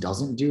promise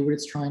doesn't do what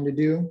it's trying to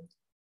do,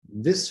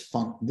 this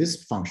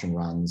function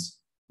runs,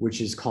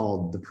 which is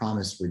called the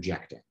promise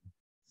rejecting.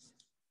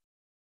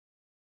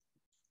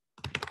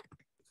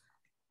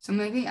 So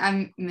maybe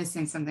I'm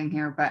missing something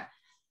here, but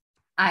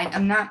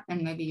I'm not,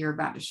 and maybe you're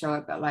about to show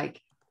it, but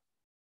like,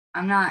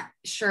 I'm not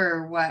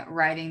sure what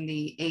writing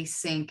the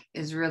async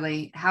is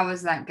really, how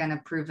is that going to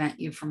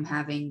prevent you from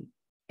having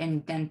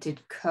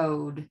indented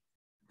code?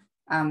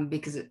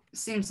 Because it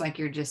seems like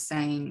you're just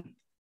saying,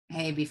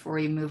 hey, before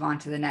you move on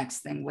to the next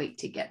thing, wait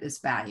to get this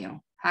value.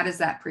 How does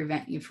that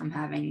prevent you from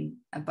having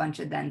a bunch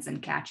of thens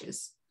and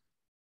catches?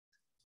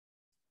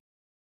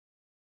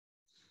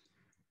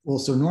 Well,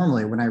 so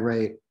normally when I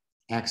write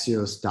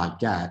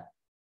axios.get,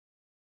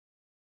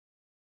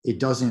 it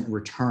doesn't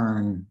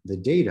return the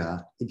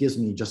data, it gives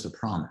me just a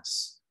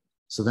promise.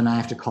 So then I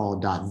have to call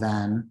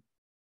 .then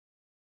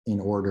in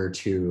order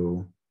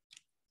to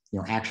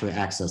actually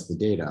access the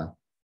data,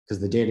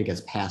 because the data gets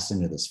passed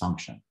into this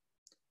function.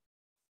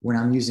 When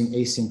I'm using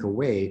async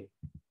await,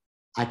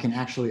 I can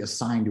actually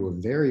assign to a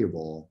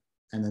variable,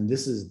 and then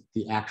this is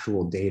the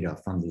actual data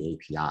from the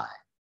API.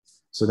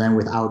 So then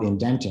without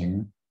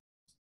indenting,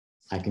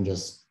 I can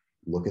just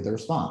look at the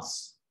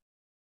response.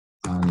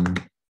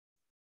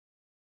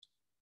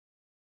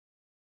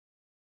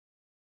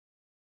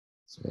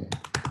 So,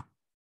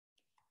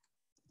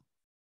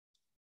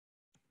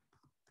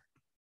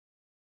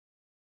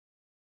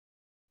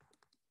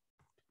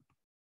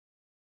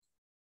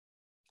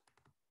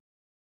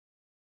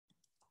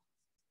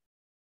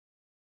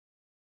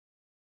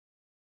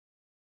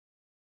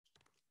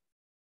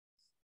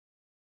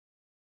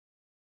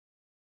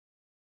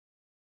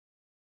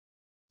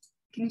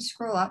 Can you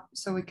scroll up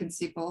so we can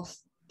see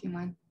both? Do you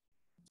mind?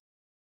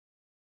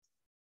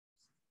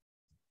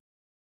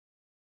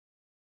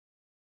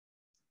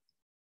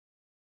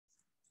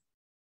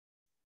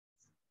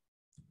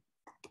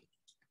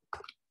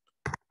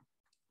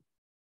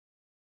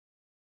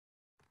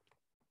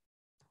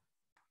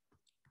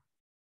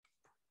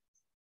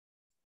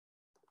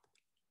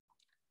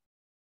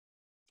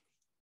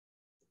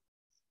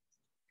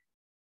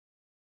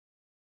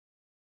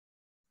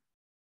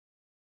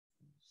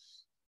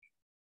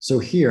 So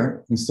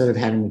here, instead of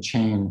having to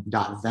chain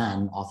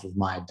 .then off of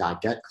my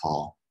 .get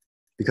call,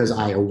 because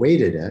I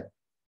awaited it,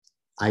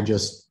 I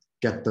just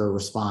get the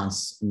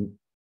response,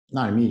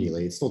 not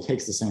immediately, it still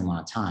takes the same amount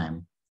of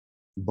time,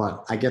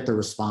 but I get the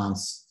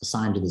response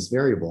assigned to this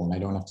variable and I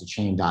don't have to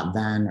chain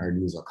 .then or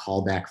use a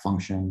callback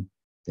function,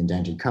 the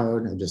indented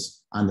code, and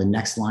just on the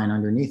next line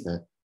underneath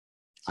it,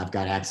 I've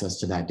got access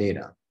to that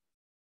data.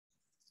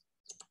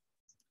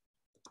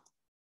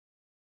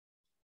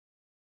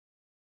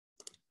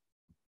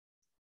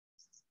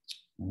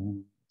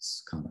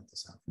 Let's comment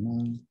this out for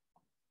now.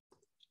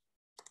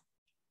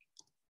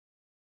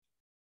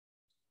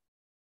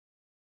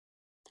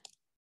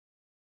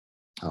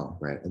 Oh,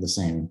 right, the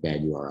same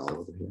bad URL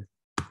over here.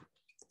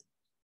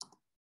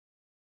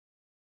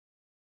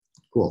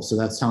 Cool, so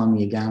that's telling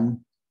me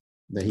again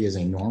that he is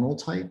a normal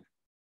type.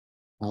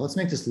 Let's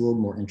make this a little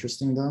more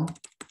interesting though. And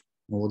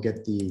we'll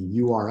get the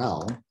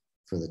URL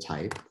for the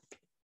type.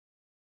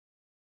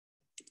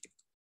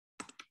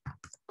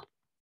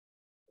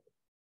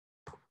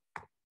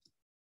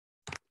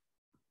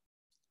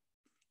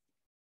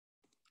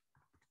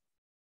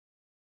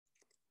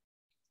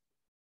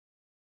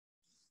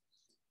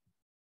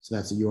 So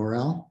that's a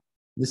URL.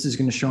 This is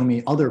going to show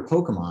me other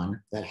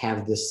Pokemon that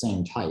have this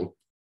same type.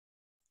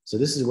 So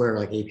this is where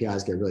like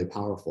APIs get really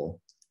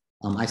powerful.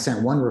 I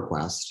sent one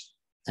request,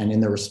 and in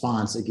the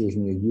response, it gave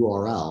me a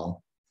URL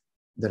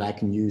that I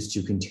can use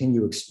to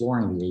continue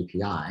exploring the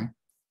API.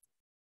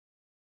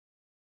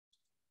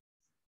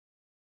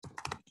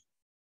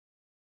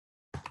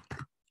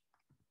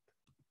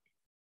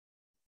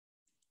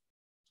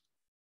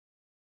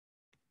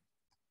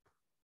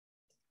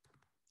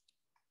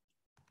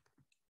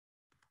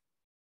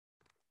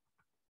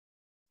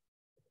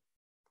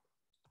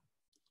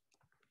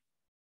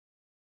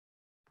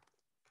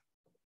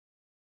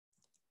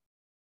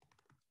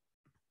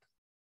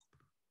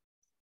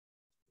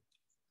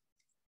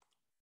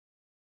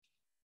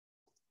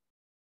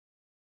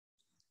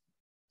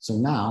 So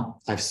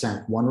now I've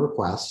sent one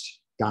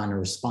request, gotten a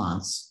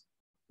response,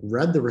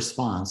 read the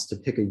response to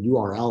pick a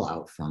URL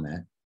out from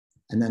it,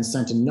 and then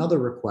sent another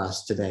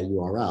request to that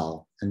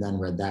URL and then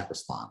read that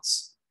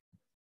response.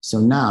 So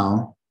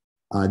now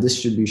this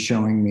should be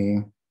showing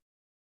me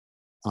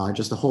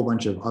just a whole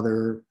bunch of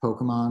other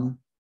Pokemon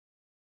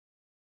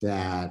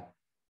that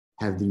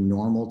have the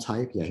normal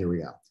type. Yeah, here we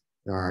go.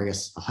 There are, I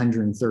guess,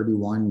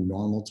 131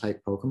 normal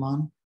type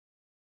Pokemon.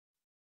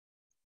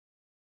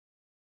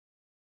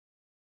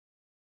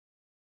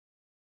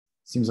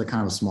 Seems like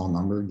kind of a small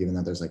number, given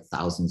that there's like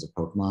thousands of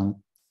Pokemon.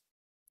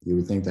 You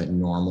would think that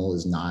normal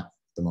is not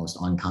the most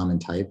uncommon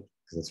type,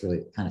 because it's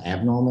really kind of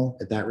abnormal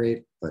at that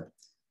rate, but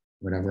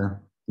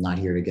whatever. I'm not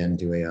here to get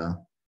into a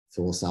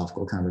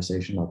philosophical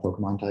conversation about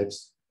Pokemon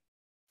types.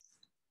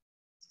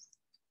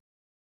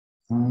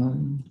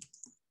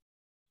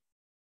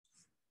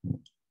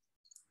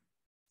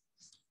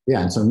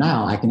 Yeah, and so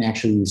now I can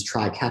actually use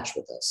try catch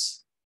with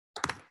this.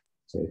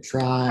 So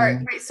try. All right,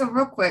 wait, so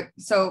real quick.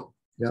 So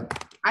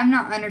Yep. I'm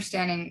not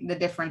understanding the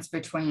difference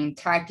between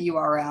type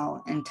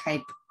URL and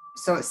type.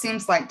 So it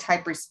seems like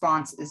type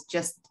response is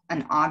just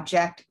an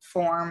object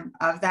form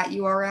of that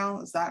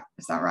URL. Is that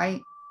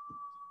right?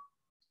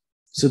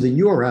 So the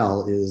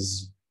URL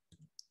is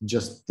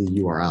just the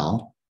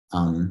URL.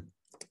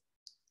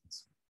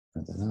 Let's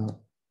print that out.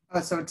 Oh,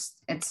 so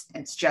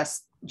it's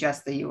just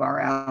the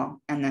URL,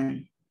 and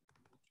then,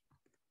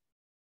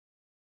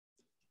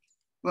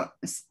 well,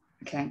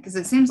 okay, because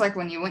it seems like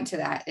when you went to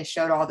that, it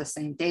showed all the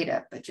same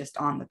data, but just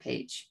on the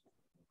page.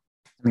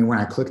 I mean, when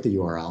I click the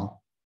URL.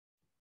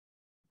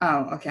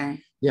 Oh, okay.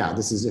 Yeah,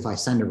 this is if I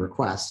send a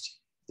request,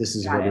 this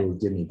is what it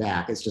would give me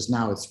back. It's just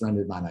now it's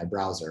rendered by my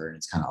browser and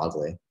it's kind of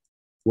ugly.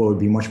 What would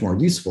be much more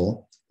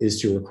useful is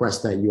to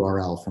request that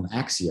URL from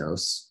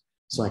Axios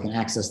so I can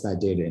access that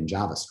data in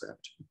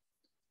JavaScript.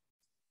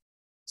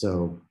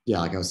 So yeah,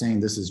 like I was saying,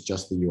 this is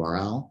just the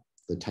URL,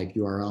 the type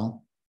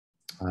URL,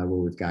 what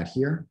we've got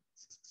here.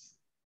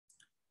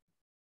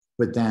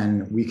 But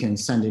then we can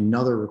send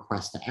another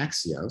request to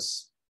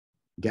Axios,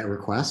 get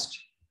request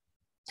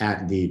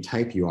at the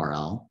type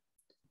URL,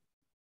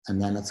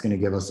 and then that's going to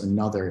give us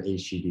another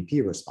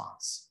HTTP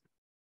response.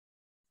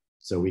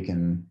 So we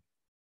can,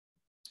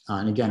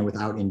 and again,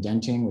 without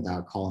indenting,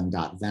 without calling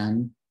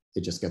 .then,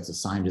 it just gets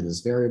assigned to this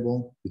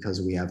variable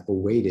because we have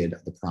awaited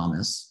the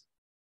promise.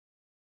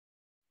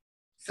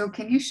 So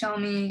can you show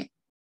me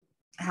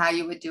how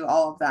you would do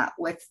all of that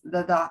with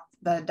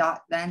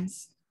the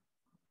 .thens?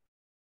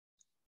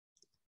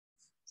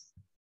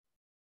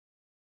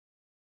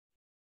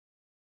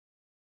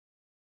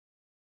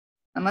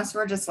 Unless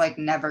we're just like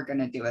never going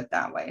to do it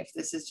that way.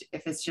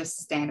 If it's just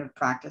standard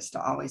practice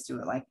to always do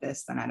it like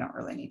this, then I don't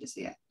really need to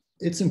see it.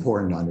 It's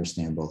important to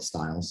understand both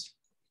styles.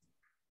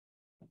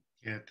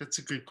 Yeah, that's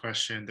a good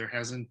question. There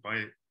hasn't,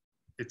 but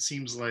it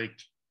seems like,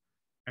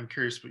 I'm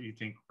curious what you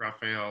think,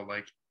 Raphael,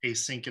 like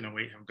async and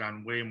await have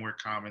gotten way more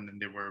common than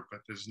they were,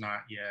 but there's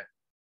not yet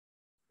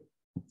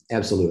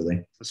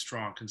Absolutely a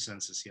strong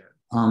consensus yet.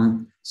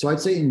 So I'd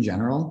say in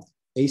general,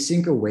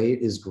 async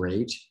await is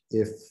great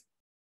if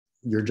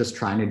you're just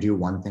trying to do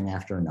one thing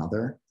after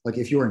another. Like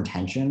if your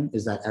intention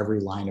is that every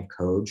line of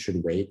code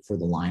should wait for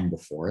the line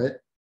before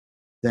it,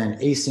 then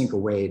async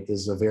await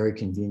is a very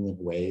convenient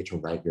way to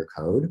write your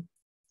code.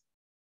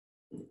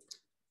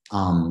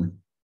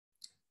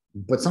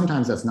 But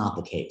sometimes that's not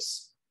the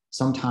case.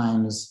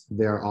 Sometimes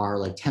there are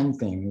like 10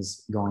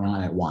 things going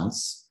on at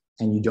once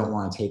and you don't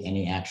want to take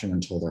any action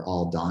until they're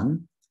all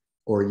done,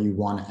 or you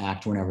want to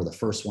act whenever the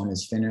first one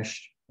is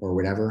finished or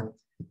whatever.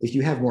 If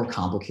you have more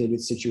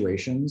complicated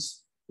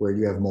situations where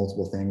you have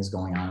multiple things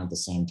going on at the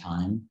same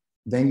time,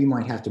 then you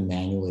might have to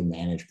manually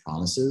manage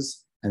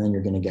promises, and then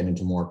you're going to get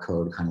into more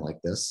code kind of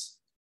like this.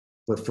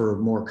 But for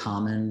more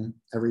common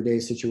everyday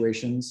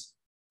situations,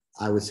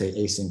 I would say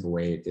async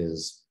await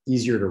is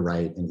easier to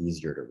write and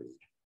easier to read.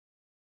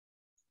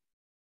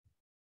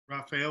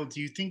 Raphael,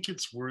 do you think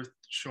it's worth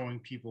showing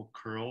people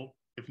curl,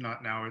 if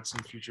not now at some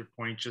future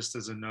point, just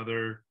as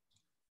another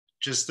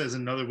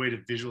way to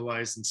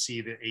visualize and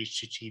see the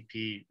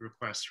HTTP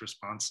request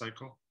response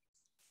cycle?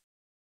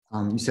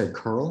 You said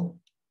curl?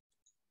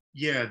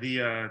 Yeah,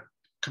 the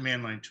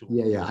command line tool.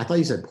 Yeah. I thought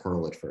you said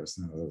Perl at first.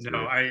 No,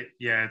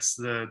 it's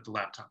the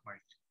laptop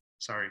mic.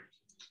 Sorry.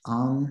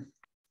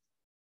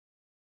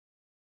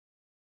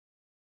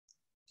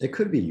 It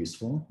could be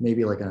useful,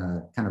 maybe like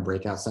a kind of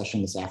breakout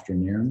session this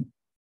afternoon.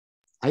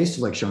 I used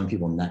to like showing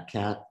people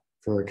Netcat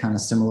for kind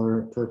of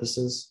similar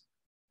purposes.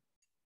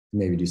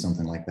 Maybe do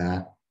something like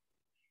that.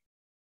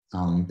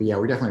 But yeah,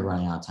 we're definitely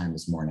running out of time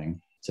this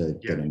morning to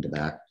get into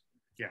that.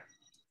 Yeah.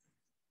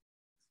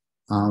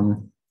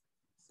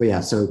 But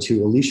yeah, so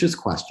to Alicia's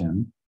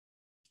question,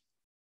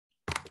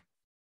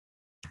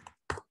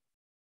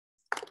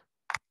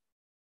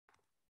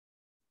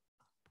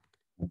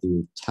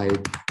 the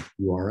type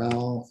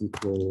URL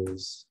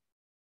equals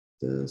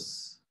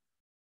this.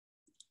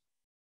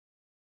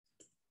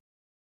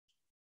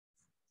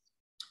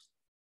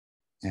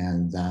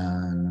 And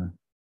then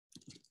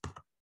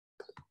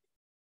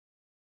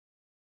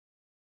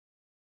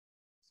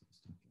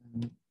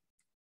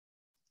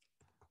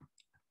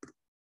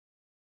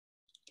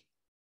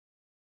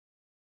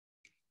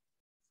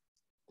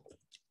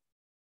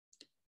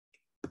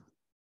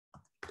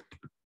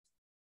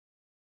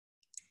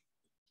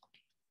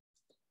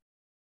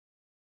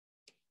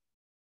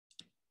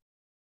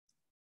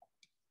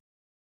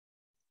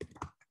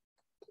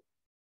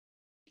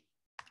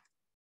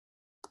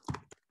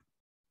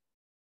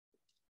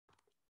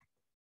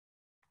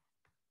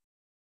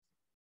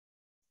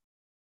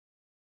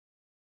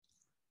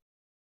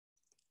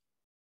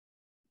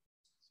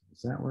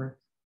Does that work?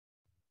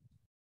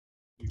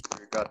 You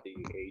forgot the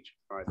age.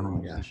 Oh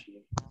my gosh.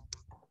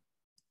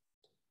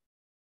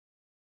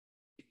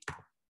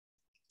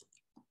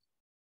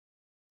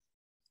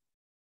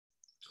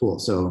 Cool.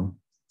 So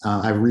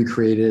I've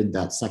recreated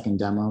that second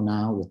demo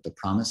now with the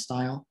promise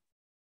style,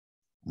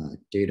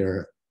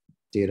 data,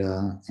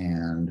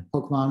 and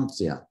Pokemon.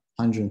 So yeah,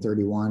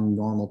 131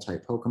 normal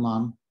type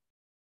Pokemon.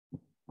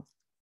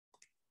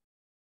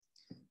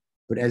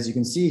 But as you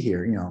can see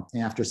here, you know,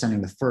 after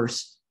sending the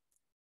first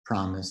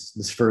promise,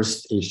 this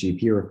first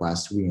HTTP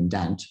request, we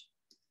indent.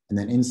 And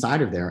then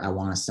inside of there, I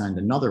want to send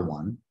another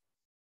one.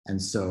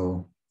 And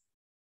so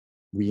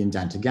we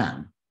indent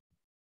again.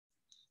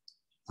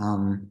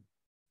 And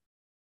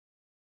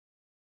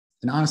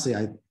honestly,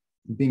 I'm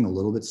being a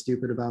little bit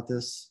stupid about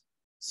this.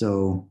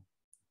 So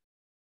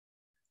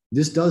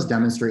this does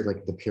demonstrate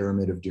like the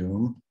pyramid of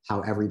doom,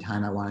 how every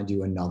time I want to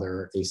do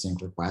another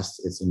async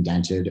request, it's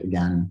indented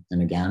again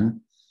and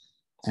again.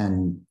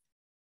 And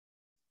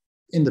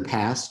in the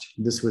past,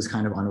 this was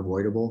kind of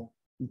unavoidable.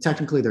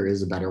 Technically, there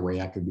is a better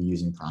way I could be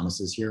using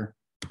promises here.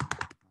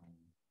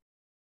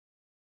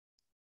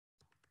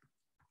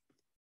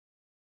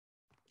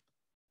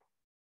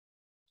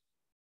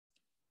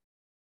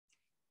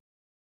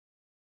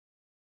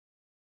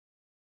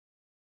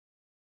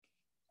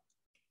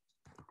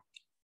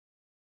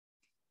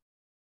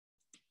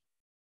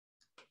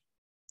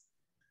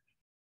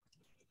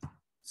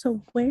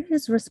 So where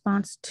is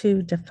response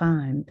to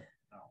defined?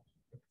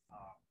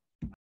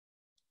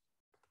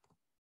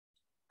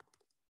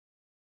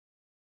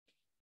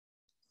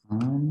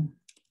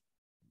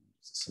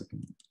 Just a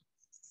second.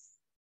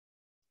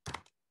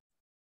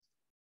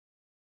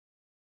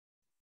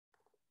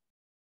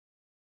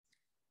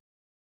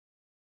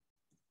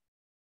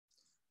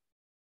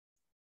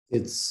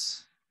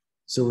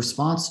 So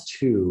response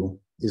to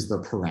is the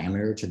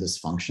parameter to this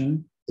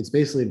function. It's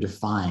basically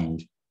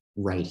defined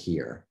right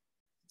here.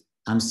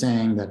 I'm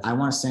saying that I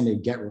want to send a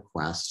GET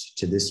request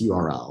to this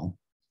URL,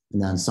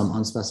 and then some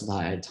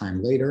unspecified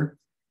time later,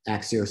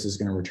 Axios is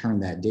going to return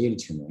that data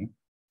to me.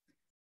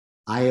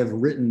 I have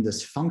written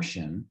this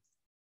function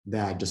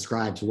that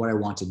describes what I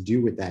want to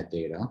do with that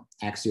data.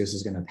 Axios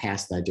is going to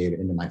pass that data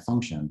into my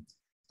function.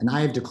 And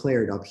I have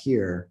declared up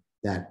here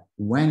that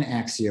when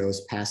Axios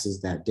passes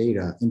that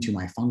data into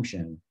my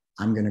function,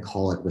 I'm going to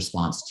call it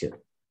response to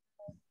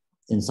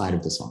inside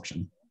of this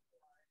function.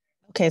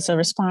 Okay, so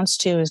response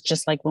to is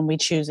just like when we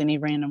choose any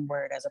random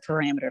word as a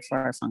parameter for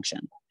our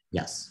function.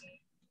 Yes.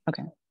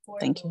 Okay,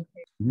 thank you.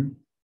 Mm-hmm.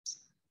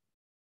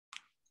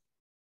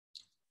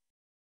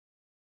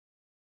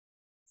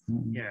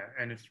 Yeah,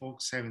 and if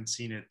folks haven't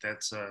seen it,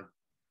 that's a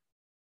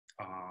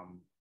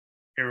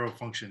arrow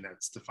function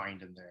that's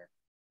defined in there.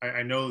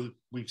 I know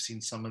we've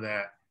seen some of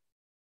that.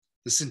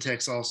 The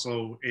syntax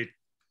also, it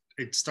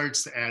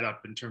starts to add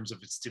up in terms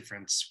of its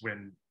difference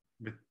when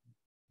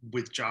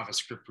with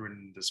JavaScript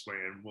written this way,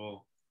 and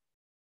we'll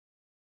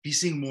be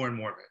seeing more and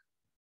more of it,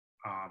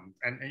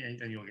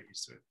 and you'll get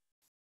used to it.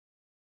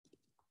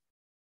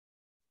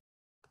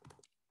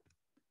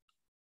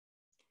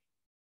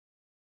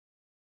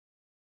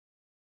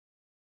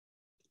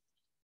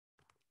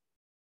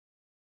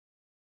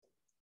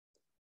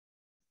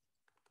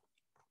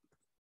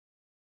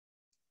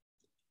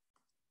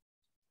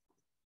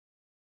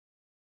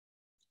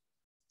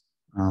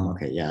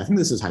 Okay, yeah, I think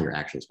this is how you're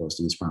actually supposed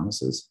to use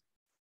promises.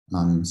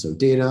 So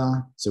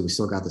data, so we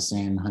still got the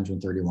same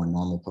 131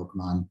 normal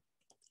Pokemon.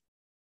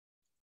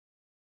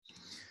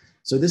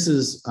 So this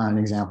is an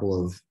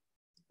example of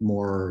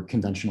more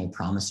conventional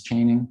promise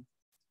chaining.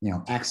 You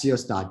know,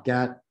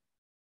 axios.get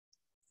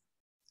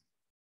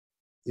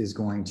is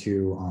going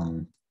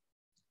to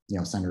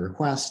send a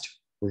request.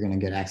 We're going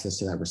to get access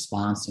to that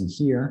response in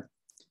here.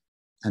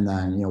 And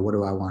then, what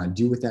do I want to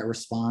do with that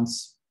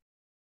response?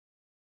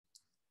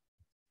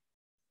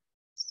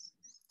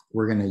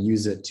 We're going to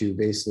use it to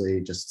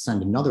basically just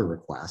send another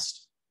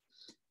request.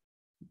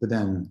 But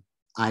then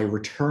I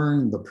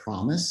return the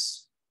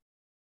promise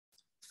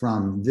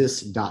from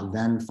this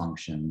 .then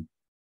function,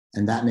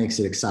 and that makes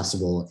it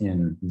accessible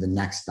in the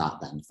next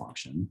 .then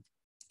function.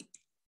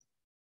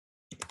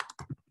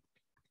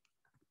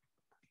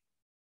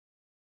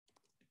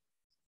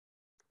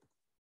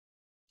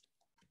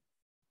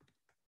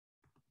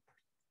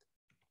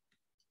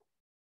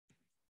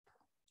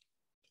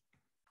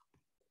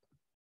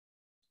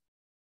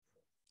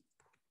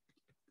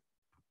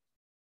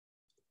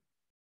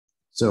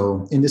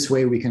 So in this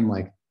way, we can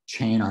like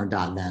chain our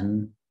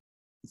 .then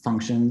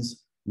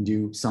functions,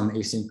 do some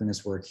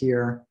asynchronous work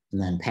here,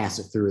 and then pass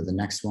it through the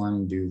next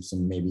one, do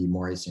some maybe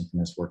more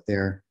asynchronous work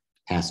there,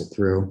 pass it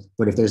through.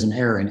 But if there's an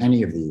error in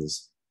any of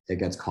these, it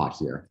gets caught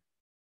here.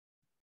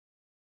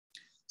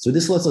 So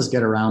this lets us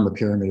get around the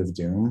pyramid of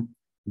doom,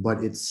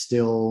 but it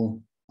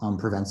still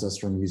prevents us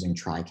from using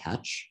try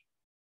catch,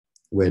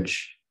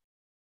 which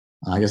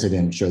I guess I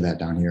didn't show that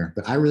down here,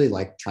 but I really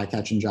like try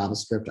catch in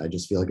JavaScript. I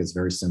just feel like it's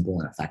very simple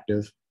and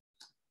effective.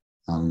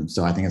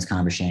 So I think it's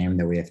kind of a shame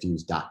that we have to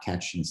use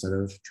 .catch instead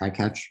of try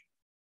catch.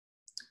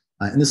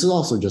 And this is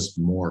also just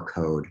more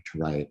code to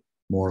write.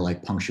 more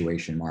like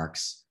punctuation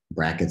marks,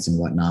 brackets and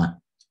whatnot.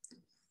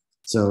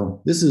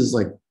 So this is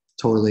like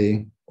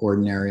totally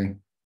ordinary,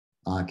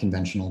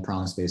 conventional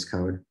promise-based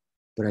code.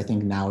 But I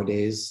think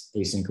nowadays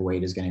async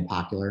await is getting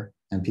popular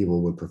and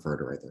people would prefer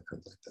to write their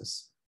code like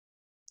this.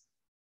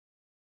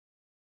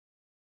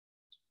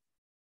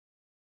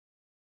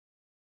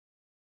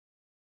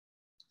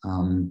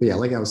 But yeah,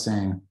 like I was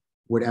saying,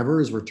 whatever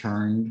is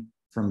returned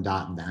from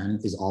 .then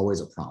is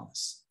always a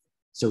promise.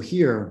 So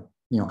here,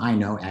 I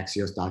know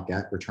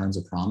axios.get returns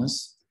a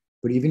promise,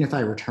 but even if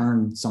I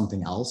return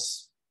something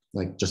else,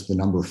 like just the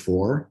number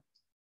 4,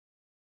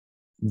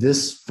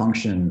 this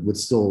function would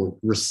still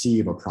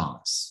receive a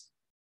promise.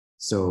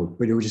 So,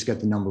 but it would just get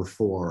the number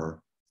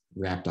 4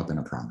 wrapped up in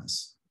a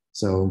promise.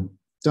 So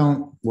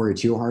don't worry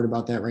too hard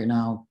about that right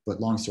now, but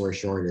long story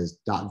short is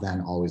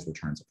 .then always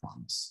returns a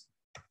promise.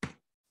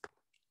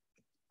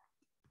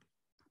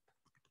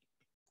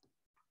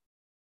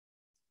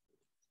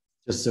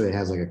 Just so it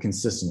has like a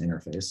consistent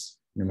interface,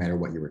 no matter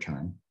what you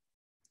return.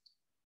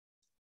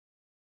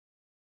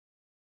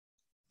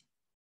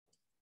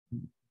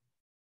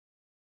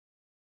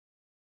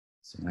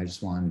 So I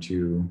just wanted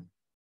to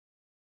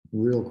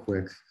real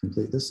quick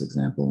complete this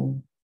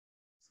example.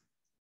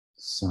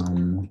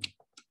 Some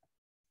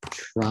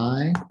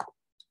try.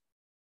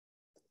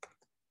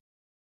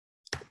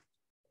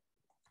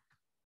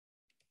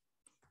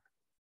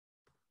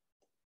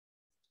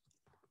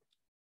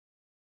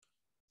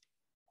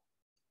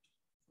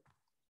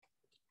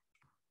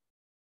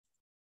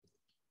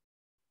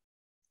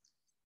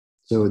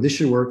 So this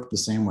should work the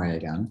same way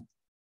again.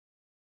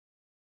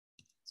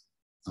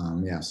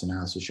 Yeah, so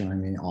now it's just showing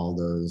me all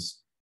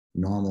those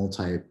normal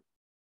type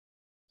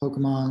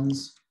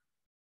Pokemons.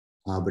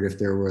 But if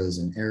there was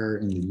an error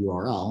in the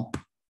URL,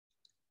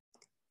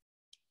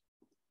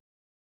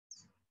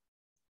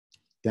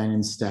 then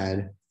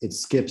instead it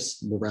skips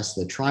the rest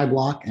of the try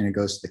block and it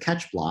goes to the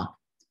catch block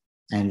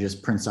and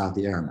just prints out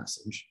the error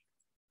message.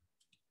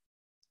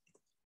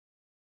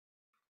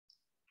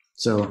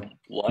 So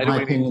in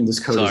my opinion, this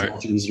code is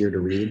much easier to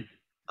read.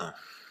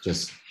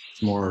 Just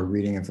it's more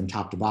reading it from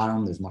top to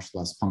bottom. There's much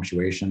less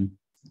punctuation.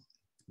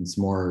 It's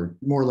more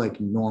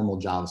like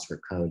normal JavaScript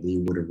code that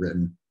you would have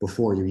written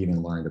before you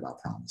even learned about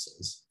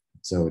promises.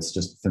 So it's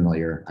just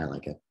familiar. I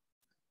like it.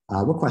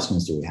 What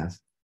questions do we have?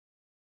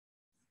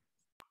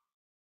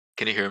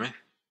 Can you hear me?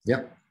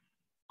 Yep.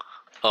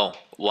 Oh,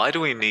 why do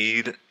we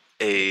need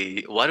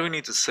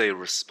to say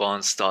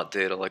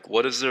response.data? Like,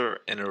 what is there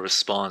in a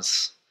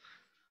response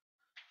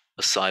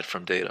aside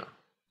from data?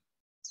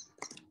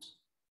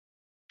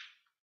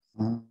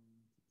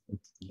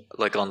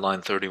 Like on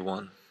line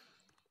 31.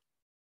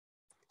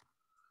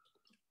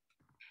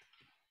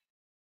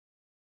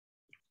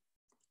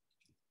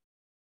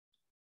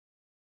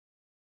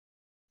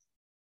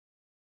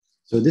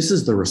 So this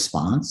is the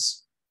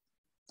response.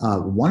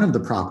 One of the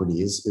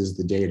properties is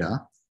the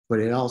data, but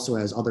it also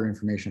has other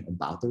information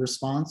about the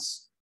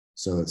response.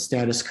 So it's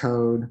status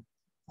code,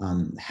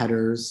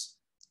 headers.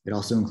 It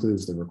also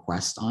includes the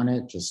request on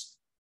it, just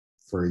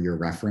for your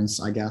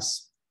reference, I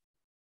guess.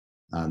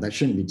 That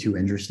shouldn't be too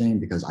interesting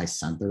because I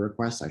sent the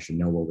request. I should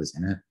know what was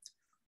in it.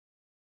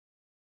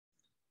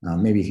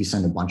 Maybe if you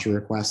send a bunch of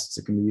requests,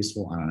 it can be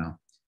useful. I don't know.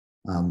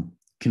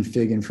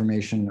 Config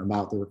information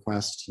about the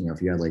request,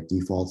 if you had like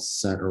defaults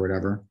set or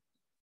whatever.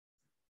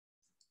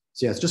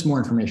 So yeah, it's just more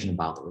information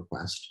about the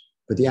request,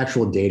 but the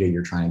actual data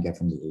you're trying to get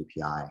from the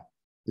API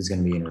is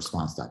going to be in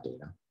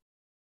response.data.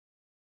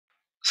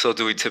 So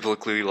do we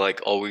typically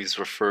like always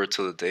refer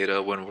to the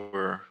data when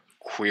we're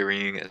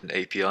querying an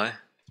API?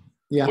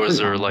 Yeah. Or is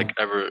there like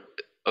ever,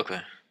 okay,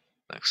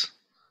 thanks.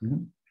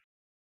 Mm-hmm.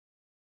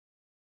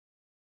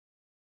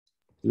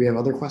 Do we have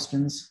other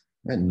questions?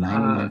 We had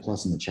 91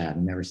 plus in the chat. I've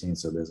never seen it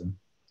so busy.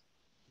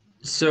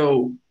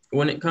 So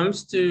when it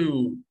comes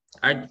to,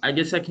 I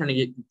guess I kind of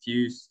get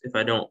confused if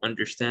I don't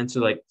understand.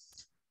 So like,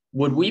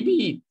 would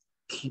we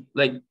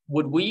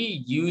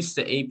use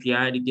the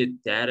API to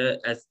get data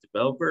as a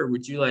developer? Or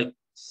would you like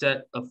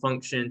set a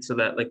function so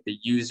that like the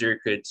user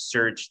could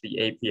search the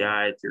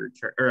API to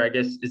return, or I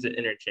guess, is it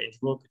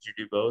interchangeable? Could you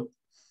do both?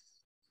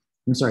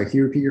 I'm sorry, can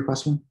you repeat your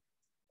question?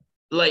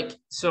 Like,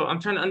 so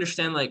I'm trying to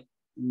understand, like,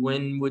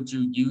 when would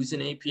you use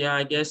an API,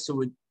 I guess?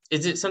 So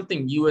is it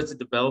something you as a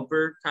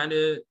developer kind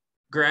of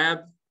grab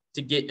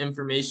to get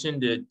information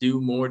to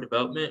do more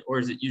development, or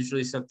is it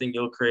usually something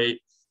you'll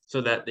create so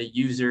that the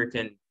user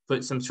can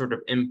put some sort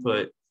of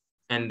input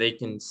and they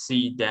can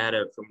see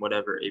data from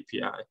whatever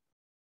API?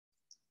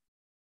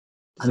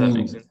 Does that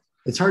make sense?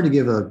 It's hard to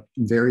give a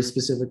very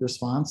specific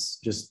response.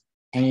 Just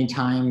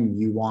anytime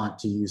you want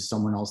to use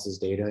someone else's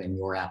data in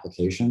your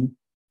application,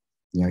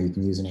 you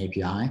can use an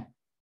API.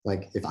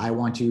 Like if I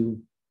want to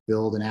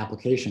build an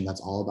application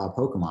that's all about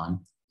Pokemon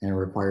and it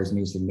requires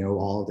me to know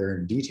all of their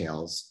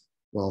details,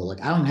 well,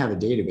 like I don't have a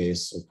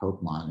database of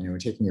Pokemon and it would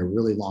take me a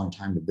really long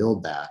time to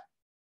build that.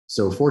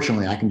 So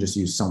fortunately, I can just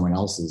use someone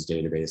else's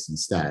database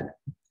instead.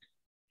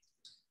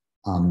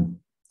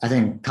 I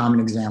think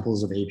common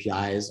examples of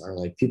APIs are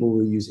like people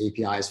will use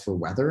APIs for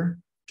weather,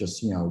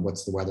 just,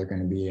 what's the weather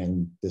going to be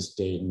in this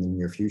date in the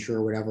near future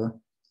or whatever.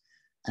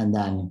 And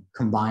then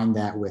combine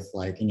that with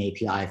like an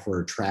API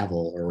for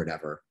travel or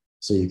whatever.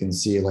 So you can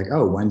see like,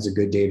 oh, when's a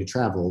good day to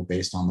travel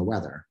based on the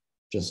weather?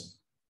 Just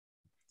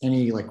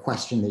any like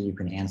question that you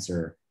can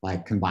answer by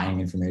combining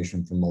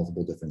information from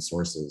multiple different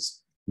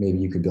sources. Maybe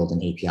you could build an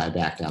API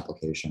backed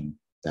application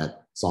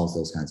that solves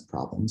those kinds of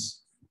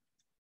problems.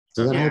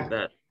 Does that help?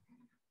 That.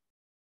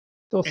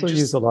 It's also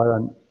used a lot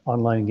on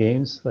online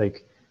games.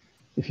 Like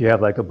if you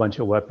have like a bunch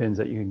of weapons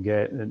that you can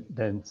get, and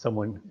then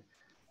someone,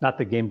 not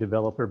the game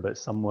developer, but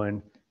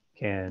someone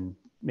can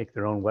make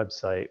their own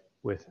website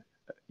with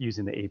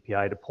using the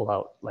API to pull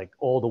out like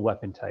all the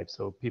weapon types,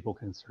 so people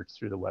can search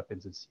through the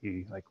weapons and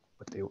see like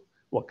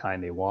what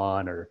kind they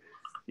want, or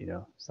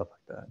stuff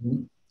like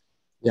that.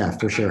 Yeah,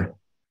 for sure.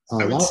 A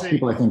lot of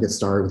people, I think, get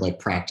started with like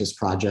practice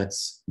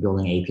projects,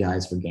 building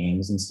APIs for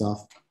games and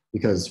stuff,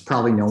 because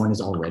probably no one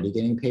is already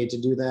getting paid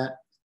to do that,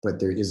 but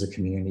there is a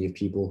community of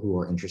people who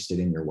are interested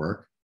in your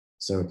work.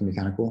 So it can be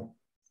kind of cool.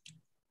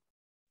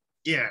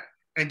 Yeah,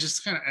 and just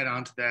to kind of add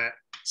on to that.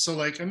 So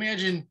like,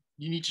 imagine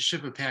you need to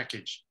ship a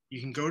package. You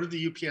can go to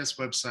the UPS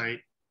website,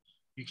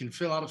 you can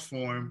fill out a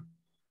form,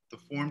 the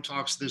form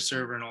talks to the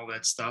server and all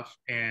that stuff,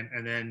 and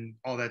then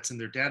all that's in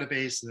their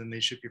database, and then they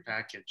ship your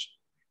package.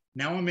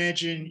 Now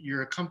imagine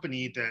you're a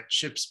company that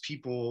ships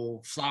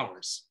people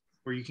flowers,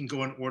 where you can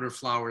go and order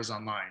flowers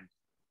online.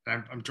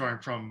 I'm drawing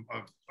from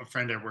a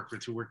friend I worked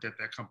with who worked at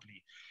that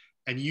company.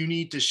 And you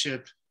need to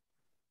ship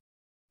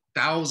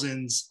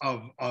thousands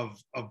of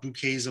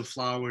bouquets of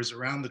flowers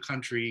around the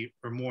country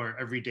or more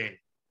every day.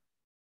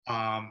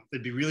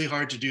 It'd be really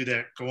hard to do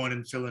that, go on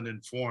and fill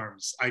in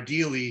forms.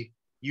 Ideally,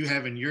 you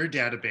have in your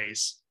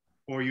database,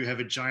 or you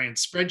have a giant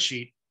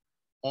spreadsheet,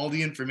 all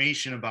the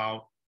information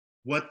about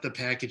what the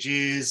package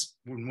is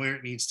and where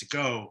it needs to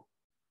go.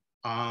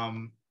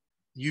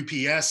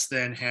 UPS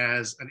then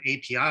has an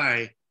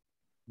API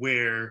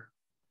where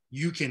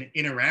you can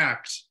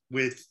interact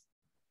with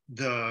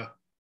the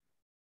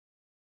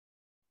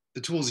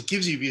tools it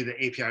gives you via the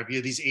API,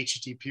 via these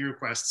HTTP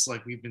requests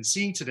like we've been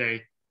seeing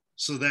today,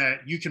 so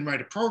that you can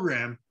write a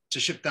program to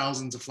ship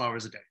thousands of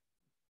flowers a day.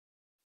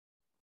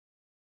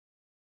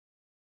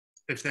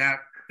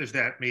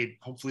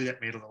 Hopefully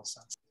that made a little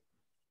sense.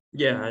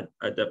 Yeah,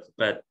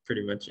 that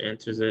pretty much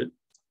answers it.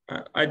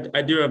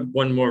 I do have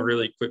one more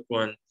really quick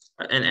one.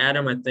 And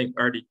Adam, I think,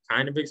 already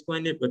kind of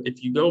explained it, but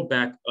if you go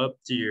back up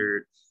to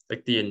your,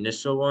 like the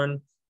initial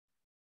one,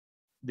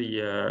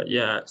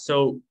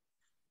 so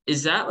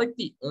is that like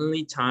the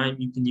only time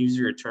you can use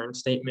your return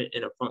statement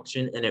in a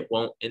function and it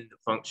won't end the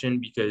function?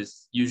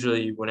 Because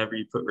usually whenever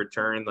you put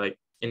return, like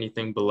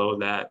anything below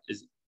that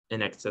is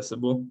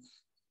inaccessible.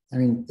 I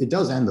mean, it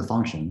does end the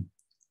function.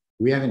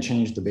 We haven't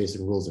changed the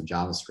basic rules of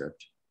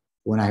JavaScript.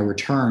 When I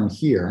return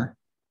here,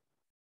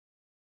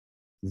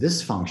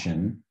 this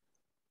function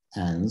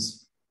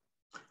ends.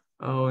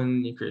 Oh,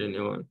 and you create a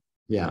new one.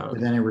 Yeah, but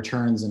then it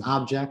returns an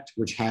object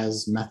which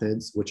has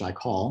methods which I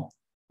call,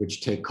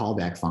 which take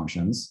callback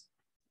functions.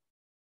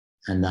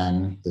 And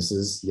then this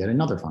is yet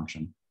another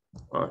function.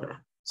 Okay.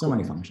 So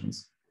many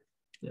functions.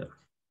 Yeah.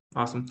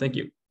 Awesome. Thank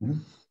you.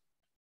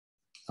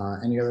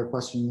 Mm-hmm. Any other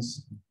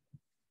questions?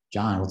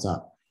 John, what's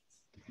up?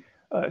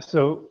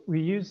 So we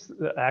use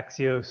the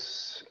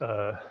axios.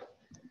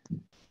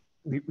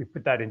 We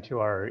put that into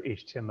our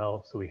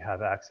HTML, so we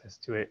have access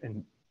to it.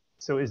 And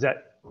so is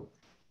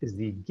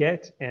the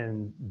get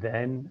and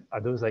then,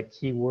 are those like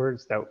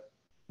keywords that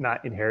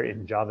not inherent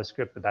in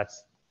JavaScript, but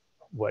that's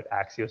what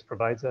Axios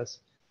provides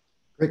us?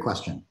 Great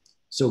question.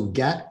 So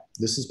get,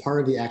 this is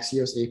part of the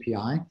Axios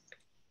API.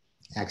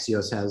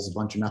 Axios has a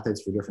bunch of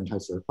methods for different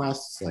types of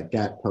requests, like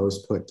get,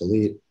 post, put,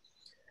 delete.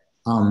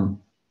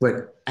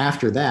 But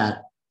after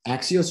that,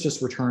 Axios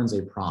just returns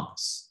a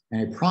promise.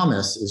 And a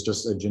promise is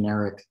just a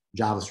generic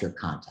JavaScript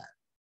concept.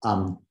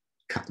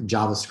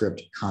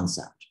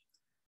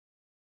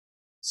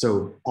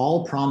 So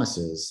all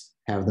promises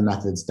have the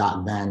methods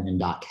 .then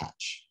and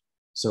 .catch.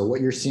 So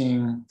what you're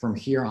seeing from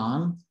here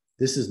on,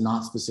 this is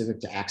not specific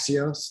to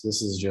Axios.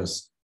 This is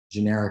just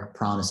generic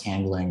promise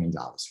handling in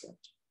JavaScript.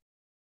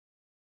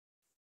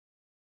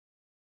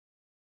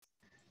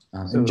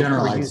 In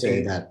general, I'd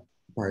say that,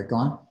 all right, go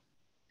on.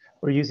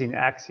 We're using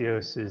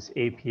Axios's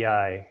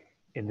API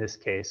in this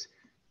case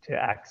to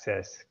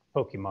access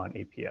Pokemon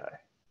API.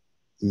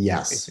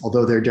 Yes, basically.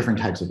 Although there are different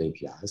types of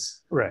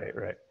APIs. Right.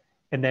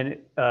 And then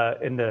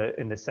in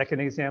the second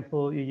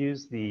example, you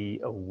use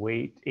the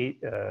await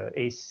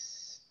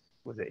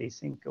was it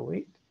async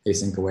await?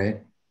 Async await.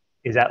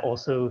 Is that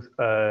also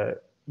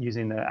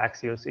using the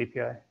Axios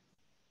API?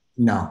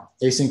 No,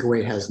 async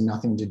await has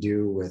nothing to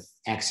do with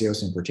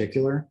Axios in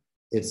particular.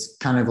 It's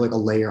kind of like a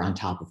layer on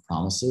top of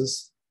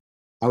promises.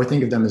 I would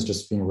think of them as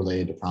just being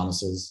related to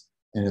promises,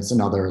 and it's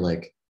another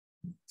like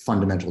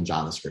fundamental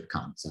JavaScript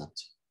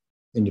concept,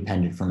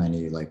 independent from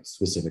any like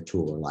specific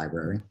tool or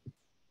library.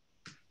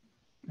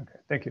 Okay,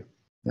 thank you.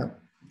 Yep.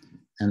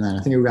 And then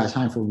I think we've got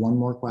time for one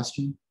more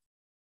question.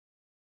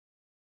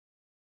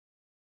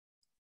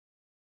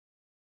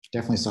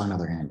 Definitely saw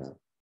another hand up.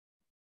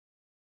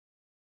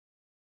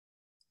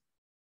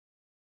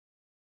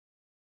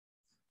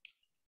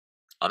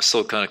 I'm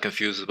still kind of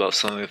confused about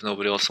something if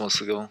nobody else wants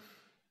to go.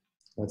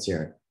 Let's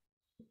hear it.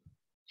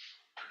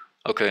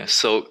 Okay,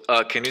 so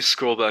can you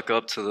scroll back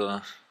up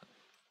to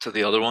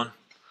the other one?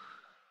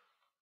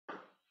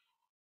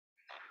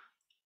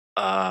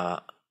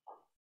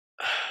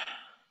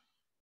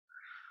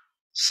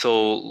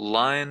 So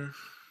line,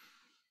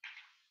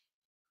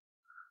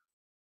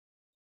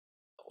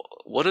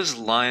 what does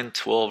line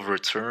 12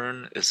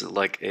 return? Is it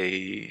like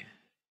an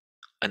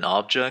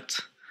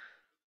object?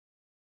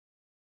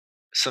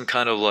 Some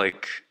kind of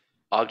like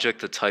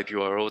object to type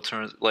URL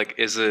returns? Like,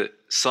 is it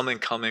something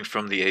coming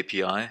from the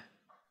API?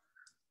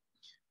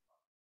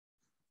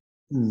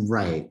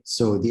 Right.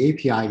 So the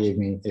API gave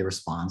me a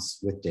response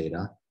with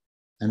data.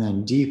 And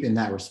then deep in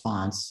that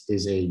response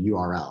is a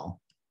URL.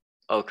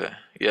 Okay,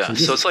 yeah.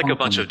 So it's like a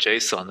bunch of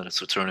JSON that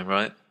it's returning,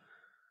 right?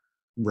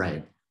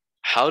 Right.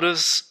 How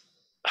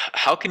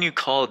can you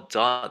call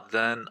dot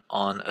then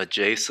on a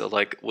JSON?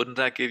 Like, wouldn't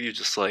that give you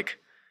just like,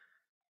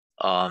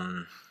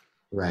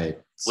 right.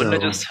 Wouldn't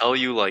it just tell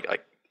you like,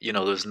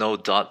 there's no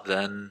dot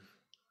then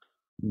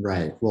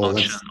right. Well,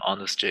 function on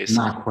this JSON?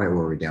 Not quite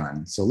what we're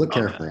doing. So look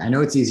carefully. I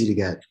know it's easy to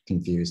get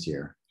confused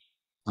here.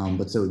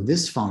 But so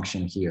this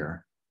function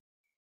here,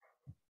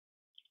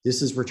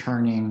 this is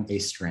returning a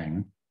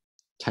string,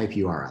 type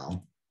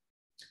URL.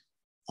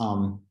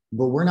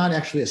 But we're not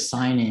actually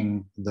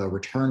assigning the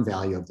return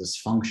value of this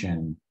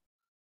function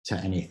to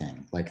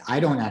anything. Like,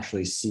 I don't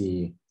actually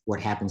see what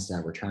happens to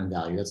that return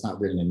value. That's not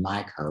written in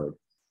my code.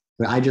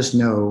 But I just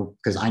know,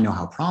 because I know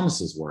how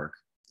promises work,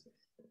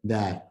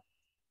 that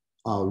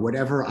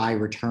whatever I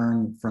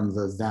return from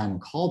the then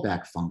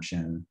callback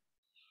function,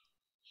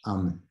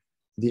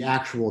 the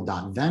actual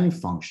 .then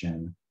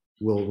function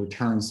will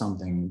return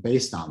something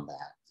based on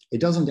that. It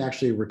doesn't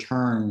actually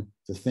return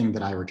the thing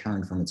that I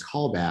returned from its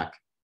callback.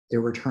 It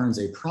returns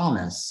a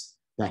promise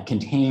that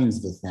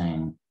contains the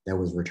thing that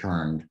was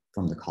returned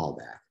from the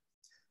callback.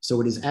 So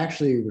what is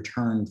actually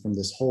returned from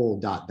this whole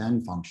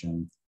 .then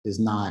function is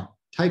not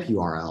type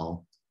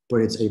URL,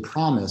 but it's a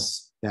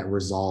promise that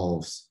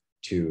resolves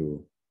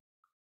to,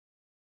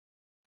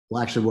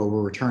 well, actually what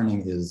we're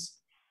returning is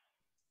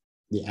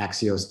the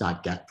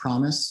axios.get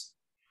promise.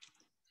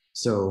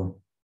 So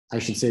I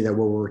should say that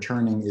what we're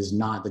returning is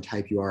not the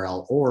type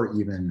URL or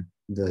even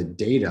the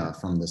data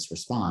from this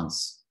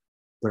response,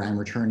 but I'm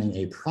returning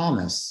a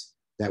promise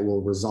that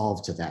will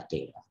resolve to that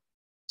data.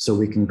 So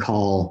we can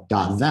call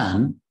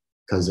 .then,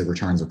 because it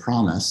returns a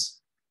promise.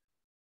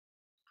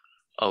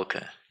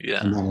 Okay,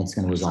 yeah. And then it's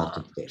going to resolve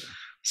to the data.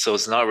 So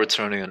it's not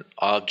returning an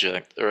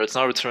object, or it's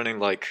not returning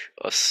like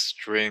a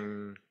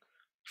string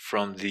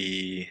from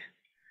the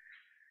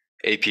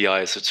API.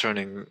 It's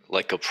returning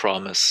like a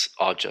promise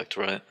object,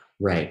 right?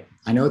 Right.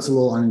 I know it's a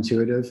little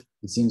unintuitive.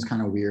 It seems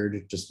kind of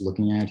weird just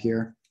looking at it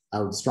here. I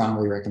would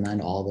strongly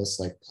recommend all of us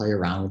like play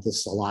around with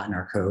this a lot in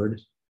our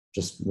code.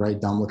 Just write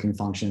dumb looking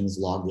functions,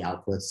 log the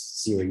outputs,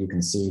 see what you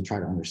can see, try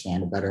to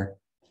understand it better.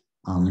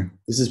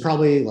 This is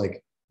probably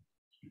like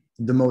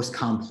the most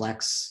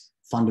complex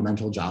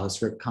fundamental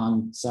JavaScript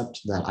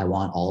concept that I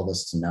want all of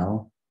us to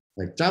know.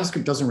 Like,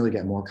 JavaScript doesn't really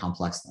get more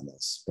complex than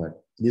this,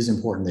 but it is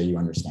important that you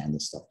understand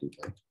this stuff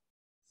deeply.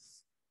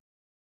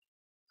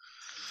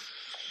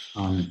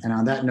 And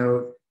on that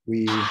note,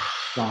 we've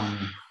gone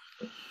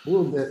a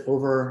little bit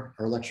over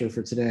our lecture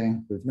for today.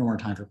 We have no more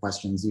time for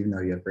questions, even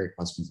though you have great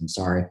questions. I'm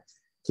sorry.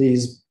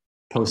 Please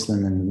post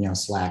them in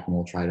Slack, and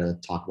we'll try to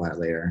talk about it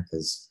later,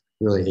 because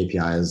really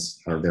APIs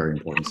are very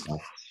important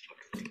stuff.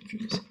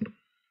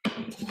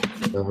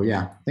 So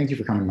yeah, thank you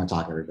for coming to my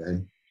talk,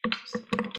 everybody.